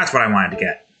 Yeah, that's what I wanted to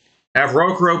get. Have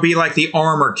Rokurou be like the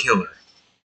armor killer.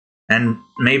 And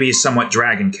maybe somewhat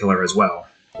dragon killer as well.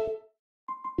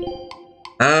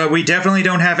 We definitely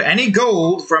don't have any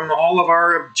gold from all of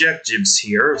our objectives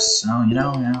here, so, you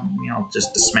know, I'll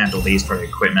just dismantle these for the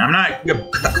equipment. I'm not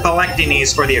collecting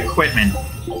these for the equipment,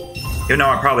 even though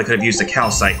I probably could have used a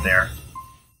calcite there.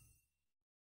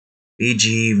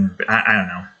 BG, I don't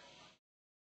know.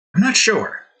 I'm not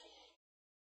sure.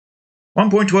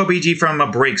 1.12 BG from a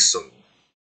break soul.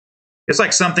 It's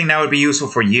like something that would be useful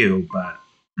for you, but...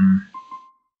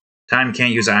 Time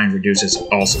can't use iron reduce is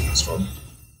also useful.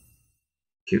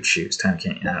 Cute shoes. Time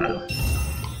can't... I don't know.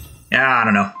 Yeah, I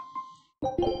don't know.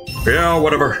 Yeah,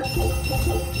 whatever.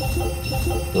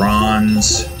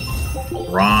 Bronze.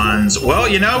 Bronze. Well,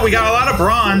 you know, we got a lot of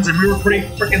bronze, and we were pretty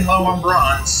freaking low on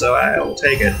bronze, so I'll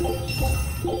take it.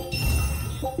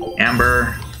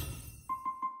 Amber.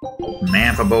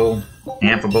 Amphibole.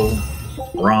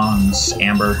 Bronze.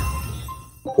 Amber.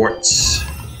 Quartz.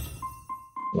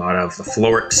 A lot of the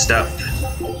floric stuff.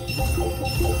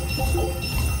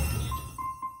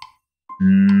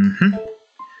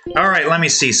 Alright, let me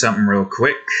see something real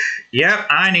quick. Yep,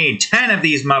 I need 10 of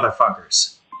these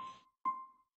motherfuckers.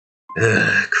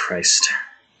 Ugh, Christ.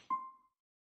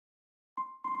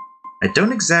 I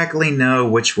don't exactly know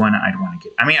which one I'd want to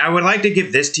get. I mean, I would like to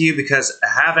give this to you because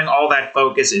having all that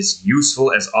focus is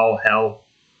useful as all hell.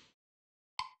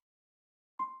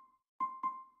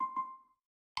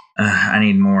 I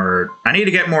need more... I need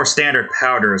to get more standard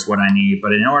powder is what I need,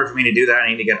 but in order for me to do that, I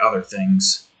need to get other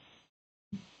things.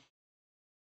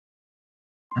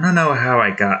 I don't know how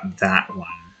I got that one,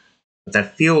 but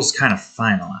that feels kind of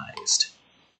finalized.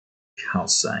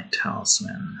 Calcite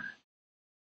Talisman.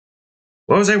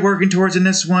 What was I working towards in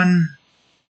this one?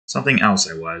 Something else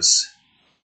I was.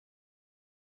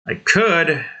 I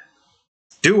could.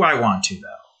 Do I want to, though?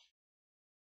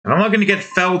 If I'm looking to get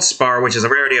Feldspar, which is a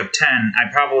rarity of 10,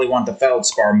 I probably want the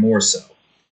Feldspar more so.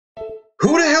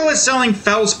 Who the hell is selling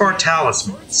Feldspar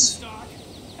talismans?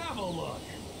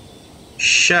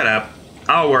 Shut up.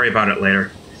 I'll worry about it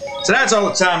later. So that's all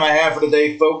the time I have for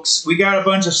today, folks. We got a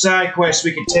bunch of side quests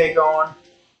we can take on.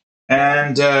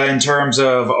 And in terms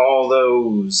of all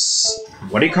those...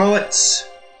 What do you call it?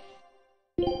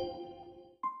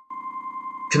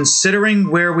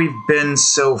 Considering where we've been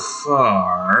so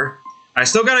far... I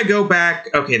still gotta go back...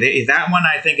 Okay, that one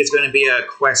I think is going to be a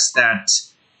quest that...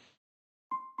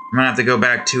 I'm gonna have to go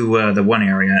back to the one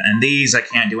area. And these I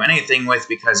can't do anything with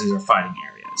because these are fighting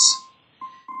areas.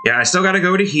 Yeah, I still gotta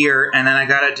go to here, and then I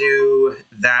gotta do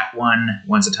that one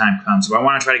once the time comes. So I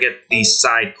want to try to get these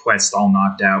side quests all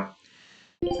knocked out.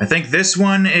 I think this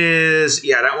one is...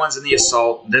 Yeah, that one's in the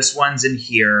assault. This one's in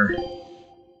here.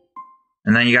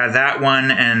 And then you got that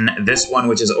one and this one,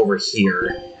 which is over here.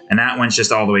 And that one's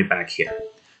just all the way back here.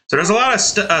 So there's a lot of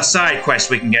side quests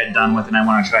we can get done with, and I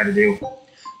want to try to do.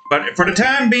 But for the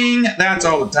time being, that's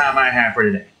all the time I have for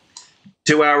today.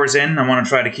 2 hours in, I want to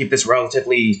try to keep this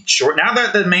relatively short. Now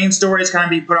that the main story is kind of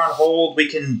being put on hold, we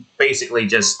can basically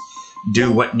just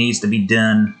do what needs to be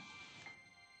done.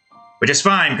 Which is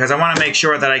fine, because I want to make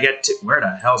sure that I get to... Where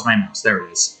the hell's my mouse? There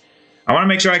it is. I want to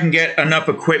make sure I can get enough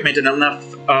equipment and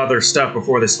enough other stuff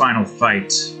before this final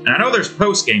fight. And I know there's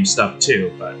post-game stuff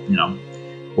too, but, you know,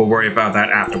 we'll worry about that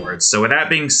afterwards. So with that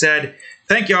being said,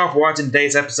 thank you all for watching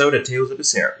today's episode of Tales of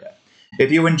Berseria.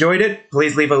 If you enjoyed it,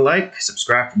 please leave a like,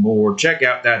 subscribe for more, check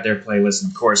out that there playlist,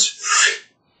 and of course,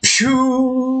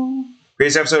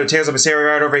 previous episode of Tales of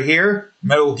Berseria right over here,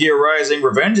 Metal Gear Rising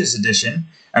Revengeance Edition,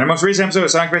 and the most recent episode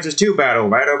of Sonic Adventures 2 Battle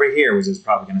right over here, which is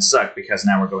probably going to suck because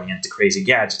now we're going into crazy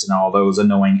gadgets and all those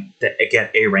annoying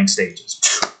get A-rank stages.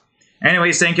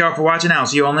 Anyways, thank you all for watching. I'll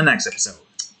see you all in the next episode.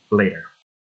 Later.